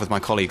debate I have with my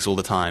colleagues all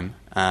the time,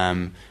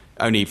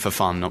 only for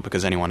fun, not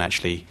because anyone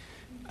actually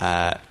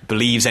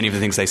believes any of the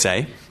things they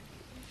say.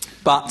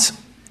 But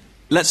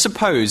let's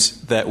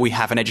suppose that we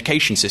have an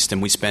education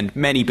system we spend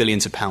many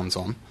billions of pounds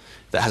on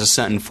that has a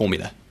certain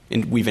formula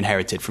we've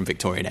inherited from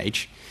Victorian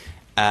age.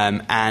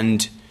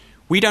 And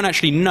we don't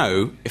actually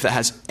know if that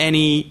has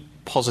any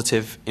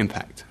positive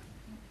impact.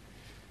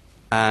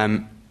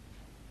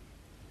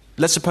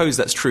 Let's suppose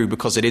that's true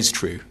because it is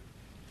true.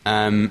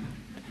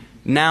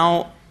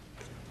 Now,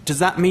 does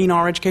that mean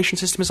our education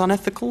system is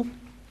unethical?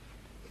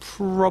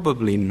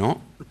 Probably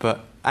not,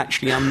 but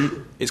actually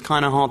it's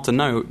kind of hard to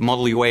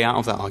model your way out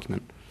of that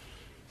argument.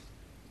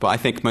 But I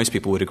think most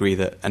people would agree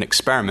that an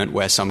experiment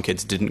where some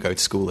kids didn't go to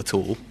school at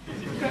all.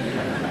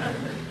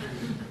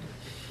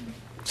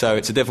 So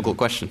it's a difficult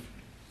question.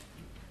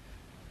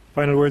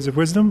 Final words of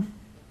wisdom?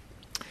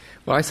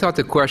 Well, I thought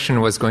the question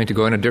was going to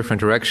go in a different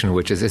direction,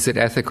 which is it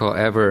ethical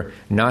ever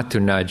not to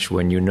nudge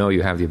when you know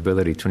you have the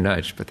ability to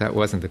nudge? But that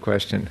wasn't the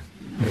question.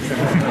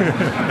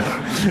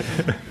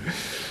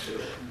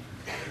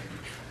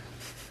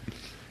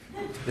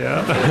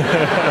 Yeah.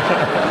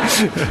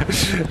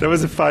 That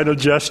was a final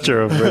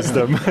gesture of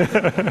wisdom.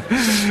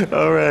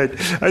 All right.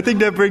 I think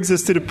that brings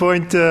us to the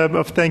point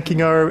of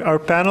thanking our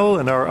panel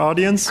and our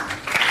audience.